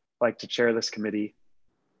would like to chair this committee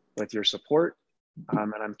with your support.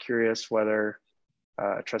 And I'm curious whether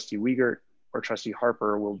Trustee Weigert or Trustee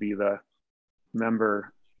Harper will be the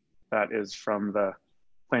member that is from the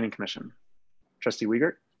Planning Commission. Trustee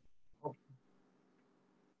Weigert.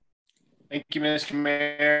 Thank you, Mr.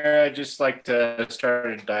 Mayor. I'd just like to start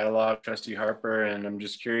a dialogue, Trustee Harper, and I'm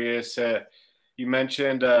just curious. You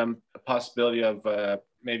mentioned a possibility of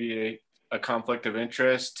maybe a conflict of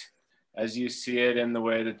interest as you see it in the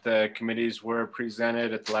way that the committees were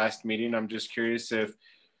presented at the last meeting. I'm just curious if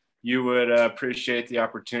you would appreciate the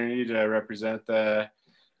opportunity to represent the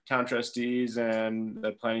town trustees and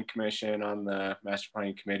the Planning Commission on the Master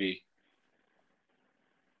Planning Committee.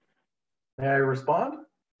 May I respond?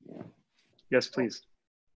 Yes, please.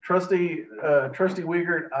 Trustee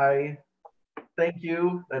Weigert, I thank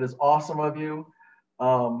you. That is awesome of you.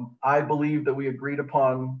 I believe that we agreed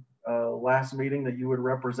upon last meeting that you would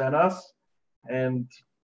represent us, and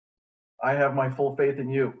I have my full faith in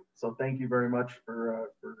you. So thank you very much for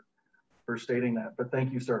stating that. But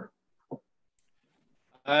thank you, sir.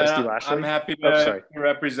 I'm happy to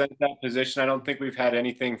represent that position. I don't think we've had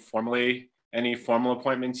anything formally, any formal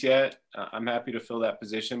appointments yet. I'm happy to fill that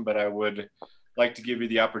position, but I would like to give you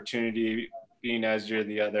the opportunity, being as you're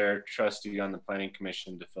the other trustee on the Planning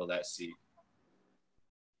Commission, to fill that seat.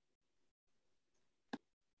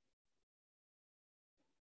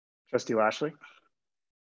 Trustee Lashley.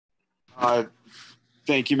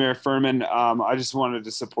 Thank you, Mayor Furman. I just wanted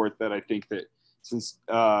to support that. I think that since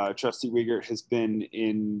Trustee Weigert has been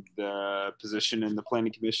in the position in the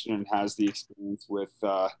Planning Commission and has the experience with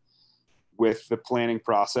the planning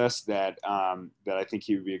process, that that I think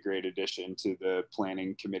he would be a great addition to the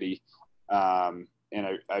Planning Committee. And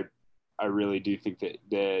I I really do think that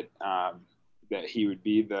he would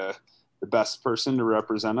be the best person to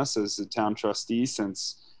represent us as a town trustee,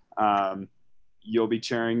 since you'll be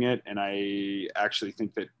chairing it. And I actually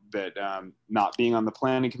think that not being on the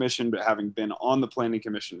planning commission, but having been on the planning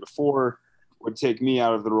commission before, would take me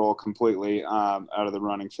out of the role completely, out of the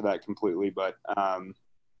running for that completely. But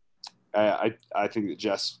I think that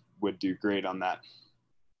Jess would do great on that.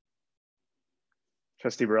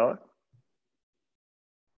 Trustee Barella?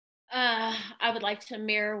 I would like to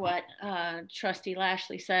mirror what Trustee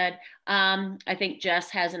Lashley said. I think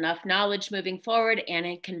Jess has enough knowledge moving forward, and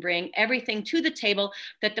it can bring everything to the table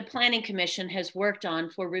that the Planning Commission has worked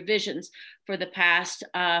on for revisions for the past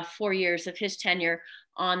 4 years of his tenure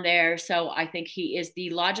on there. So I think he is the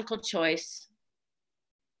logical choice.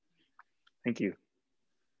 Thank you.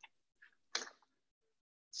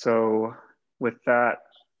 So with that,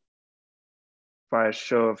 by a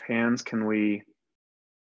show of hands, can we,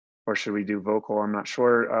 or should we do vocal? I'm not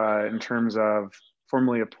sure. In terms of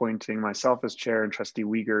formally appointing myself as chair and Trustee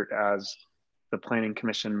Wiegert as the Planning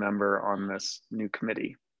Commission member on this new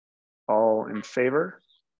committee. All in favor?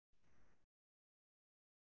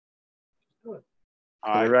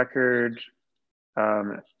 For the record,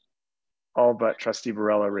 all but Trustee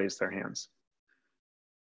Barella raised their hands.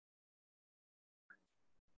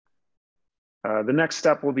 The next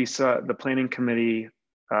step will be the Planning Committee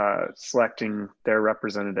selecting their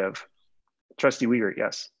representative. Trustee Wiegert,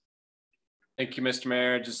 yes. Thank you, Mr.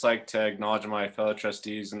 Mayor. I'd just like to acknowledge my fellow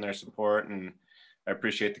trustees and their support, and I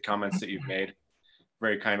appreciate the comments that you've made.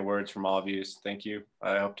 Very kind words from all of you. So thank you.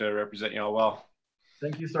 I hope to represent you all well.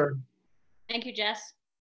 Thank you, sir. Thank you, Jess.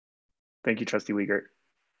 Thank you, Trustee Wiegert.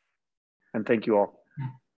 And thank you all.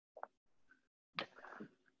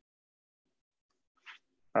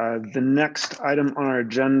 The next item on our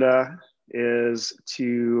agenda is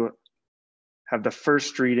to have the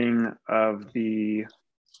first reading of the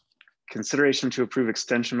consideration to approve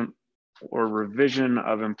extension or revision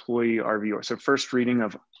of employee RV. So first reading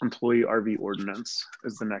of employee RV ordinance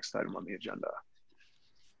is the next item on the agenda.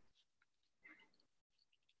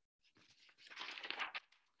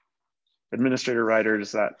 Administrator Ryder,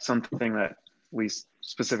 is that something that we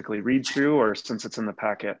specifically read through, or since it's in the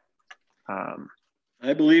packet?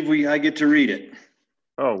 I believe I get to read it.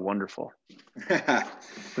 Oh, wonderful.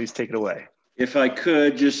 Please take it away. If I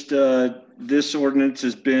could, just this ordinance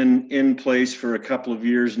has been in place for a couple of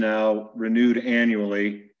years now, renewed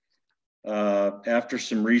annually. After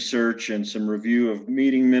some research and some review of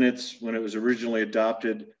meeting minutes when it was originally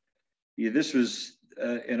adopted, this was,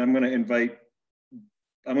 and I'm going to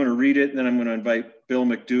read it, and then I'm going to invite Bill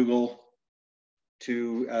McDougall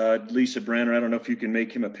to Lisa Brenner. I don't know if you can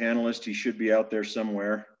make him a panelist. He should be out there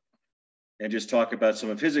somewhere, and just talk about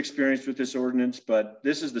some of his experience with this ordinance. But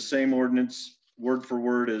this is the same ordinance, word for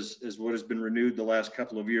word, as what has been renewed the last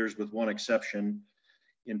couple of years, with one exception.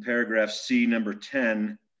 In paragraph C, number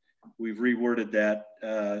 10, we've reworded that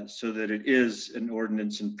so that it is an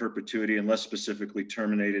ordinance in perpetuity unless specifically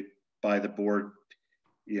terminated by the board,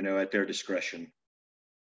 at their discretion.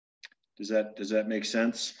 Does that make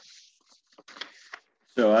sense?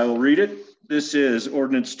 So I will read it. This is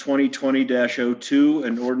ordinance 2020-02,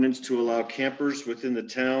 an ordinance to allow campers within the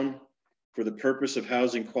town for the purpose of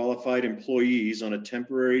housing qualified employees on a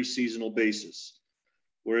temporary seasonal basis.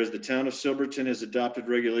 Whereas the town of Silverton has adopted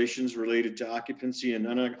regulations related to occupancy and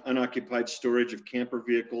unoccupied storage of camper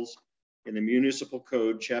vehicles in the Municipal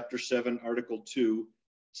Code, Chapter 7, Article 2,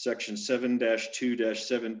 Section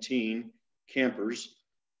 7-2-17, campers.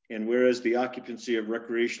 And whereas the occupancy of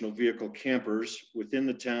recreational vehicle campers within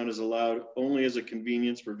the town is allowed only as a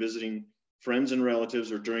convenience for visiting friends and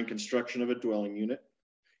relatives or during construction of a dwelling unit.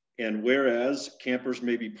 And whereas campers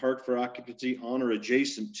may be parked for occupancy on or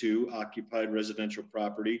adjacent to occupied residential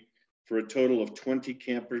property for a total of 20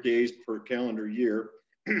 camper days per calendar year.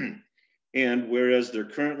 And whereas there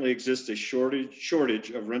currently exists a shortage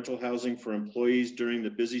of rental housing for employees during the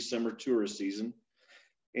busy summer tourist season.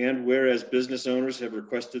 And whereas business owners have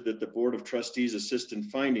requested that the Board of Trustees assist in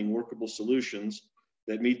finding workable solutions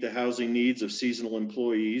that meet the housing needs of seasonal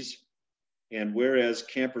employees. And whereas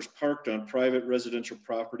campers parked on private residential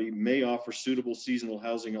property may offer suitable seasonal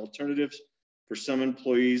housing alternatives for some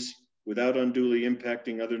employees without unduly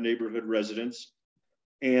impacting other neighborhood residents.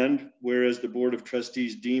 And whereas the Board of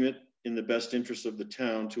Trustees deem it in the best interest of the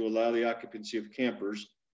town to allow the occupancy of campers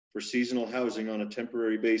for seasonal housing on a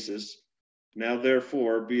temporary basis. Now,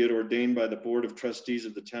 therefore, be it ordained by the Board of Trustees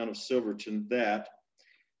of the town of Silverton that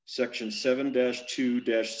Section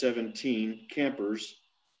 7-2-17, campers.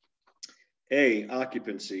 A,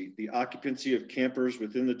 occupancy. The occupancy of campers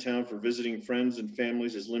within the town for visiting friends and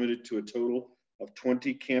families is limited to a total of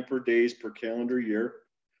 20 camper days per calendar year.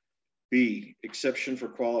 B, exception for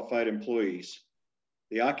qualified employees.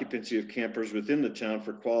 The occupancy of campers within the town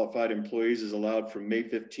for qualified employees is allowed from May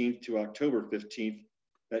 15th to October 15th.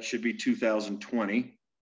 That should be 2020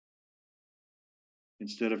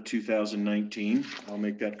 instead of 2019. I'll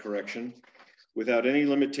make that correction. Without any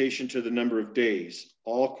limitation to the number of days,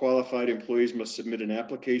 all qualified employees must submit an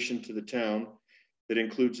application to the town that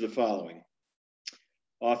includes the following.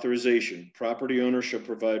 Authorization. Property owner shall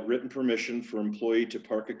provide written permission for employee to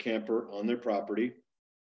park a camper on their property.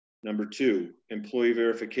 Number 2, employee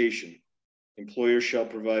verification. Employer shall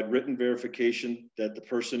provide written verification that the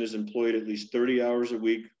person is employed at least 30 hours a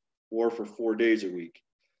week or for 4 days a week.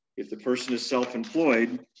 If the person is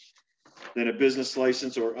self-employed, then a business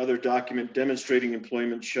license or other document demonstrating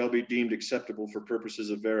employment shall be deemed acceptable for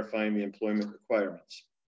purposes of verifying the employment requirements.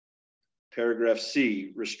 Paragraph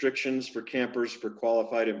C, restrictions for campers for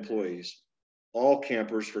qualified employees. All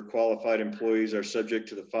campers for qualified employees are subject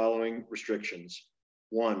to the following restrictions.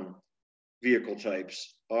 1, vehicle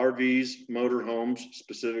types. RVs, motorhomes,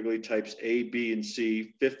 specifically types A, B, and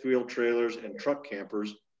C, fifth wheel trailers, and truck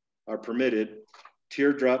campers are permitted.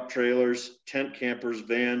 Teardrop trailers, tent campers,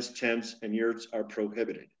 vans, tents, and yurts are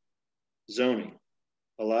prohibited. Zoning.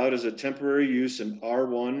 Allowed as a temporary use in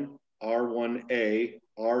R1, R1A,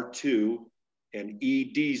 R2, and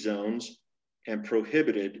ED zones, and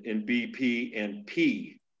prohibited in BP and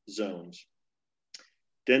P zones.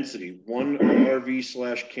 Density, 1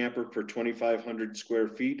 RV/camper per 2,500 square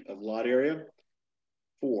feet of lot area.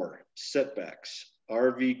 4, setbacks.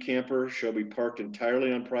 RV camper shall be parked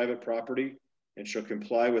entirely on private property and shall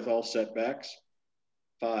comply with all setbacks.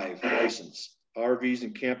 5, license. RVs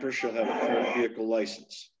and campers shall have a current vehicle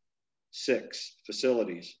license. 6,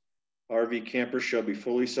 facilities. RV campers shall be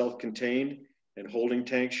fully self-contained and holding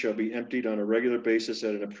tanks shall be emptied on a regular basis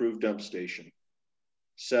at an approved dump station.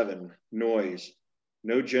 7, noise.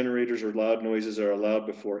 No generators or loud noises are allowed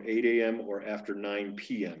before 8 a.m. or after 9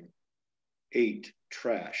 p.m. 8,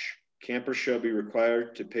 trash. Campers shall be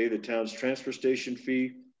required to pay the town's transfer station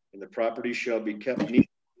fee and the property shall be kept neat,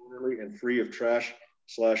 orderly, and free of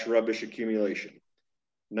trash/rubbish accumulation.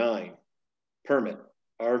 9, permit.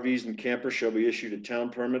 RVs and campers shall be issued a town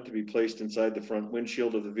permit to be placed inside the front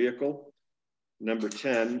windshield of the vehicle. Number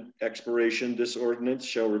 10, expiration. This ordinance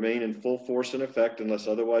shall remain in full force and effect unless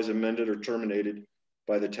otherwise amended or terminated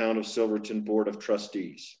by the Town of Silverton Board of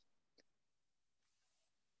Trustees.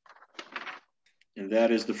 And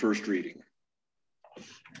that is the first reading.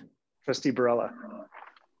 Trustee Barella.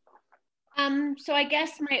 So I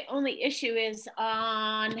guess my only issue is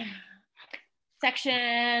on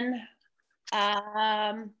section,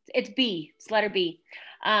 it's B, it's letter B.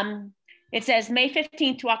 It says May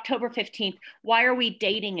 15th to October 15th. Why are we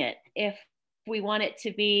dating it if we want it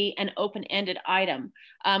to be an open-ended item?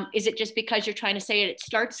 Is it just because you're trying to say it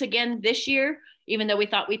starts again this year, even though we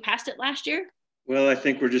thought we passed it last year? Well, I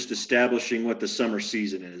think we're just establishing what the summer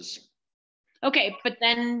season is. Okay, but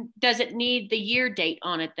then does it need the year date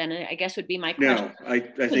on it then? I guess would be my question. No, I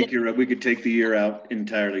think you're right. We could take the year out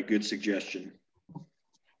entirely. Good suggestion.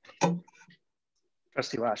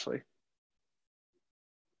 Trustee Lashley.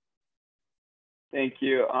 Thank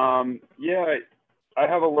you. Yeah, I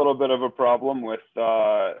have a little bit of a problem with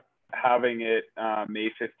having it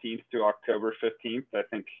May 15th to October 15th. I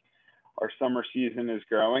think our summer season is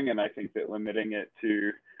growing, and I think that limiting it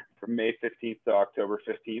to from May 15th to October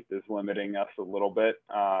 15th is limiting us a little bit.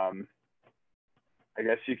 I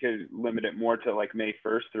guess you could limit it more to like May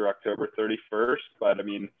 1st through October 31st, but I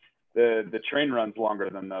mean, the train runs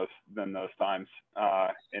longer than those times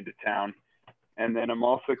into town. And then I'm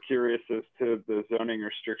also curious as to the zoning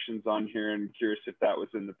restrictions on here, and curious if that was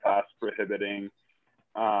in the past prohibiting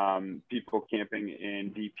people camping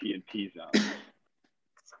in DP and P zones.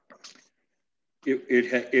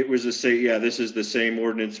 It was the same. Yeah, this is the same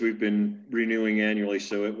ordinance we've been renewing annually,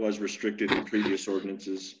 so it was restricted in previous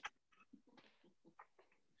ordinances.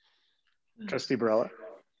 Trustee Barella.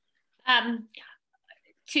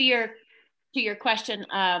 To your question,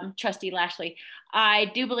 Trustee Lashley, I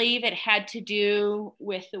do believe it had to do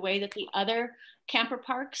with the way that the other camper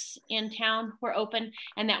parks in town were open,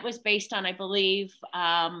 and that was based on, I believe,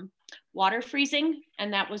 water freezing,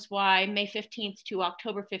 and that was why May 15th to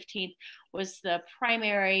October 15th was the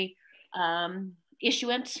primary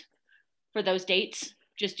issuance for those dates,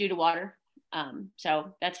 just due to water.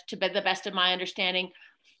 So that's to the best of my understanding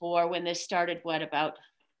for when this started, what, about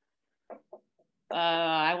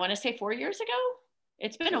I want to say 4 years ago.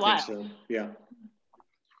 It's been a while. So. Yeah.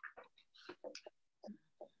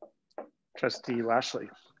 Trustee Lashley.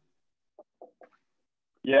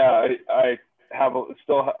 Yeah, I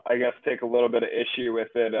still, I guess, take a little bit of issue with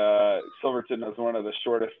it. Silverton has one of the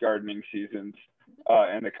shortest gardening seasons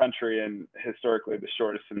in the country, and historically the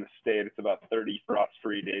shortest in the state. It's about 30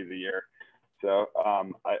 frost-free days a year. So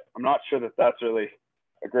I'm not sure that that's really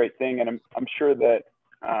a great thing, and I'm sure that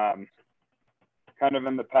kind of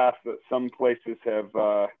in the past that some places have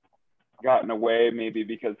gotten away, maybe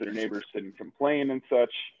because their neighbors didn't complain and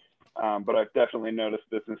such. But I've definitely noticed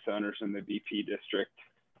business owners in the BP district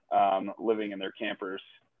living in their campers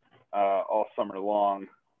all summer long,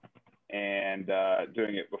 and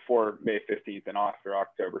doing it before May 15th and after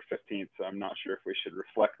October 15th. So I'm not sure if we should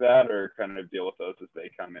reflect that or kind of deal with those as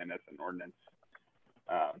they come in as an ordinance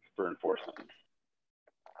for enforcement.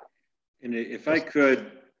 And if I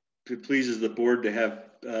could, if it pleases the board to have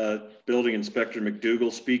Building Inspector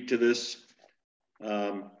McDougall speak to this,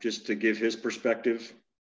 just to give his perspective.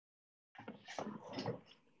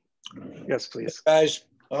 Yes, please. Guys,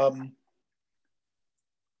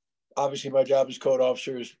 obviously my job as code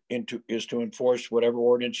officer is to enforce whatever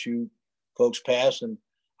ordinance you folks pass, and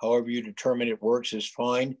however you determine it works is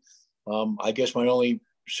fine. I guess my only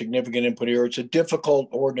significant input here, it's a difficult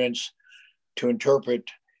ordinance to interpret,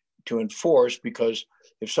 to enforce, because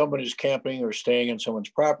if someone is camping or staying on someone's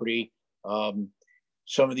property,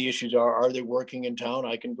 some of the issues are they working in town?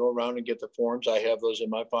 I can go around and get the forms. I have those in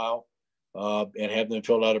my file and have them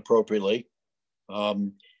filled out appropriately.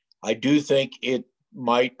 I do think it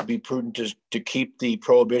might be prudent to keep the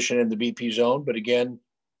prohibition in the BP zone, but again,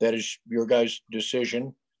 that is your guys'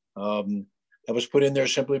 decision. That was put in there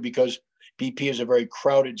simply because BP is a very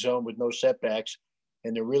crowded zone with no setbacks,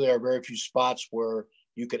 and there really are very few spots where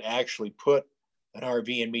you could actually put an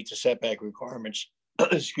RV and meet the setback requirements.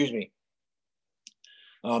 Excuse me.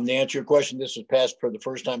 To answer your question, this was passed for the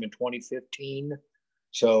first time in 2015.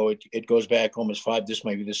 So it goes back almost this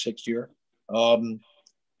might be the 6th year.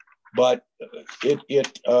 But I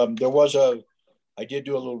did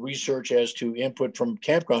do a little research as to input from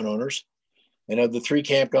campground owners. And of the 3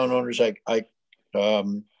 campground owners I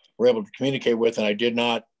were able to communicate with, and I did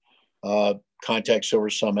not contact Silver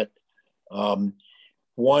Summit.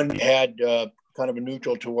 One had kind of a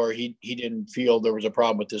neutral to where he didn't feel there was a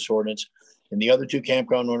problem with this ordinance. And the other 2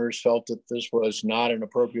 campground owners felt that this was not an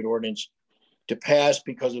appropriate ordinance to pass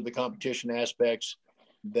because of the competition aspects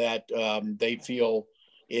that they feel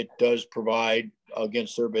it does provide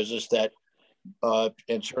against their business. That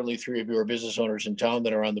and certainly 3 of you are business owners in town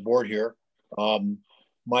that are on the board here,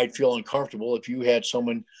 might feel uncomfortable if you had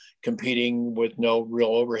someone competing with no real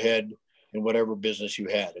overhead in whatever business you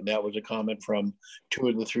had. And that was a comment from 2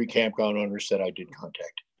 of the 3 campground owners that I did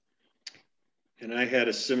contact. And I had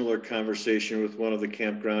a similar conversation with one of the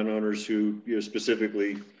campground owners who,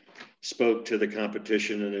 specifically spoke to the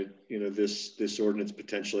competition, and it, this ordinance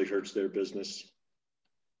potentially hurts their business.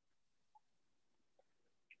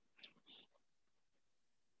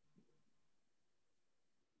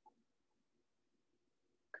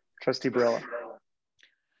 Trustee Barella.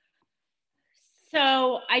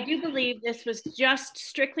 So I do believe this was just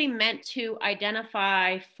strictly meant to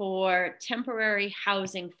identify for temporary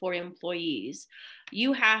housing for employees.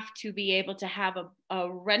 You have to be able to have a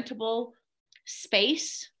rentable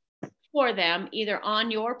space for them, either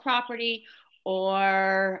on your property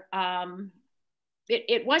or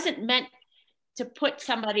it wasn't meant to put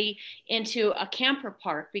somebody into a camper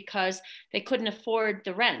park because they couldn't afford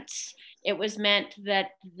the rents. It was meant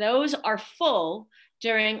that those are full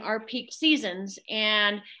during our peak seasons,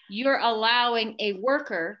 and you're allowing a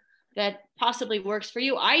worker that possibly works for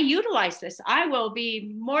you. I utilize this. I will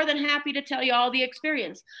be more than happy to tell you all the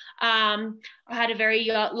experience. I had a very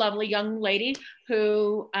lovely young lady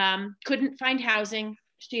who couldn't find housing.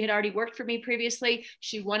 She had already worked for me previously.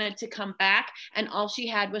 She wanted to come back, and all she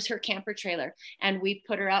had was her camper trailer. And we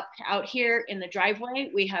put her out here in the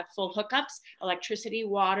driveway. We have full hookups, electricity,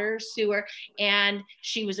 water, sewer, and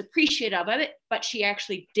she was appreciative of it, but she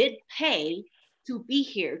actually did pay to be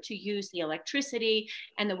here to use the electricity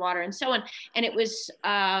and the water and so on. And it was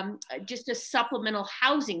just a supplemental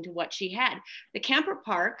housing to what she had. The camper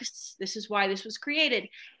parks, this is why this was created,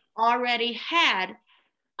 already had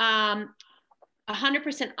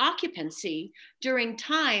 100% occupancy during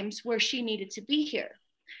times where she needed to be here.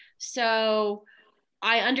 So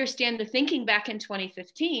I understand the thinking back in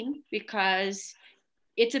 2015 because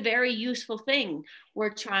it's a very useful thing. We're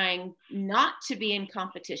trying not to be in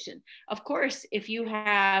competition. Of course, if you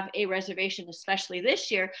have a reservation, especially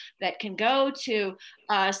this year, that can go to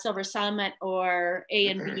Silver Summit or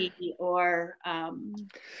A&B or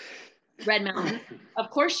Red Mountain, of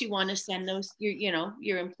course you want to send those,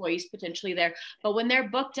 your employees potentially there. But when they're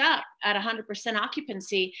booked up at 100%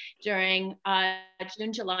 occupancy during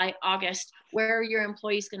June, July, August, where are your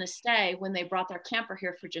employees going to stay when they brought their camper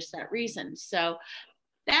here for just that reason? So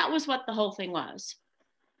that was what the whole thing was.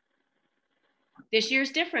 This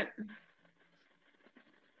year's different.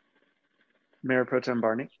 Mayor Pro Tem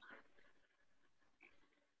Barney.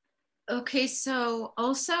 Okay, so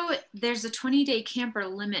also there's a 20-day camper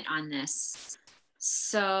limit on this.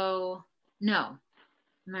 So no,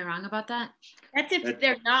 am I wrong about that? That's if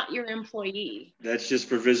they're not your employee. That's just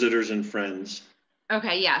for visitors and friends.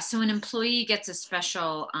 Okay, yeah, so an employee gets a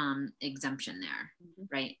special exemption there,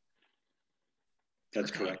 right?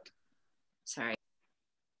 That's correct. Sorry.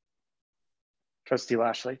 Trustee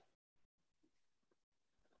Lashley.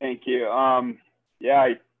 Thank you.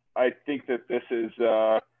 Yeah, I think that this is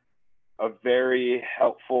a very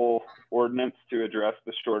helpful ordinance to address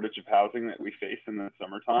the shortage of housing that we face in the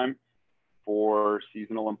summertime for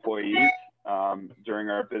seasonal employees during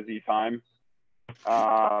our busy time.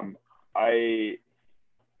 I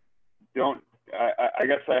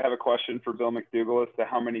guess I have a question for Bill McDougall as to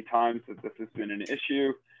how many times that this has been an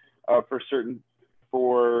issue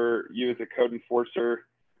for you as a code enforcer.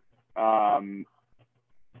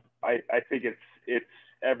 I think it's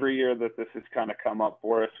every year that this has kind of come up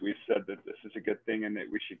for us. We've said that this is a good thing and that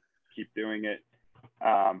we should keep doing it.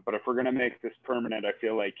 But if we're going to make this permanent, I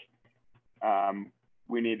feel like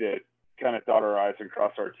we need to kind of dot our I's and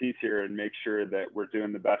cross our T's here and make sure that we're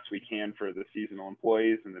doing the best we can for the seasonal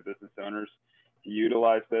employees and the business owners to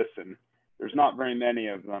utilize this. And there's not very many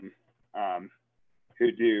of them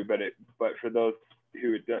who do, but for those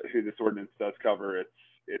who this ordinance does cover,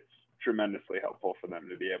 it's tremendously helpful for them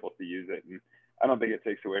to be able to use it. And I don't think it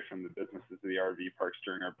takes away from the businesses of the RV parks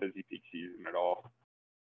during our busy peak season at all.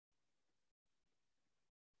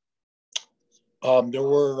 There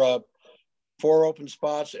were 4 open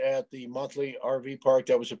spots at the monthly RV park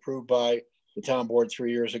that was approved by the town board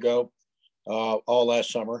 3 years ago, all last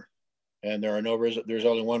summer. And there are there's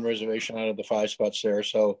only 1 reservation out of the 5 spots there.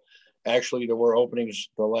 So actually there were openings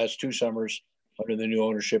the last 2 summers under the new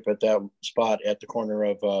ownership at that spot at the corner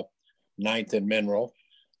of 9th and Mineral.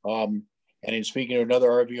 And in speaking to another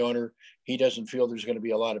RV owner, he doesn't feel there's going to be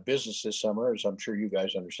a lot of business this summer, as I'm sure you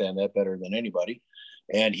guys understand that better than anybody.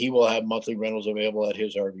 And he will have monthly rentals available at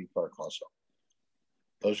his RV park also.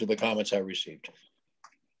 Those are the comments I received.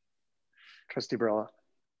 Trustee Barella.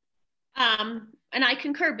 And I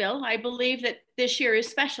concur, Bill. I believe that this year is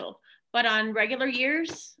special, but on regular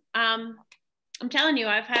years, I'm telling you,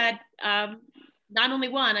 I've had not only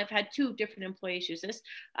one, I've had 2 different employees use this.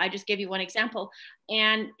 I just gave you one example,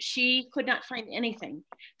 and she could not find anything.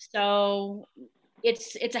 So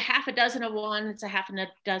it's a half a dozen of one, it's a half a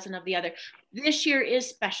dozen of the other. This year is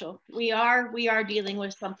special. We are dealing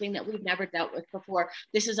with something that we've never dealt with before.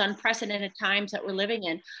 This is unprecedented times that we're living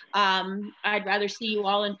in. I'd rather see you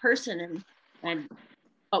all in person,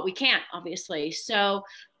 but we can't, obviously. So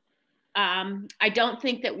I don't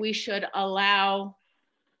think that we should allow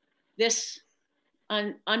this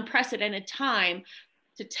unprecedented time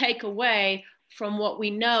to take away from what we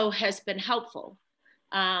know has been helpful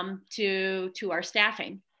to our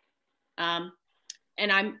staffing. And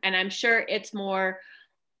I'm sure it's more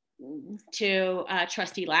to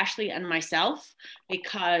Trustee Lashley and myself,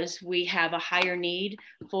 because we have a higher need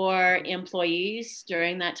for employees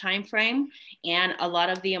during that time frame, and a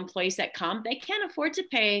lot of the employees that come, they can't afford to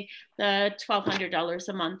pay the $1,200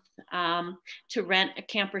 a month to rent a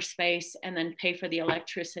camper space and then pay for the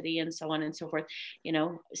electricity and so on and so forth,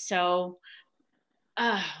 so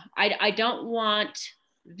I don't want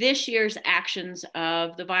this year's actions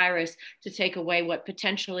of the virus to take away what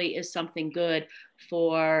potentially is something good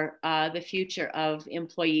for the future of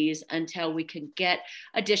employees until we can get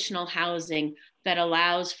additional housing that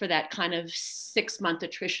allows for that kind of 6-month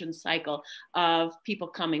attrition cycle of people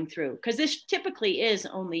coming through. Because this typically is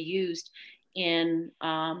only used in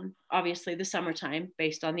obviously the summertime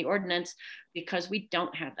based on the ordinance, because we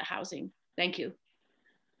don't have the housing. Thank you.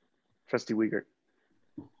 Trustee Wiegert.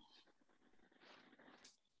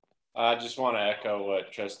 I just want to echo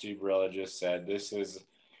what Trustee Barella just said. This is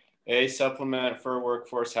a supplement for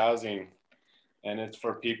workforce housing, and it's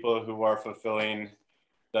for people who are fulfilling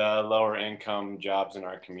the lower income jobs in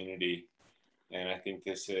our community. And I think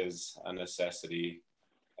this is a necessity.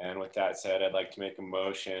 And with that said, I'd like to make a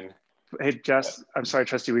motion. Hey, Jess, I'm sorry,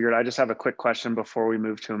 Trustee Wiegert. I just have a quick question before we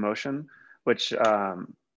move to a motion, which I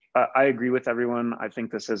agree with everyone. I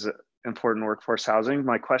think this is important workforce housing.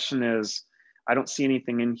 My question is, I don't see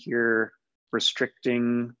anything in here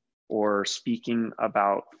restricting or speaking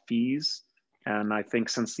about fees. And I think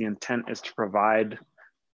since the intent is to provide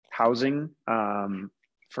housing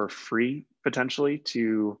for free, potentially,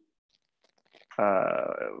 to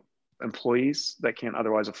employees that can't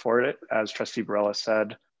otherwise afford it, as Trustee Barella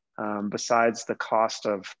said, besides the cost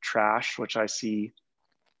of trash, which I see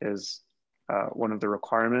is one of the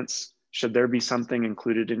requirements, should there be something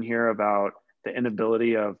included in here about the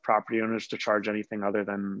inability of property owners to charge anything other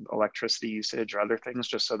than electricity usage or other things,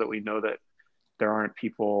 just so that we know that there aren't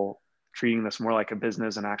people treating this more like a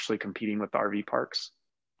business and actually competing with the RV parks?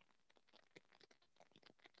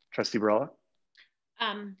 Trustee Barella?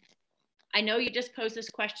 I know you just posed this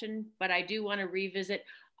question, but I do want to revisit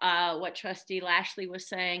what Trustee Lashley was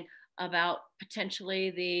saying about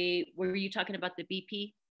potentially were you talking about the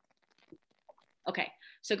BP? Okay,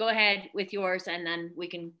 so go ahead with yours and then we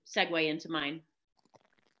can segue into mine.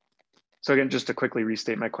 So again, just to quickly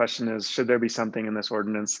restate, my question is, should there be something in this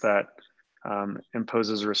ordinance that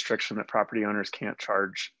imposes a restriction that property owners can't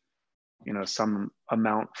charge, some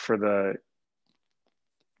amount for the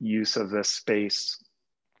use of this space,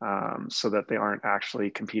 so that they aren't actually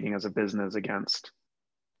competing as a business against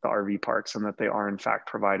the RV parks, and that they are in fact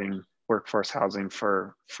providing workforce housing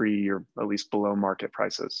for free or at least below market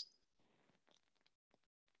prices?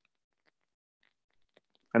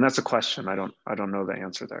 And that's a question. I don't know the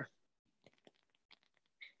answer there.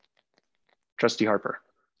 Trustee Harper.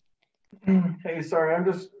 Hey, sorry, I'm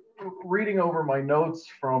just reading over my notes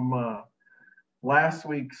from last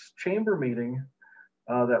week's chamber meeting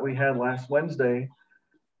that we had last Wednesday.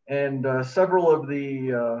 And several of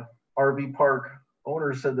the RV park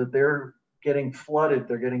owners said that they're getting flooded,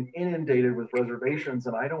 they're getting inundated with reservations,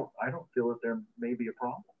 and I don't feel that there may be a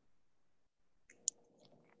problem.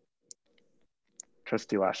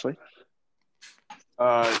 Trustee Lashley.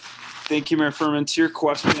 Thank you, Mayor Furman. To your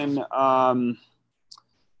question,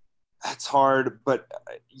 that's hard, but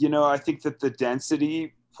I think that the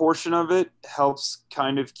density portion of it helps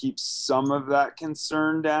kind of keep some of that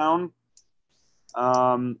concern down.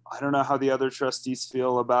 I don't know how the other trustees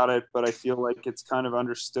feel about it, but I feel like it's kind of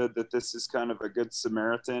understood that this is kind of a good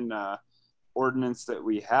Samaritan ordinance that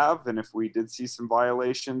we have. And if we did see some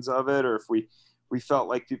violations of it, or if we felt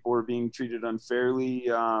like people were being treated unfairly,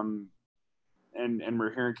 and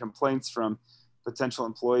we're hearing complaints from potential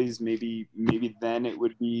employees, maybe then it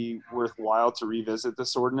would be worthwhile to revisit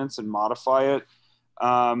this ordinance and modify it.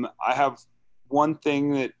 I have one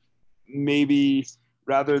thing that maybe,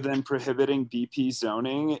 rather than prohibiting BP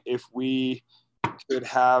zoning, if we could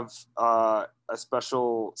have a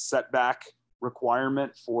special setback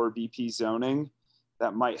requirement for BP zoning,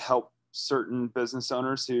 that might help certain business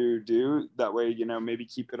owners who do. That way, maybe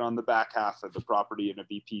keep it on the back half of the property in a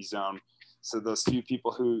BP zone, so those few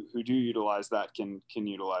people who do utilize that can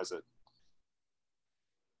utilize it.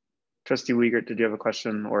 Trustee Wiegert, did you have a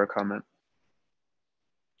question or a comment?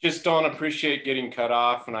 Just don't appreciate getting cut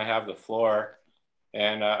off when I have the floor.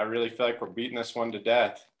 And I really feel like we're beating this one to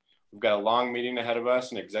death. We've got a long meeting ahead of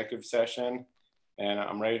us, an executive session, and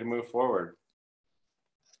I'm ready to move forward.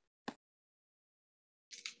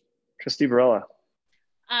 Trustee Barella.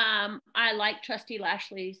 I like Trustee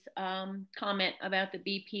Lashley's comment about the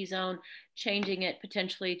BP zone, changing it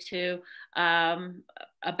potentially to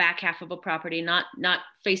a back half of a property, not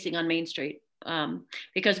facing on Main Street.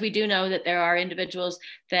 Because we do know that there are individuals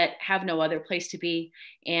that have no other place to be,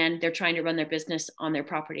 and they're trying to run their business on their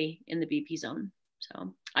property in the BP zone.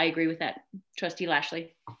 So I agree with that, Trustee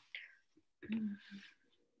Lashley.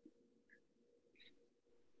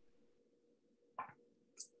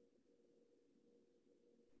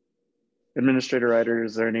 Administrator Ryder,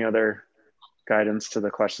 is there any other guidance to the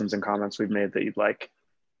questions and comments we've made that you'd like?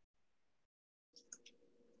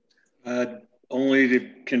 Only to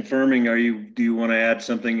confirming, do you want to add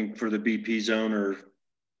something for the BP zone or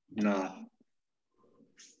not?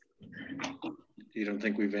 You don't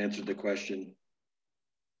think we've answered the question?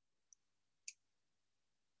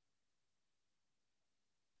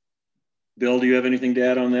 Bill, do you have anything to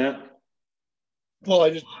add on that? Well,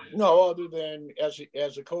 other than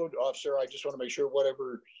as a code officer, I just want to make sure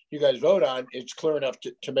whatever you guys vote on, it's clear enough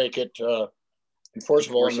to make it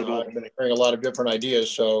enforceable. And I've been hearing a lot of different ideas.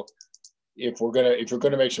 So if you're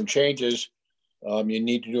gonna make some changes, you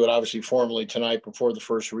need to do it obviously formally tonight before the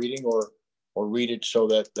first reading, or read it so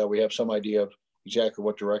that we have some idea of exactly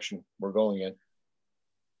what direction we're going in.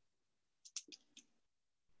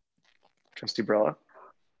 Trustee Barella.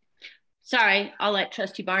 Sorry, I'll let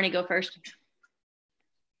Trustee Barney go first.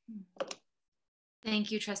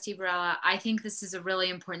 Thank you, Trustee Barella. I think this is a really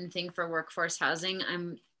important thing for workforce housing.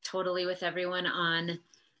 I'm totally with everyone on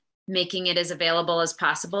making it as available as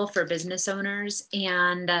possible for business owners.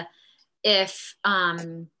 And if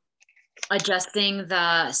adjusting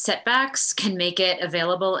the setbacks can make it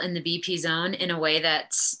available in the BP zone in a way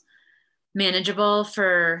that's manageable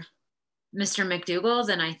for Mr. McDougall,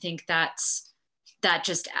 then I think that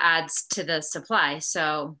just adds to the supply.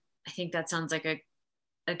 So I think that sounds like a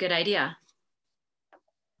good idea.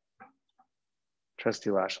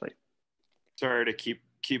 Trustee Lashley. Sorry to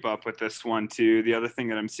keep up with this one too. The other thing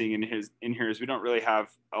that I'm seeing in here is we don't really have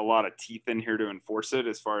a lot of teeth in here to enforce it,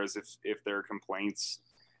 as far as if there are complaints.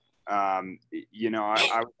 You know,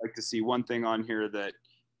 I would like to see one thing on here that,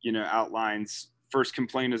 you know, outlines first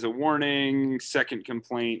complaint as a warning, second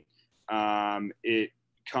complaint, it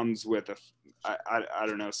comes with I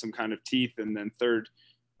don't know, some kind of teeth, and then third,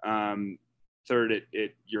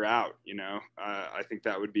 you're out, you know. I think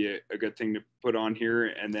that would be a good thing to put on here.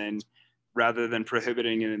 And then rather than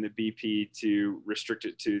prohibiting it in the BP, to restrict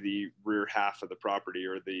it to the rear half of the property,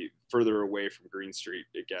 or the further away from Green Street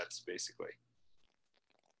it gets, basically.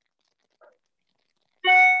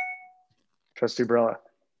 Trustee Barella.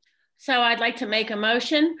 So I'd like to make a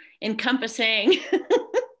motion encompassing,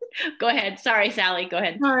 go ahead. Sorry, Sally, go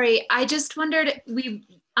ahead. Sorry, I just wondered,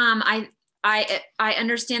 I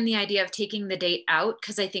understand the idea of taking the date out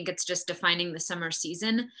because I think it's just defining the summer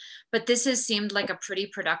season, but this has seemed like a pretty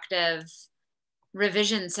productive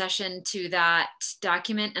revision session to that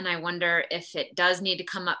document. And I wonder if it does need to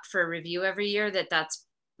come up for review every year, that's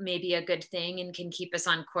maybe a good thing and can keep us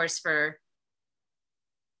on course for,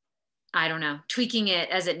 I don't know, tweaking it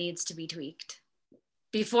as it needs to be tweaked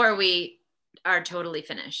before we are totally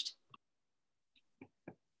finished.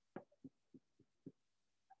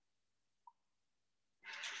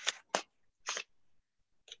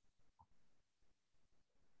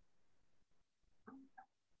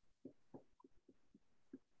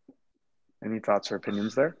 Any thoughts or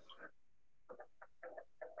opinions there?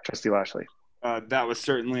 Trustee Lashley. That was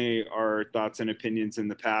certainly our thoughts and opinions in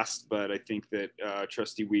the past, but I think that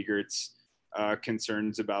Trustee Wiegert's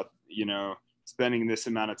concerns about, you know, spending this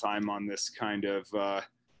amount of time on this kind of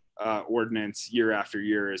ordinance year after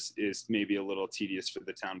year is maybe a little tedious for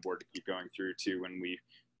the town board to keep going through too, when we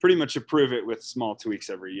pretty much approve it with small tweaks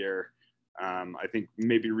every year. I think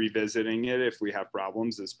maybe revisiting it if we have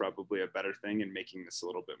problems is probably a better thing, and making this a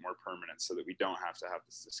little bit more permanent so that we don't have to have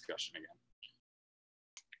this discussion again.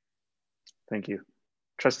 Thank you.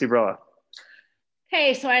 Trustee Barella.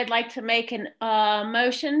 Okay, so I'd like to make a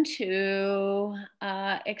motion to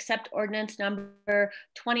accept ordinance number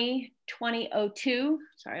 2020-02.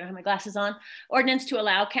 Sorry, I don't have my glasses on. Ordinance to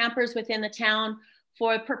allow campers within the town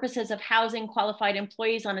for purposes of housing qualified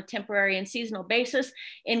employees on a temporary and seasonal basis,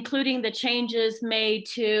 including the changes made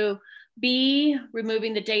to B,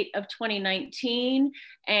 removing the date of 2019,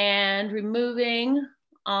 and removing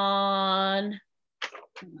on,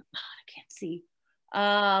 I can't see,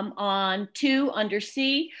 on 2 under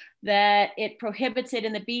C, that it prohibits it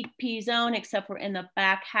in the BP zone except for in the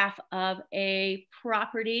back half of a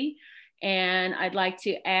property. And I'd like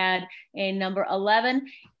to add a number 11,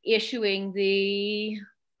 issuing the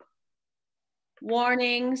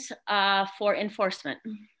warnings for enforcement.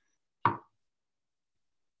 Do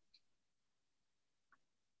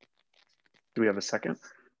we have a second?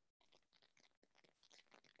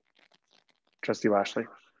 Trustee Lashley.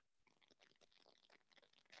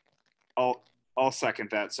 I'll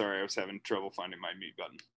second that. Sorry, I was having trouble finding my mute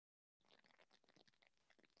button.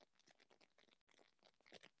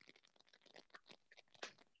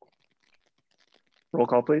 Roll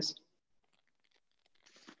call, please.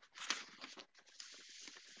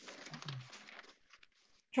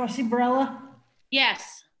 Trustee Barella?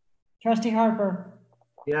 Yes. Trustee Harper?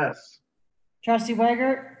 Yes. Trustee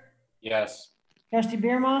Weigert? Yes. Trustee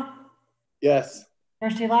Bierma? Yes.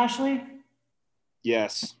 Trustee Lashley?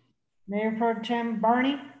 Yes. Mayor Pro Tem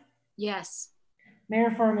Barney? Yes.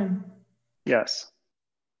 Mayor Furman? Yes.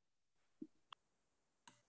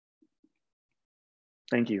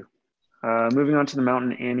 Thank you. Moving on to the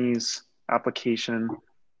Mountain Annie's application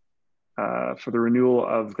for the renewal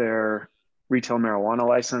of their retail marijuana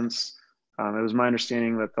license. It was my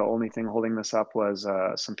understanding that the only thing holding this up was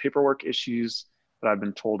some paperwork issues that I've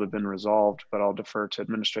been told have been resolved, but I'll defer to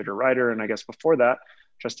Administrator Ryder. And I guess before that,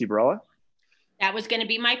 Trustee Barella. That was going to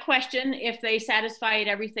be my question, if they satisfied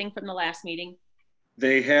everything from the last meeting.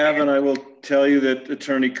 They have, and I will tell you that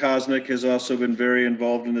Attorney Kosnick has also been very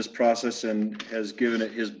involved in this process and has given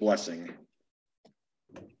it his blessing.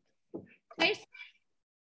 Okay.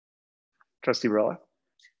 Trustee Barella.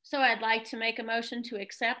 So I'd like to make a motion to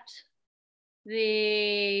accept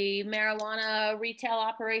the marijuana retail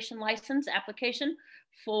operation license application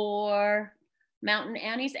for Mountain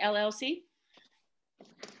Annie's LLC.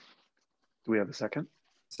 Do we have a second?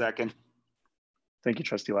 Second. Thank you,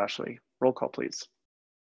 Trustee Lashley. Roll call, please.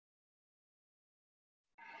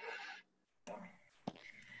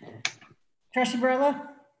 Trustee Barilla,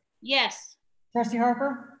 Yes. Trustee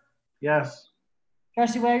Harper, Yes.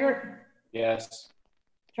 Trustee Waggart, Yes.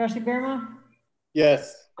 Trustee Beerma,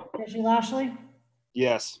 Yes. Trustee Lashley,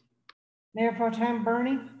 Yes. Mayor Pro Tem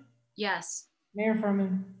Bernie, Yes. Mayor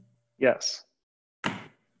Furman. Yes.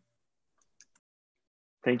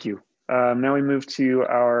 Thank you. Now we move to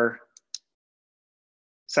our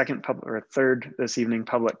third this evening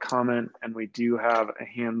public comment, and we do have a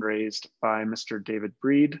hand raised by Mr. David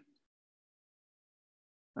Breed,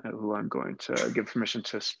 who I'm going to give permission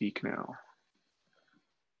to speak now.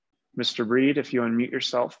 Mr. Breed, if you unmute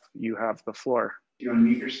yourself, you have the floor.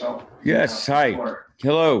 Yes, hi.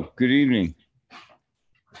 Hello, good evening.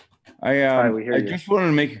 Hi, we hear I you. just wanted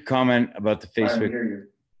to make a comment about the Facebook.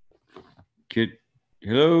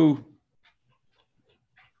 Hello?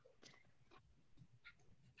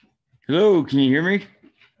 Hello, can you hear me?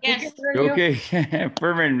 Yes. Okay,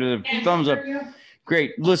 Furman with a thumbs up.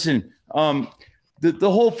 Great. Listen, the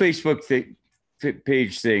whole Facebook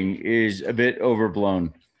page thing is a bit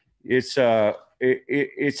overblown. It's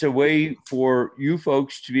it's a way for you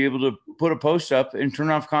folks to be able to put a post up and turn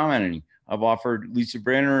off commenting. I've offered Lisa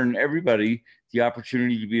Branner and everybody the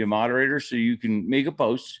opportunity to be a moderator so you can make a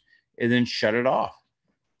post and then shut it off.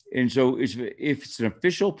 And so if it's an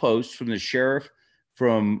official post from the sheriff,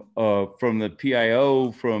 from the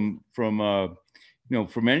PIO, from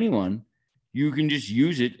anyone, you can just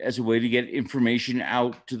use it as a way to get information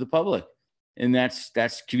out to the public. And that's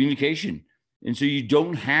communication. And so you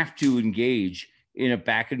don't have to engage in a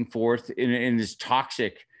back and forth in this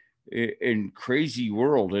toxic and crazy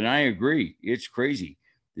world. And I agree, it's crazy.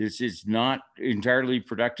 This is not entirely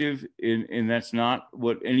productive, and that's not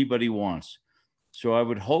what anybody wants. So I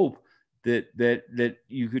would hope that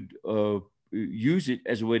you could use it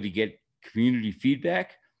as a way to get community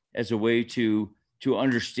feedback, as a way to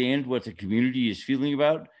understand what the community is feeling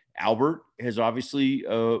about. Albert has obviously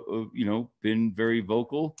been very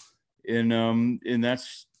vocal, and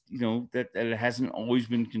that's that it hasn't always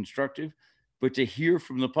been constructive, but to hear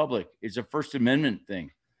from the public is a First Amendment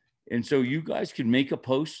thing. And so you guys can make a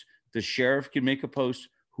post, the sheriff can make a post,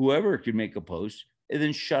 whoever can make a post, and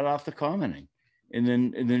then shut off the commenting, and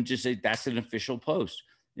then just say that's an official post.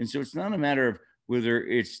 And so it's not a matter of whether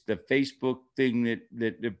it's the Facebook thing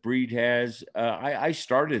that Breed has. I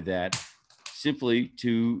started that simply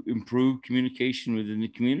to improve communication within the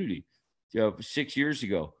community 6 years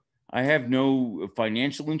ago. I have no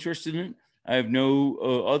financial interest in it. I have no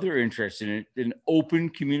other interest in it than open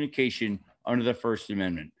communication under the First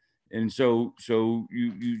Amendment. And so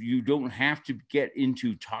you don't have to get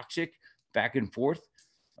into toxic back and forth.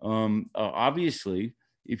 Obviously,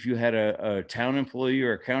 if you had a town employee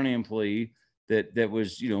or a county employee that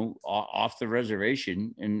was off the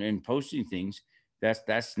reservation and posting things,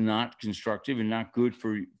 that's not constructive and not good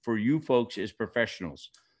for you folks as professionals.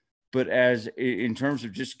 But as in terms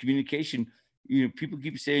of just communication, people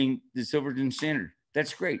keep saying the Silverton Standard.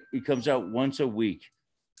 That's great. It comes out once a week.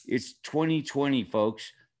 It's 2020,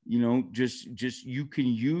 folks. Just you can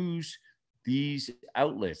use these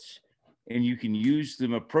outlets, and you can use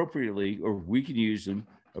them appropriately, or we can use them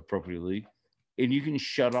appropriately, and you can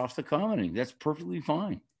shut off the commenting. That's perfectly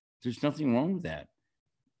fine. There's nothing wrong with that.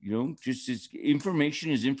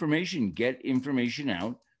 Information is information. Get information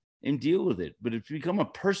out and deal with it. But it's become a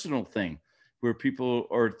personal thing where people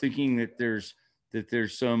are thinking that there's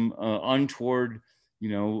some untoward,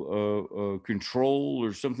 control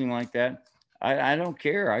or something like that. I don't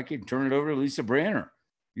care. I can turn it over to Lisa Branner.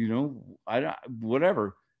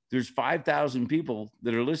 Whatever. There's 5,000 people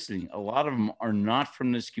that are listening. A lot of them are not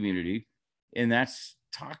from this community, and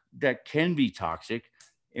that can be toxic.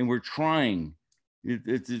 And we're trying.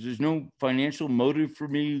 There's no financial motive for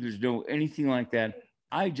me. There's no anything like that.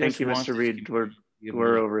 I just Thank you, Mr. Reed.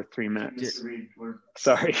 We're over 3 minutes.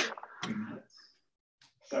 Sorry.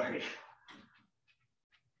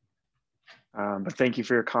 But thank you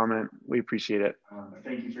for your comment. We appreciate it.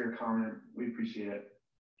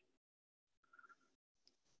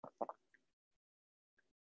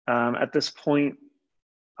 At this point,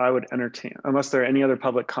 I would entertain, unless there are any other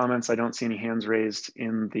public comments, I don't see any hands raised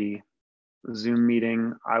in the Zoom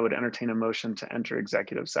meeting. I would entertain a motion to enter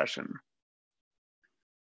executive session.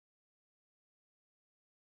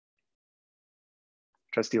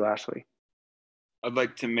 Trustee Lashley. I'd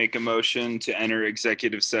like to make a motion to enter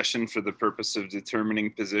executive session for the purpose of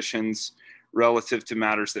determining positions relative to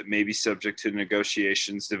matters that may be subject to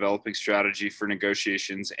negotiations, developing strategy for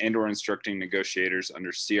negotiations, and or instructing negotiators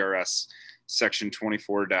under CRS section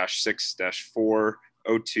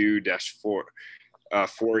 24-6-402-4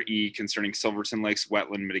 4E concerning Silverton Lakes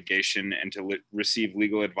wetland mitigation and to receive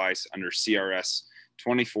legal advice under CRS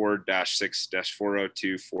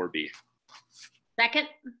 24-6-4024B. Second.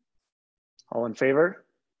 All in favor?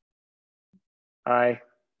 Aye.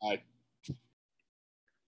 Aye.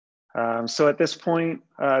 So at this point,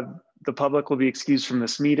 the public will be excused from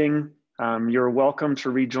this meeting. You're welcome to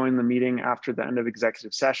rejoin the meeting after the end of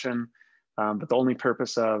executive session, but the only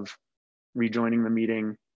purpose of rejoining the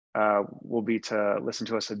meeting will be to listen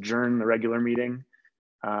to us adjourn the regular meeting.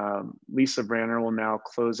 Lisa Branner will now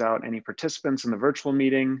close out any participants in the virtual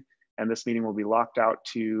meeting, and this meeting will be locked out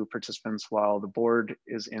to participants while the board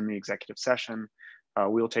is in the executive session.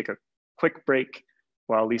 We'll take a quick break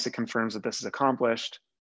while Lisa confirms that this is accomplished,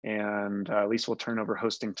 and Lisa will turn over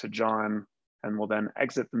hosting to John, and will then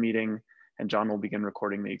exit the meeting, and John will begin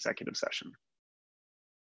recording the executive session.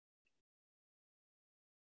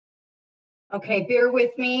 Okay, bear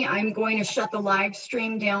with me. I'm going to shut the live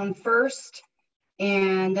stream down first,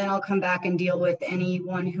 and then I'll come back and deal with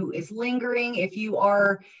anyone who is lingering. If you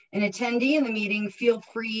are an attendee in the meeting, feel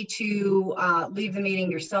free to leave the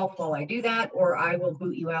meeting yourself while I do that, or I will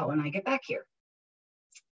boot you out when I get back here.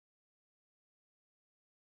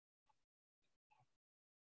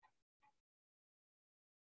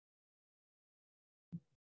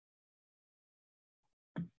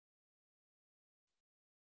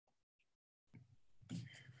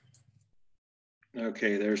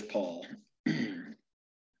 Okay, there's Paul.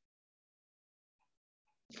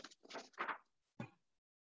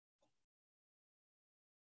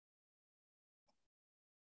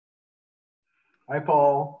 Hi,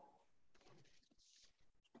 Paul.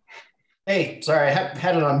 Hey, sorry, I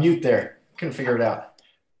had it on mute there. Couldn't figure it out.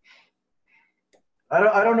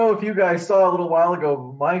 I don't know if you guys saw a little while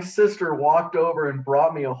ago, my sister walked over and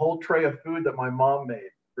brought me a whole tray of food that my mom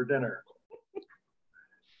made for dinner.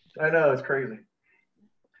 I know, it's crazy.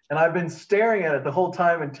 And I've been staring at it the whole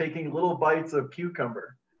time and taking little bites of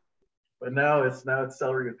cucumber. But now it's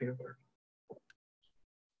celery with peanut butter.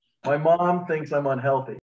 My mom thinks I'm unhealthy.